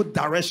give you good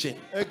direction.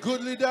 A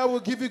good leader will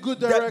give you good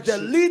direction. The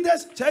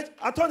leaders, church,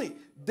 attorney,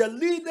 the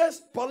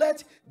leaders,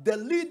 Paulette, the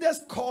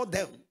leaders called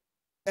them.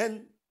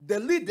 And the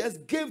leaders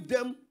gave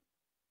them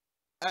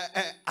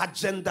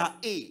agenda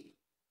A.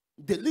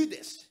 The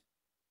leaders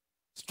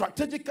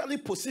strategically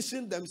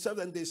positioned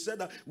themselves and they said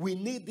that we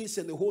need this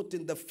and the whole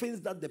thing, the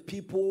things that the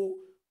people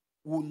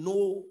will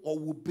know or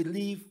will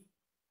believe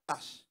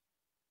us.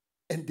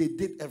 And they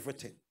did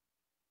everything.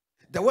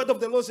 The word of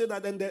the Lord said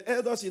that then the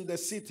elders in the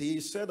city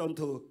said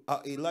unto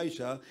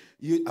Elisha,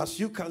 as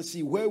you can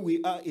see, where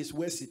we are is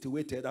well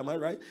situated, am I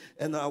right?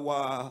 And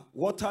our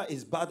water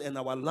is bad and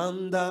our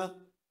land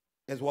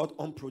is what?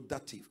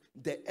 Unproductive.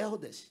 The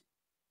elders,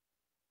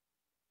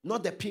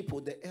 not the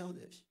people, the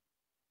elders.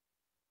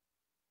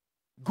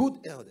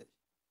 Good elders.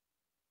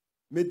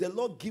 May the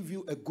Lord give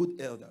you a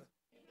good elder.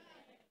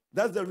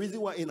 That's the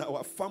reason why in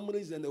our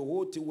families and the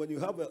whole thing, when you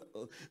have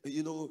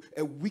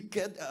a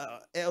wicked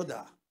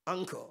elder,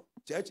 uncle,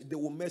 church, they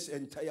will mess the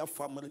entire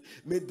family.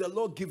 May the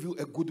Lord give you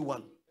a good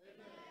one. Amen.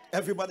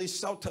 Everybody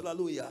shout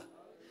hallelujah.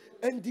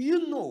 And do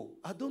you know,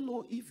 I don't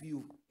know if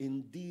you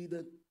indeed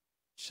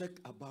check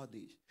about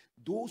this.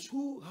 Those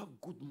who have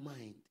good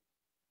mind,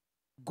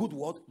 good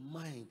what?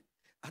 Mind.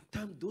 At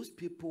times, those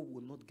people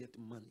will not get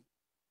money.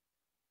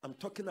 I'm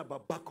talking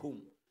about back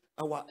home.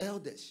 Our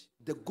elders,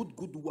 the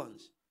good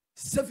ones,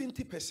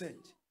 70%.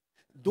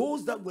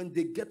 Those that when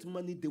they get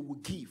money, they will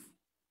give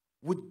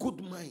with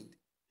good mind.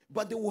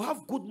 But they will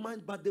have good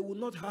mind, but they will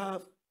not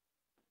have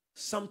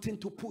something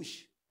to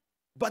push.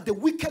 But the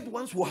wicked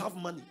ones will have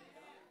money.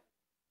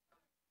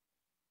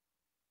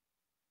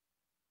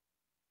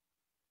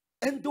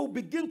 And they'll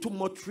begin to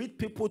maltreat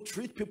people,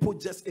 treat people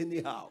just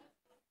anyhow.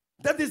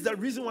 That is the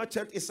reason why,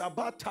 church, it's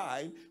about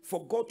time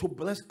for God to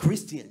bless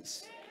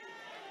Christians.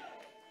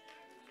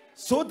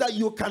 So that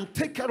you can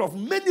take care of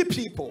many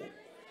people.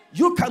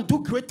 You can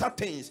do greater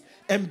things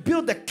and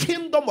build the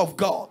kingdom of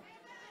God.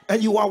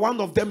 And you are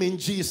one of them in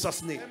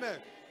Jesus' name. Amen.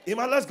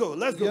 Amen. Let's go.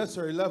 Let's go. Yes,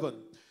 sir. 11.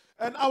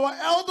 And our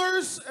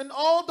elders and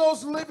all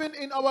those living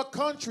in our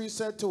country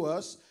said to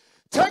us,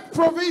 take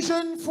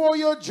provision for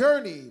your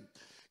journey.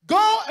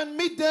 Go and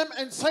meet them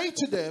and say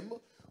to them,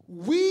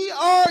 we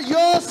are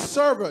your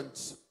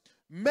servants.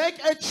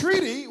 Make a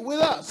treaty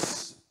with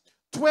us.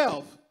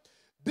 12.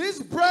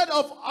 This bread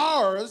of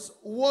ours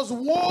was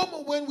warm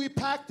when we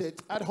packed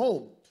it at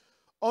home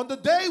on the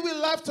day we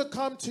left to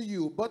come to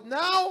you. But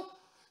now,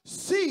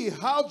 see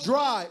how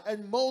dry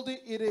and moldy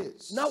it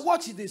is. Now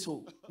watch this.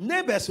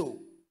 Neighbors.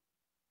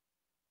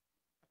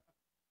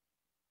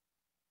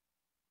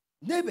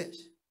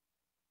 Neighbors.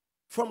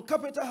 From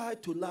Capital High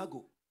to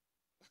Lago.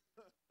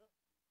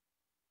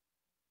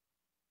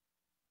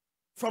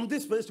 From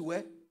this place to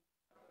where?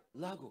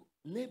 Lago.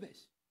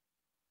 Neighbors.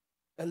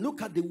 And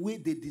look at the way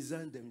they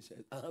designed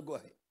themselves. Go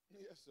ahead.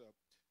 Yes,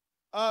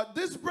 sir.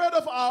 This bread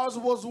of ours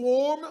was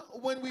warm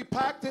when we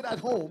packed it at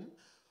home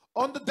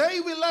on the day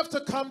we left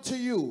to come to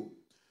you.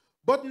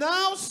 But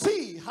now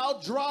see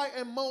how dry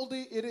and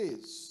moldy it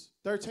is.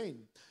 13.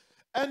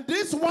 And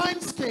this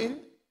wineskin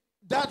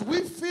that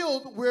we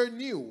filled were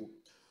new.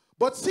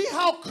 But see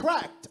how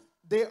cracked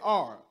they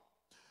are.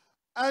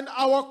 And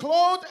our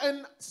clothes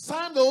and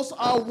sandals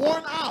are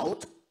worn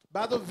out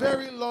by the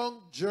very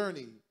long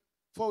journey.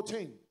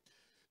 14.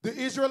 The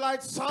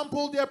Israelites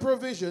sampled their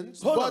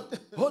provisions. Hold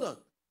on.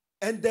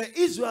 And the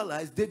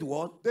Israelites did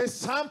what? They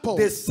sampled.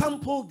 They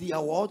sampled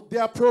their what?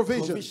 Their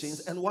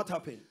provisions. And what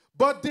happened?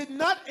 But did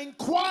not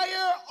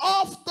inquire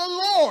of the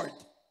Lord.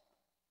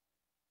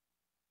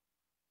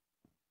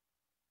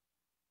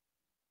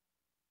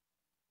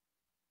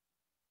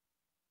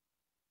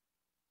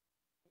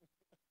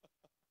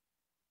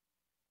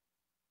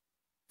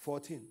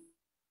 $14.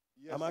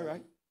 Yes, Am I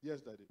right?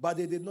 Yes, Daddy. But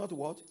they did not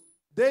what?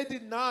 They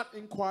did not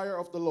inquire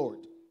of the Lord.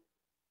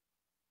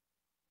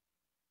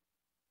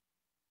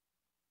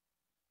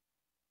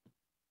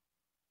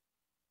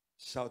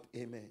 Shout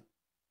amen.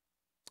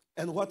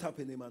 And what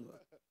happened, Emmanuel?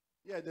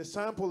 Yeah, they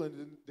sampled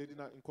and they did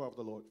not inquire of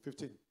the Lord.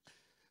 15.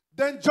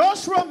 Then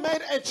Joshua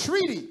made a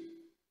treaty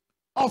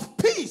of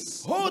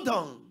peace. Hold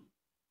on.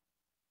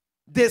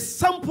 They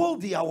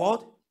sampled their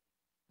what?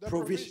 The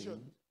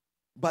Provision.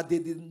 But they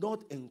did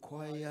not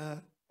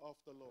inquire of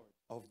the Lord.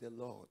 Of the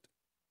Lord.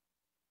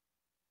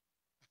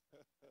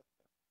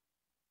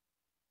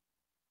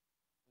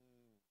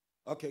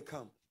 Okay,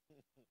 come.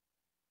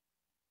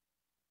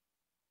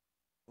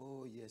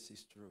 Oh, yes,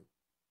 it's true.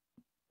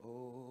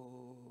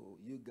 Oh,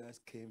 you guys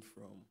came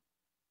from.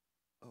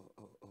 Oh.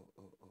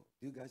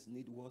 You guys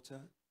need water?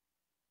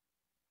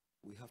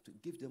 We have to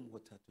give them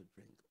water to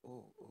drink.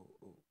 Oh.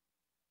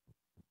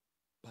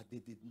 But they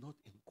did not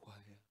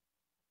inquire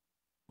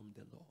from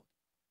the Lord.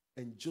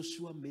 And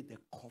Joshua made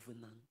a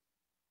covenant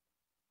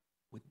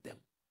with them.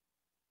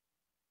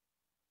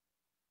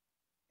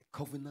 A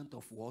covenant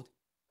of what?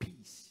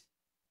 Peace.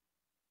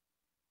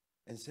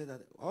 And said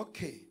that,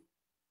 okay,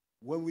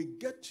 when we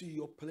get to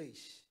your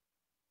place,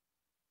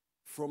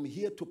 from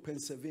here to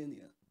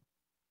Pennsylvania,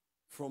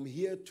 from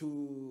here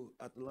to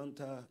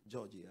Atlanta,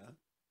 Georgia,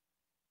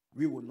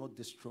 we will not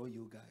destroy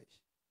you guys.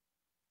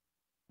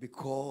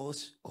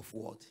 Because of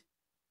what?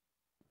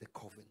 The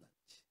covenant.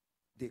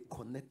 They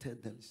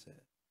connected themselves.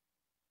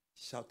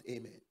 Shout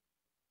amen.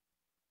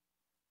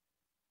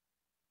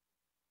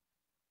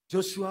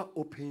 Joshua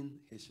opened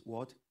his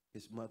what?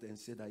 His mouth and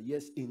said that,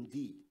 yes,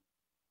 indeed.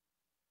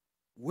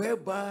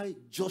 Whereby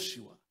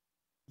Joshua,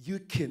 you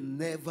can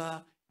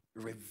never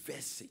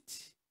reverse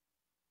it.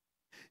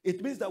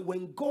 It means that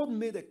when God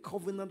made a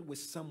covenant with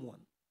someone,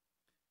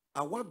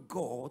 our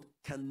God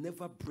can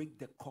never break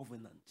the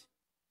covenant.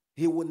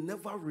 He will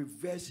never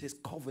reverse his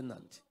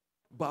covenant.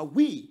 But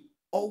we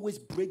always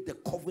break the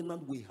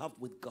covenant we have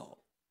with God.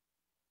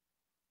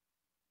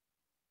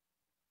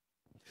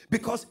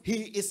 Because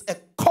he is a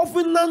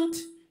covenant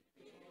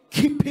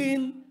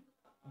keeping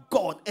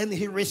God, and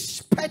he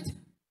respects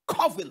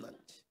covenant.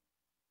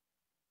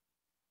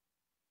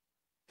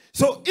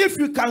 So if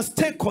you can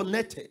stay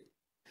connected,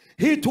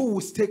 he too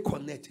will stay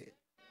connected.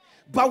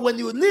 But when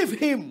you leave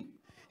him,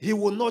 he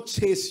will not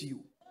chase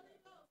you.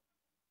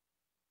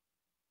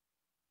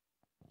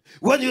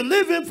 When you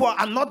leave him for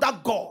another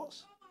God,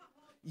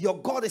 your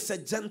God is a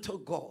gentle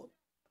God,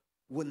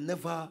 will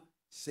never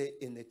say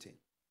anything.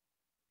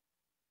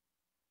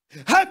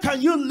 How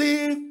can you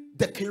leave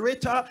the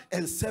creator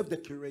and serve the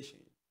creation?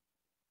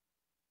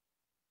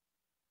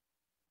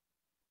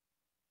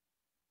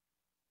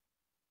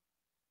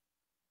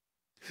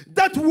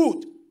 That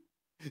wood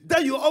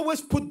that you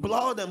always put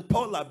blood and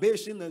pour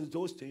libation and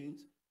those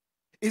things,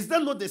 is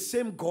that not the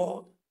same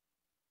God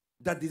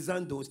that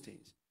designed those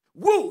things?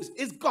 Wood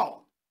is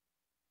God.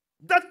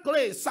 That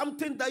clay is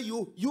something that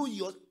you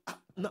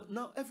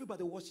now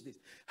everybody watch this.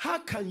 How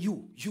can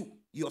you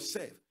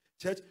yourself,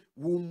 church,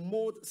 will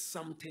mold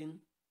something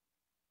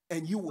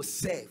and you will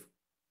serve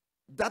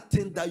that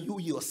thing that you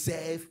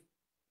yourself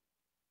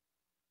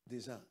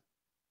design?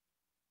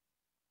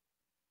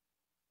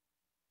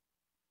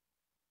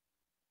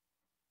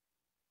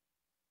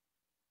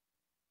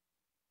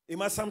 It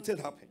must something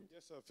happen.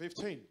 Yes, sir.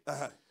 15.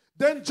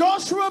 Then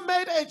Joshua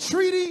made a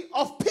treaty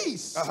of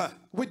peace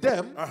with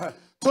them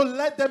to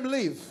let them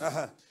live.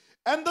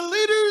 And the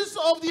leaders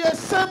of the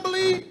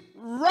assembly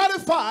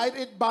ratified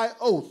it by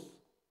oath.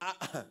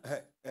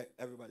 Hey,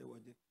 everybody, what?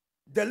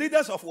 The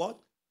leaders of what?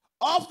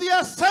 Of the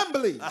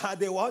assembly.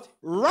 They what?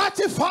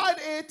 Ratified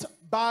it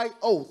by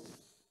oath.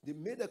 They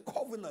made a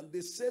covenant.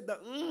 They said that,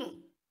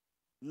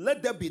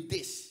 let there be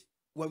this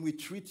when we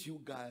treat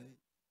you guys.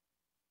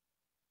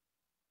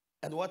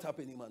 And what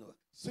happened, Emmanuel?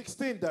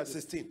 16. That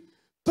 16.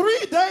 3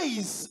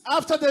 days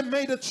after they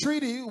made a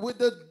treaty with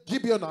the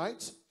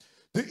Gibeonites,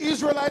 the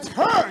Israelites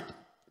heard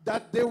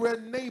that they were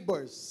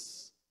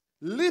neighbors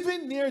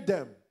living near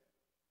them.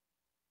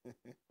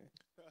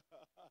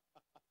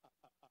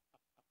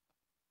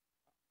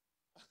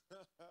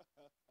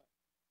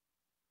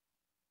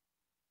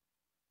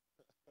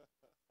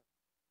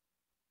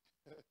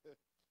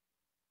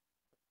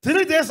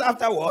 Three days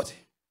after what?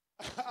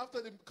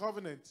 After the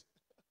covenant.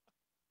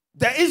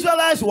 The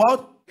Israelites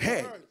what?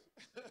 Heard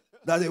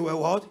that they were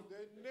what?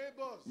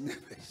 The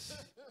neighbors.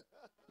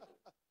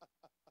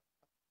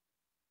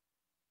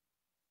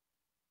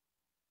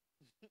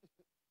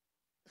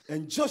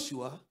 And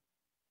Joshua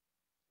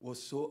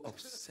was so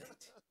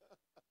upset.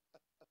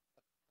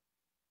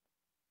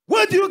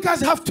 Why do you guys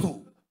have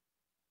to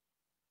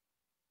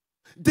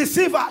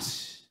deceive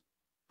us?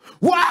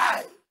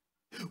 Why?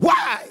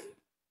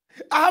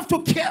 I have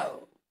to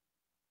kill.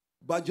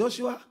 But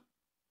Joshua,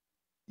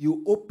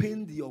 you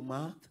opened your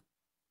mouth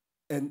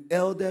and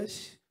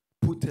elders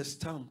put a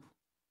stamp.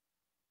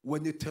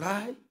 When you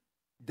try,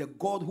 the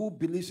God who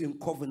believes in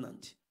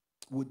covenant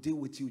will deal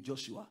with you,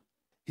 Joshua.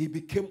 He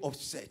became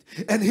upset.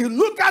 And he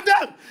looked at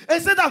them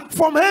and said that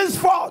from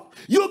henceforth,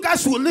 you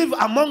guys will live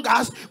among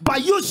us,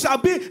 but you shall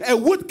be a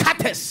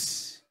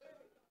woodcutters.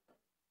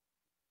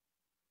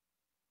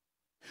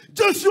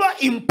 Joshua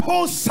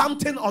imposed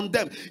something on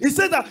them. He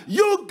said that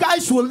you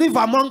guys will live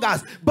among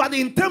us, but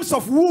in terms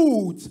of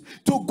wood,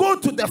 to go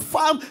to the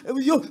farm,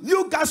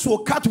 you guys will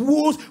cut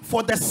wood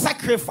for the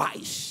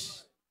sacrifice.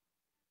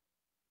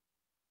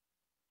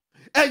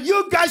 And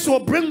you guys will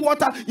bring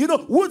water,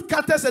 wood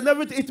cutters and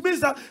everything. It means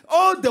that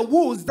all the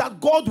woods that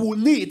God will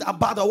need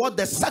about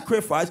the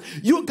sacrifice,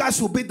 you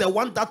guys will be the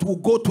one that will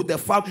go to the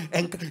farm.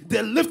 And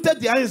they lifted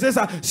their hands and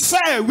said,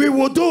 "Sir, we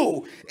will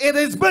do. It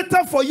is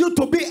better for you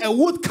to be a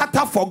wood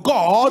cutter for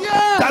God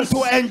than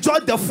to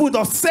enjoy the food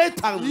of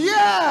Satan."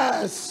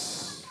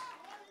 Yes.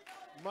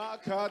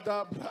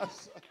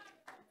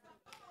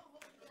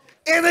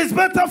 It is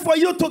better for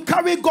you to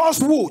carry God's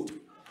wood,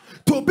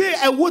 to be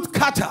a wood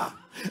cutter,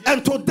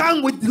 and to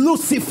dine with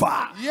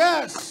Lucifer.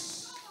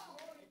 Yes.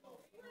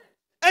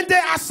 And they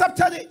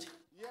accepted it.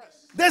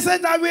 Yes. They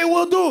said that we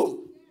will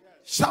do. Yes.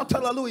 Shout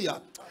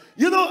hallelujah.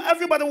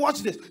 Everybody watch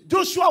this.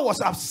 Joshua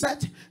was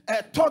upset,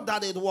 thought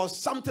that it was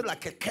something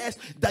like a curse,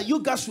 that you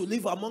guys should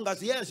live among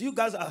us. Yes, you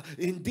guys are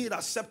indeed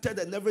accepted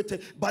and everything.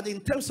 But in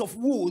terms of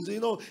rules,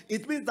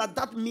 it means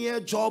that mere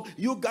job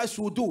you guys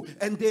will do.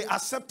 And they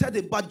accepted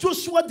it. But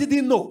Joshua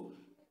didn't know.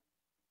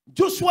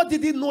 Joshua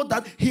didn't know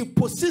that he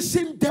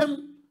positioned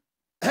them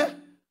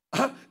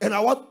in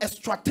a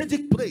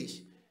strategic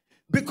place,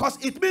 because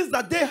it means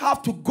that they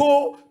have to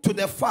go to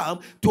the farm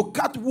to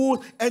cut wood,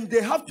 and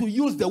they have to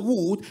use the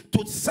wood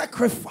to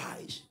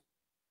sacrifice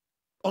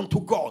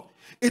unto God.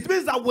 It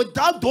means that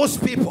without those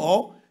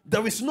people,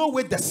 there is no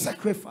way the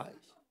sacrifice.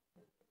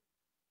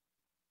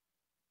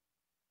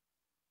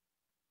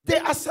 They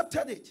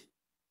accepted it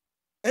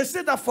and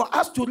said that for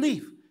us to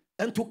live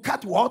and to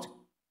cut what?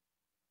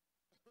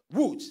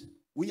 Wood,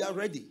 we are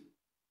ready.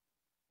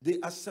 They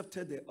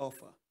accepted the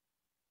offer.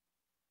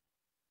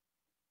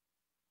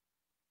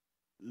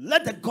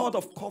 Let the God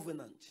of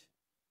covenant,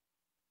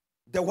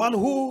 the one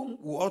whom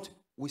what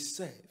we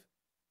serve.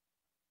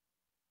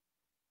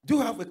 Do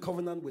you have a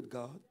covenant with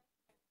God?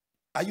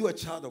 Are you a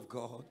child of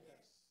God?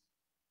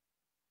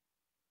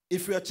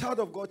 If you're a child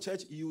of God,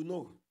 church, you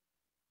know.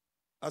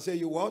 I say,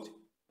 you what?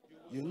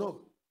 You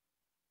know.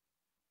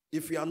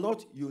 If you are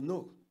not, you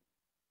know.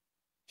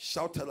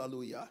 Shout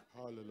hallelujah.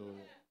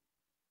 Hallelujah.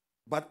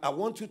 But I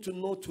want you to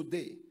know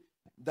today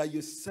that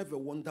you serve a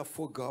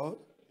wonderful God.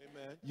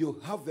 Amen. You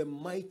have a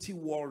mighty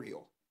warrior,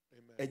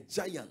 amen, a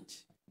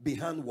giant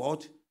behind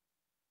what?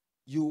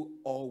 You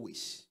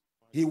always.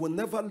 He will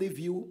never leave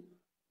you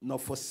nor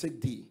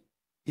forsake thee.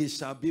 He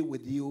shall be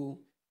with you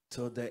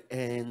till the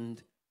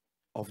end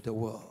of the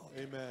world.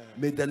 Amen.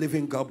 May the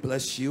living God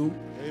bless you.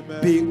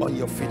 Amen. Be on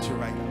your feet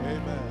right now.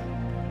 Amen.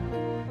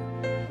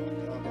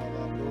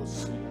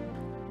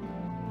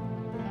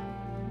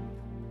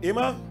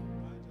 Emma,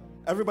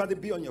 everybody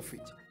be on your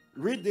feet.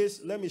 Read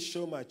this. Let me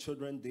show my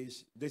children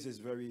this. This is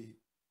very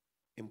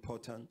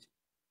important.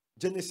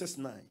 Genesis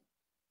 9.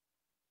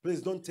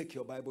 Please don't take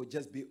your Bible.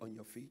 Just be on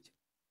your feet.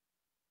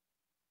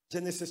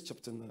 Genesis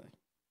chapter 9.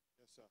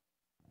 Yes, sir.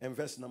 And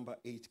verse number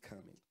 8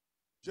 coming.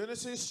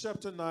 Genesis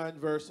chapter 9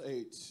 verse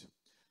 8.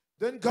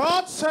 Then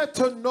God said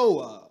to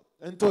Noah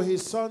and to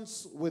his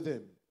sons with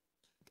him.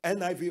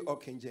 NIV or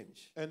King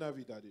James?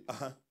 NIV, Daddy.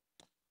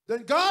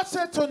 Then God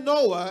said to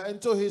Noah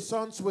and to his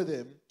sons with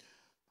him,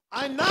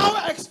 I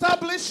now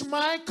establish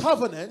my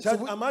covenant. Church,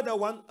 am I the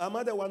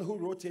one who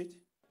wrote it?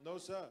 No,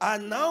 sir. I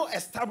now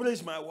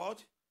establish my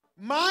what?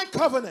 My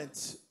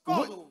covenant.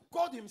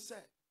 God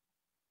himself.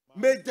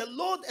 May the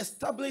Lord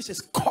establish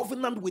his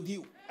covenant with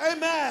you.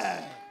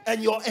 Amen.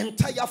 And your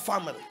entire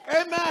family.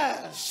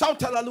 Amen.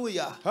 Shout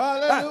hallelujah.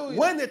 Hallelujah.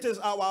 When it is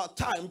our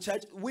time,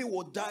 church, we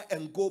will die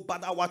and go,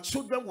 but our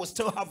children will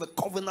still have a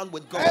covenant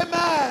with God.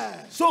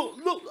 Amen. So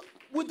look,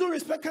 with due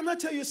respect, can I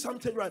tell you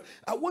something, right?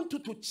 I want you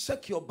to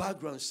check your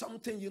background.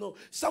 Something,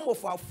 some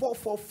of our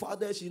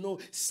forefathers,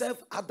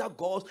 serve other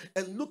gods,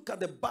 and look at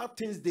the bad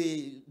things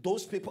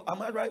those people,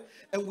 am I right?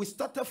 And we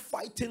started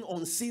fighting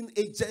unseen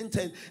agents,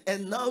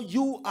 and now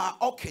you are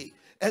okay.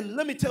 And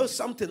let me tell you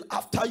something.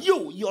 After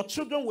you, your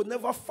children will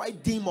never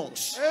fight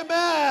demons.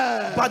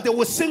 Amen. But they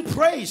will sing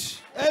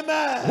praise.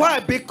 Amen. Why?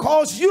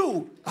 Because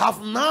you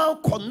have now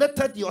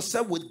connected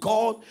yourself with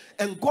God,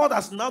 and God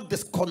has now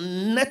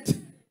disconnected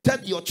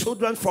your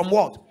children from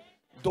what?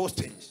 Those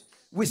things.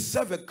 We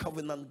serve a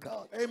covenant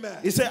God. Amen.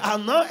 He said, I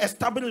now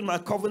establish my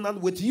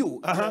covenant with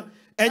you.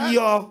 And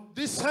your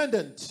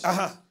descendants.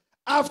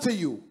 After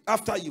you.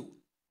 After you.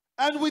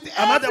 And with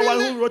another one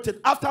who wrote it.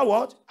 After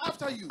what?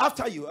 After you.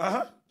 After you.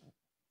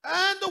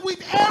 And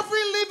with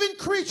every living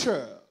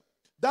creature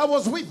that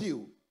was with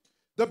you,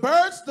 the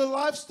birds, the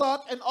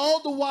livestock, and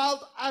all the wild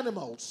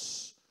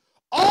animals,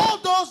 all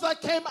those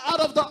that came out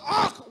of the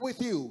ark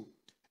with you,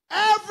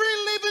 every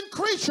living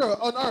creature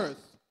on earth,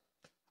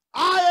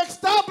 I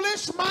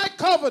establish my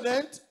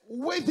covenant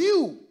with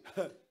you.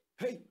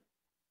 Hey,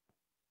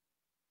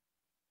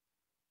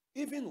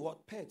 even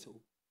what? Peto?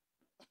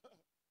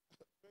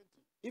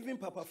 Even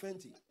Papa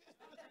Fenty.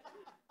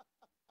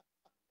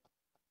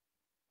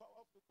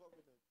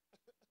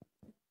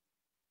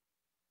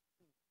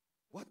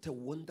 What a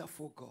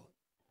wonderful God.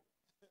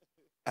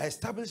 I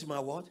established my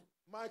what?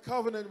 My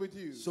covenant with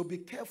you. So be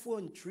careful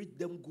and treat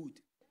them good.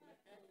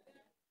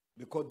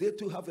 Because they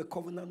too have a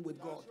covenant with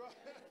God. Right.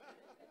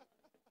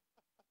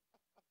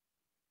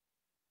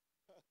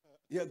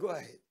 Yeah, go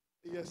ahead.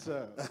 Yes,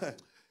 sir.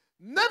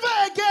 Never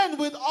again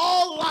will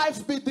all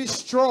life be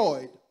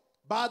destroyed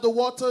by the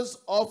waters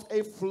of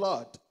a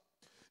flood.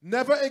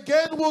 Never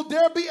again will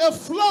there be a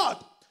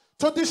flood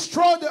to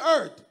destroy the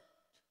earth.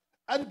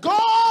 And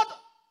God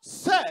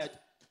said,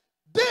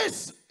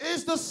 this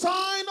is the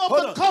sign of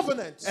the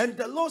covenant. And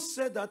the Lord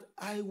said that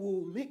I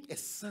will make a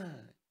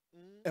sign.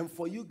 And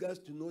for you guys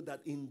to know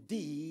that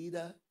indeed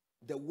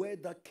the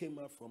word that came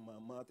out from my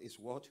mouth is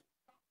what?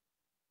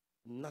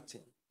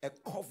 Nothing. A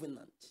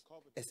covenant.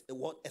 It's a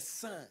what? A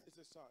sign. It's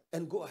a sign.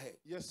 And go ahead.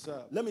 Yes,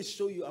 sir. Let me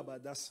show you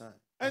about that sign.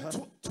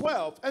 And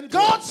 12. And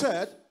God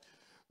said,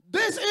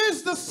 this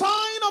is the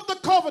sign of the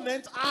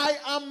covenant I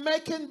am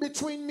making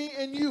between me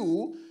and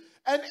you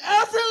and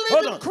every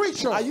living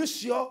creature. Are you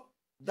sure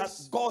that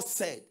God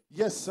said?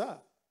 Yes, sir.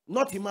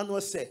 Not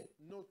Emmanuel said.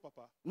 No,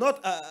 Papa.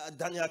 Not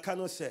Daniel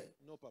Kano said.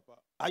 No, Papa.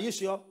 Are you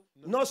sure?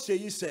 No. Not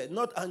Sheyi said.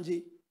 Not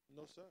Angie.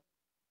 No, sir.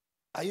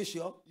 Are you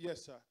sure?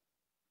 Yes, sir.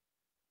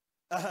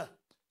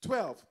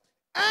 12.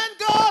 And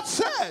God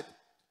said,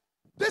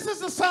 this is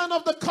the sign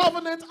of the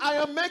covenant I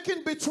am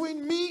making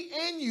between me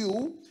and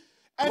you.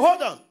 And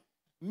hold on.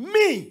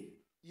 Me.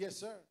 Yes,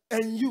 sir.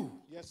 And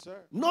you. Yes, sir.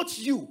 Not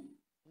you.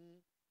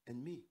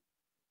 And me.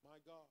 My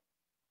God.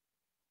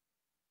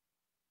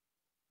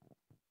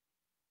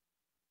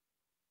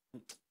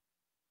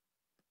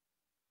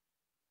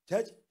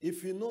 Church,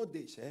 if you know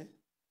this,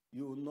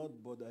 you will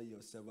not bother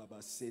yourself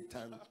about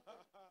Satan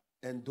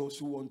and those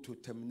who want to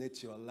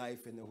terminate your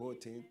life and the whole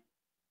thing.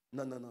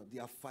 No. They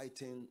are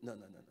fighting. No.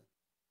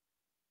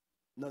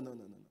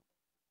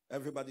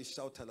 Everybody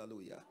shout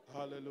hallelujah.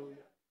 Hallelujah.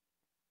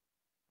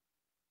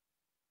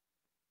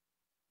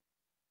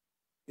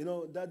 You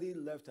know, Daddy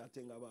left, I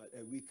think, about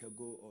a week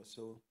ago or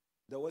so.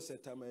 There was a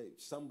time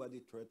somebody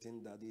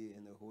threatened Daddy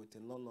and the whole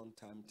thing, long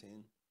time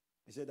thing.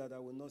 He said that I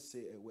will not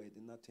say a word,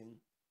 nothing.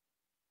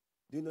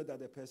 Do you know that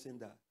the person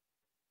died?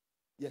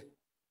 Yeah.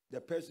 The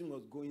person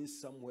was going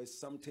somewhere,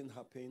 something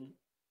happened.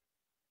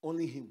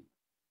 Only him.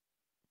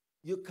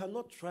 You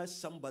cannot trust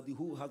somebody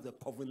who has a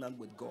covenant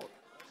with God.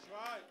 That's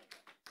right.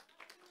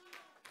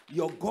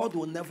 Your God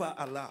will never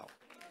allow.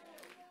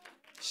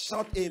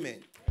 Shout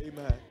amen.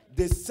 Amen.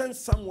 They sent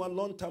someone a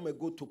long time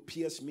ago to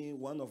pierce me,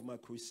 one of my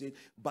crusades,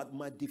 but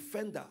my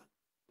defender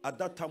at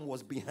that time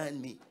was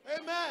behind me.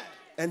 Amen.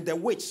 And the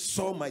witch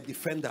saw my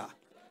defender.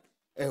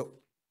 An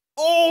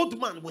old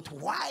man with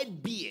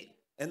white beard.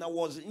 And I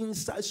was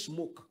inside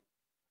smoke.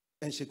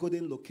 And she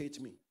couldn't locate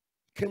me.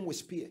 Came with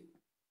spear.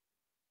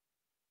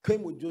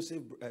 Came with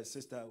Joseph's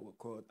sister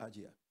called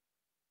Ajia.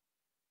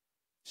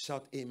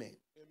 Shout amen.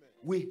 Amen.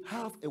 We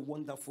have a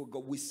wonderful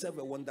God. We serve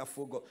a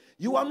wonderful God.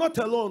 You are not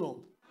alone.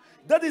 No.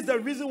 That is the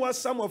reason why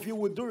some of you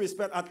would do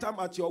respect at time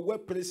at your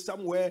workplace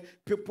somewhere.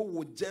 People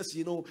would just,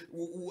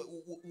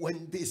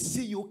 when they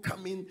see you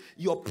coming,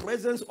 your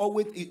presence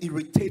always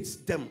irritates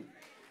them.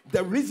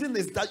 The reason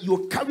is that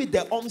you carry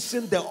the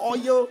unction, the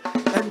oil,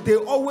 and they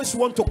always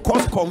want to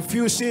cause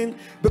confusion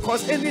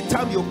because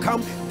anytime you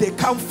come, they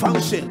can't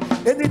function.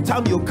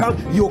 Anytime you come,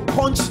 you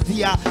quench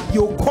their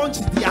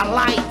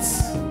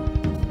lights.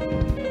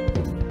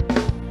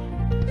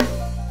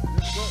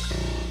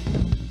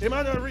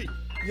 Emmanuel, read.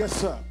 Yes,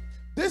 sir.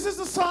 This is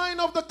the sign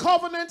of the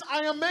covenant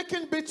I am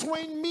making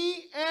between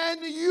me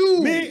and you.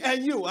 Me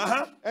and you,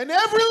 and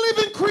every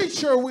living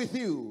creature with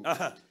you.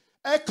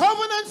 A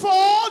covenant for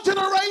all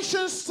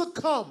generations to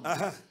come.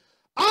 I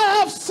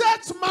have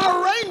set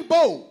my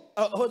rainbow.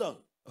 Hold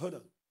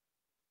on.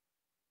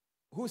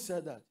 Who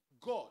said that?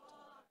 God.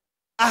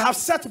 I have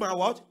set my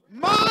what?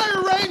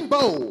 My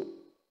rainbow.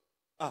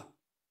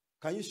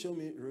 Can you show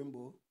me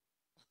rainbow?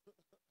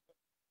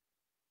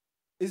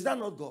 Is that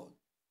not God?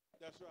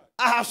 That's right.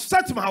 I have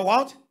set my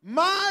what?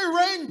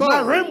 My rainbow.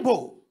 My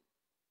rainbow.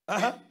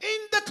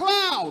 In the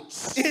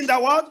clouds. In the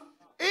what?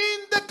 In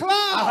the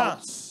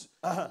clouds.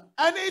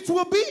 And it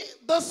will be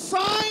the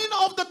sign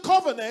of the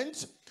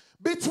covenant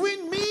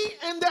between me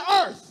and the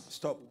earth.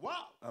 Stop.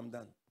 Wow. I'm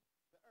done.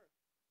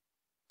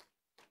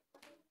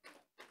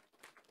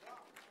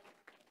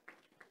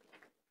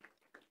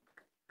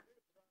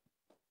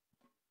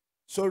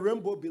 So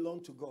rainbow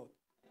belongs to God.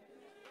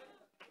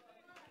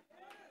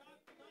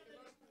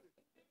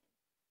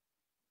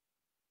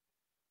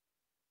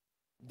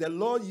 The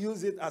Lord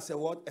used it as a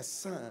what? A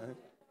sign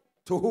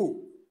to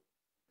who?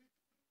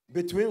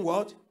 Between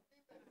what?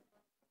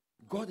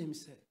 God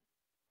himself.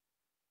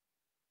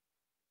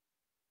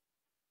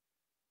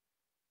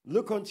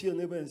 Look unto your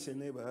neighbor and say,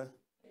 neighbor,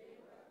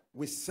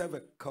 we serve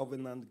a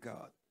covenant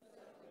God.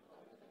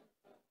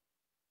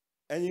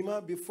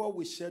 And before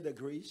we share the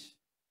grace,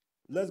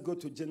 let's go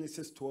to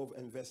Genesis 12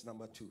 and verse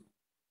number 2.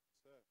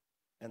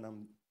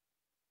 And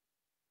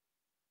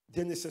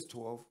Genesis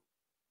 12.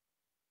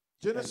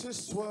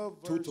 Genesis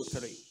 12, 2 to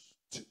 3.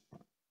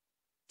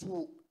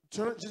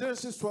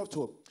 Genesis 12,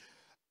 2.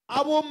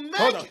 I will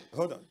make...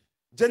 Hold on.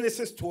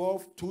 Genesis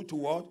 12, 2 to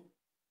what?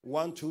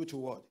 1, 2 to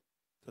what?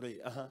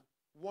 3.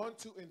 1,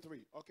 2, and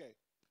 3. Okay.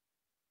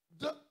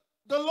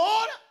 The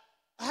Lord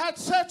had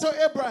said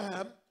to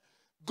Abraham,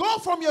 go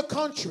from your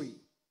country,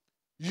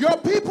 your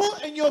people,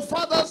 and your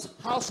father's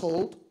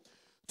household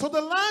to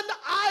the land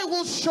I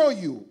will show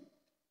you.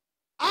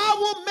 I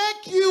will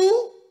make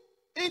you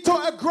into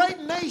a great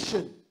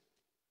nation,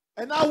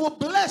 and I will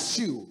bless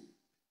you.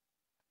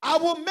 I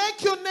will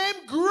make your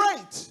name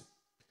great,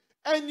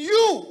 and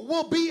you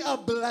will be a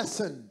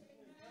blessing.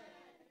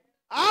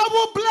 I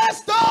will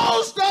bless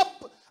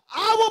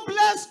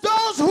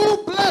those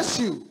who bless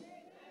you.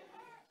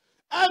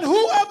 And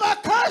whoever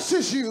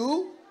curses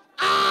you,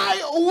 I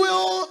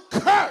will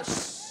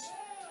curse.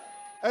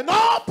 And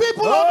all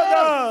people on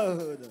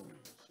earth.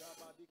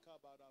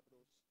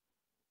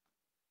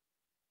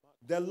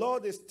 The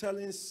Lord is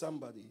telling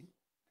somebody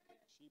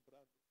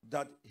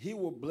that he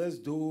will bless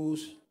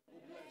those,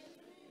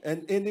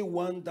 and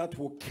anyone that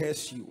will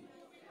curse you,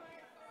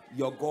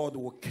 your God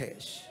will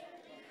curse.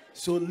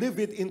 So leave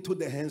it into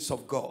the hands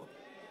of God.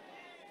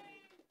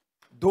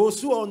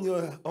 Those who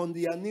are on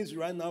their knees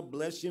right now,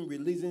 blessing,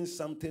 releasing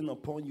something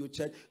upon your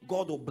church,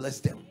 God will bless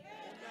them.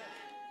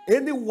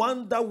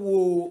 Anyone that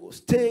will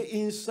stay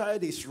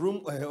inside his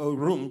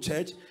room,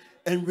 church,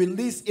 and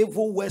release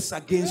evil words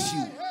against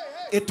you,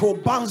 it will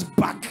bounce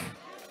back.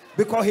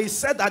 Because he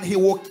said that he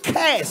will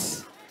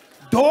curse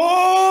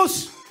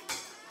those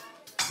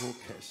who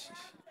curse you.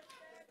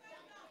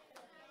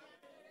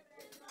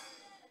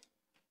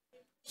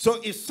 So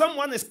if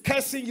someone is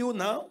cursing you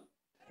now,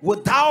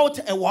 without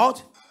a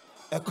what?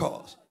 A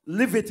cause,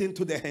 leave it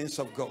into the hands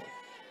of God.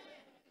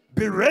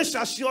 Be rest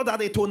assured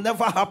that it will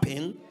never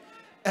happen.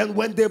 And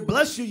when they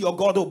bless you, your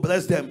God will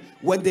bless them.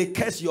 When they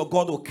curse, your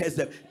God will curse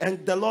them.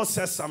 And the Lord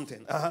says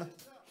something.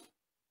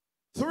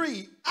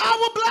 3, I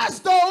will bless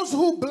those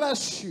who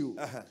bless you.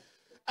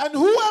 And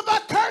whoever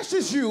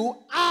curses you,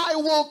 I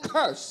will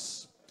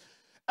curse.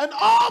 And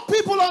all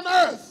people on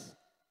earth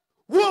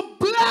will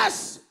be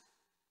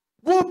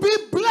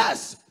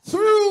blessed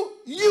through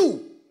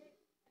you.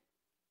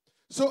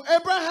 So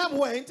Abraham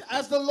went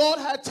as the Lord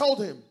had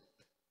told him,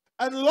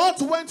 and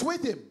Lot went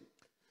with him.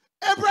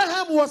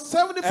 Abraham was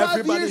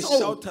 75 years old.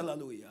 Shout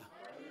hallelujah.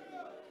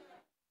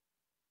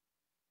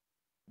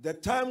 The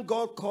time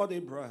God called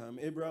Abraham,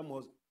 he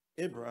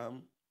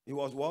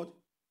was what?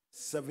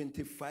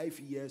 75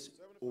 years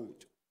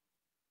old.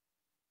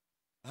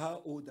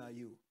 How old are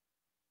you?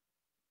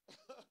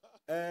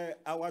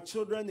 Our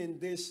children in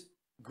this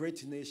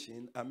great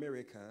nation,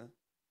 America,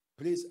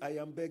 please, I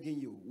am begging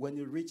you, when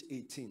you reach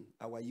 18,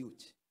 our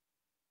youth,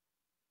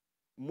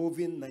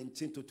 moving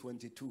 19 to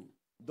 22,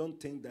 don't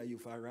think that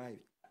you've arrived.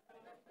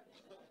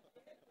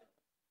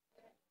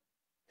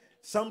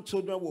 Some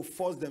children will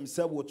force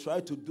themselves, will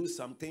try to do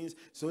some things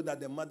so that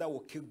the mother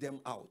will kick them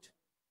out.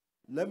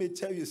 Let me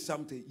tell you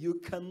something. You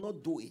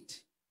cannot do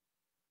it.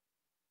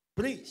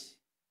 Please,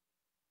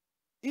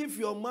 if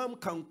your mom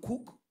can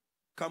cook,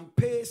 can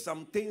pay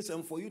some things,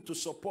 and for you to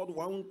support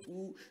 1,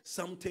 2,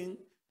 something,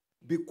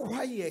 be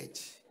quiet.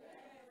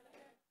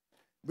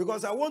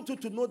 Because I want you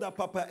to know that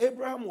Papa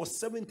Abraham was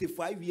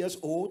 75 years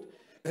old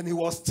and he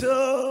was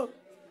still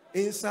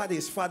inside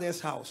his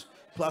father's house,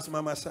 plus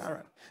Mama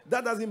Sarah.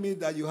 That doesn't mean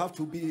that you have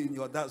to be in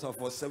your dad's house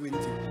for 70.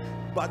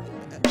 But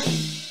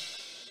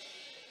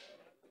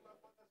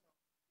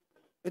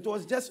it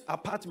was just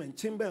apartment,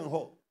 chamber and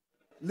hall,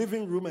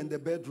 living room and the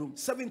bedroom.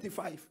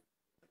 75.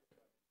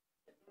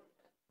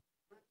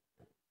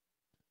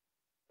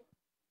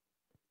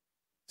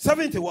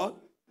 $70 what?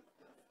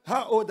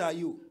 How old are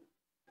you?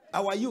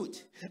 Our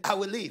youth. I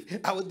will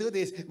leave. I will do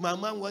this. My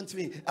mom wants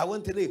me. I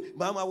want to leave.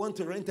 Mom, I want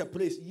to rent a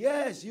place.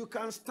 Yes, you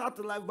can start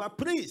life, but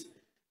please,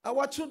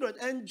 our children,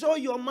 enjoy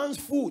your man's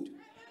food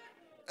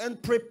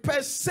and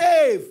prepare,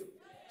 save,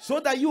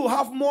 so that you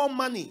have more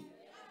money.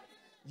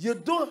 You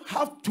don't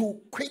have to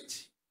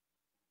quit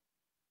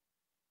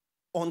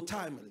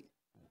untimely.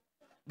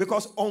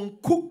 Because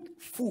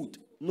uncooked food,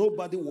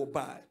 nobody will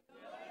buy.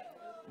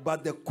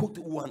 But the cooked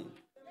one.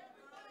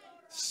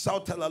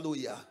 Shout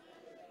hallelujah.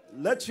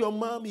 Let your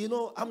mom,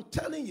 I'm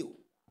telling you,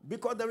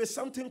 because there is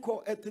something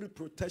called ethnic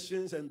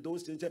protections and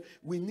those things.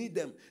 We need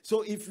them.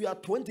 So if you are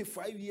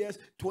 25 years,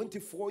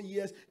 24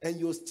 years, and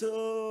you're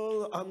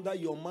still under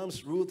your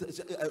mom's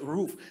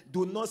roof,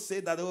 do not say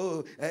that,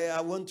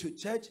 I want to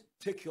church.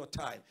 Take your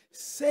time.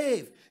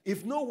 Save.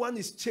 If no one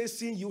is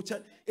chasing you,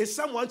 is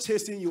someone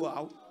chasing you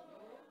out?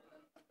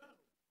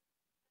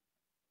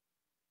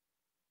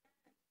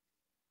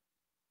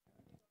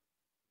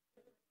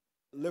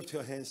 Lift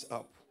your hands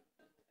up.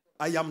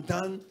 I am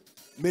done.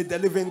 May the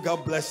living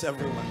God bless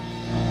everyone.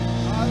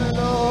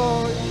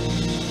 Hallelujah.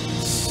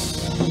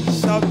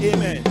 Shout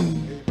amen.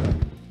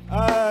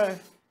 Amen.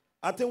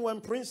 I think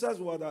when Princess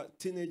was a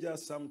teenager,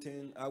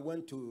 something, I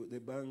went to the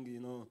bank,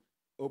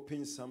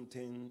 open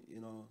something,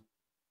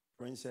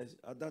 Princess,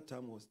 at that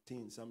time was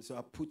teen. So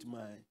I put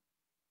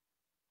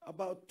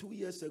about 2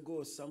 years ago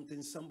or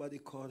something, somebody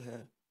called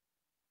her.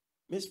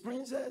 Miss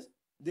Princess,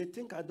 they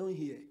think I don't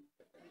hear.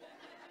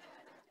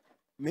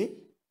 Me?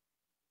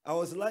 I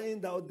was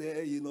lying down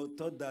there,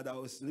 thought that I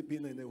was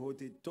sleeping in the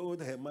hotel.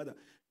 Told her mother,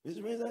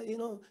 Mr. Mesa,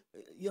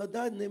 your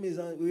dad's name is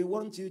on, we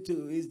want you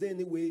to. Is there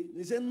any way?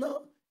 He said,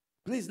 no.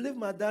 Please leave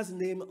my dad's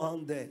name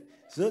on there.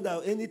 So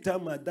that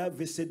anytime my dad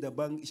visits the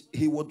bank,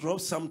 he will drop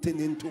something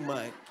into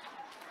mine.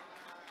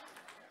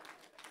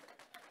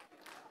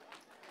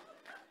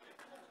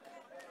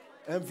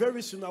 And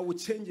very soon I will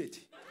change it.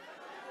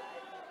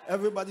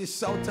 Everybody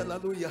shout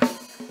hallelujah.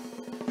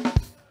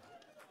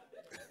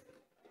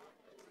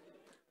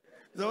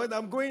 So when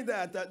I'm going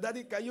there,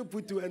 Daddy, can you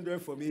put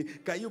 200 for me?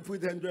 Can you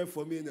put 100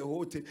 for me in the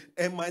hotel?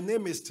 And my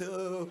name is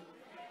still.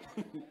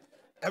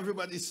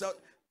 Everybody shout.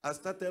 I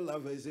started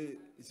laughing.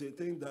 It's a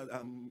thing that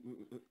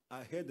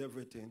I heard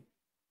everything.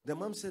 The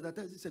mom said that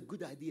is a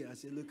good idea. I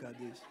said, look at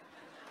this.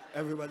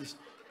 Everybody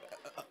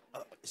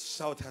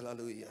shout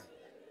hallelujah.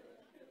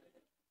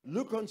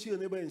 Look unto your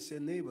neighbor and say,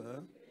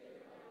 neighbor,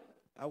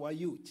 our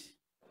youth,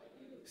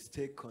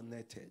 stay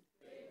connected.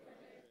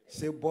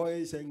 Say,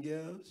 boys and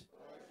girls,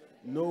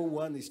 no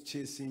one is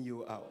chasing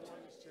you out.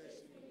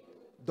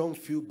 Don't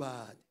feel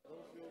bad.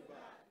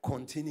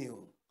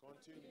 Continue.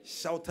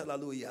 Shout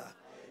hallelujah.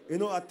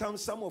 At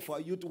times some of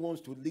our youth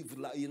wants to live,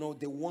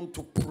 they want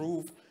to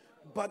prove.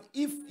 But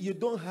if you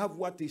don't have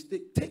what is,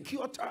 take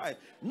your time.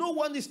 No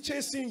one is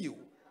chasing you.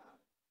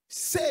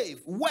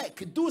 Save,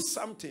 work, do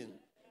something.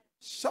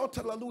 Shout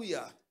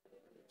hallelujah.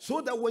 So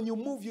that when you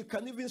move, you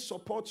can even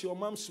support your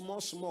mom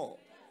small.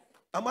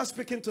 Am I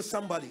speaking to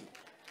somebody?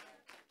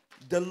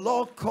 The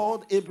Lord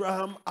called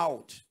Abraham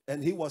out,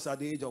 and he was at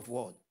the age of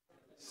what?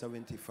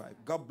 75.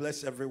 God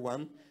bless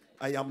everyone.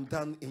 I am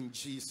done in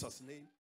Jesus' name.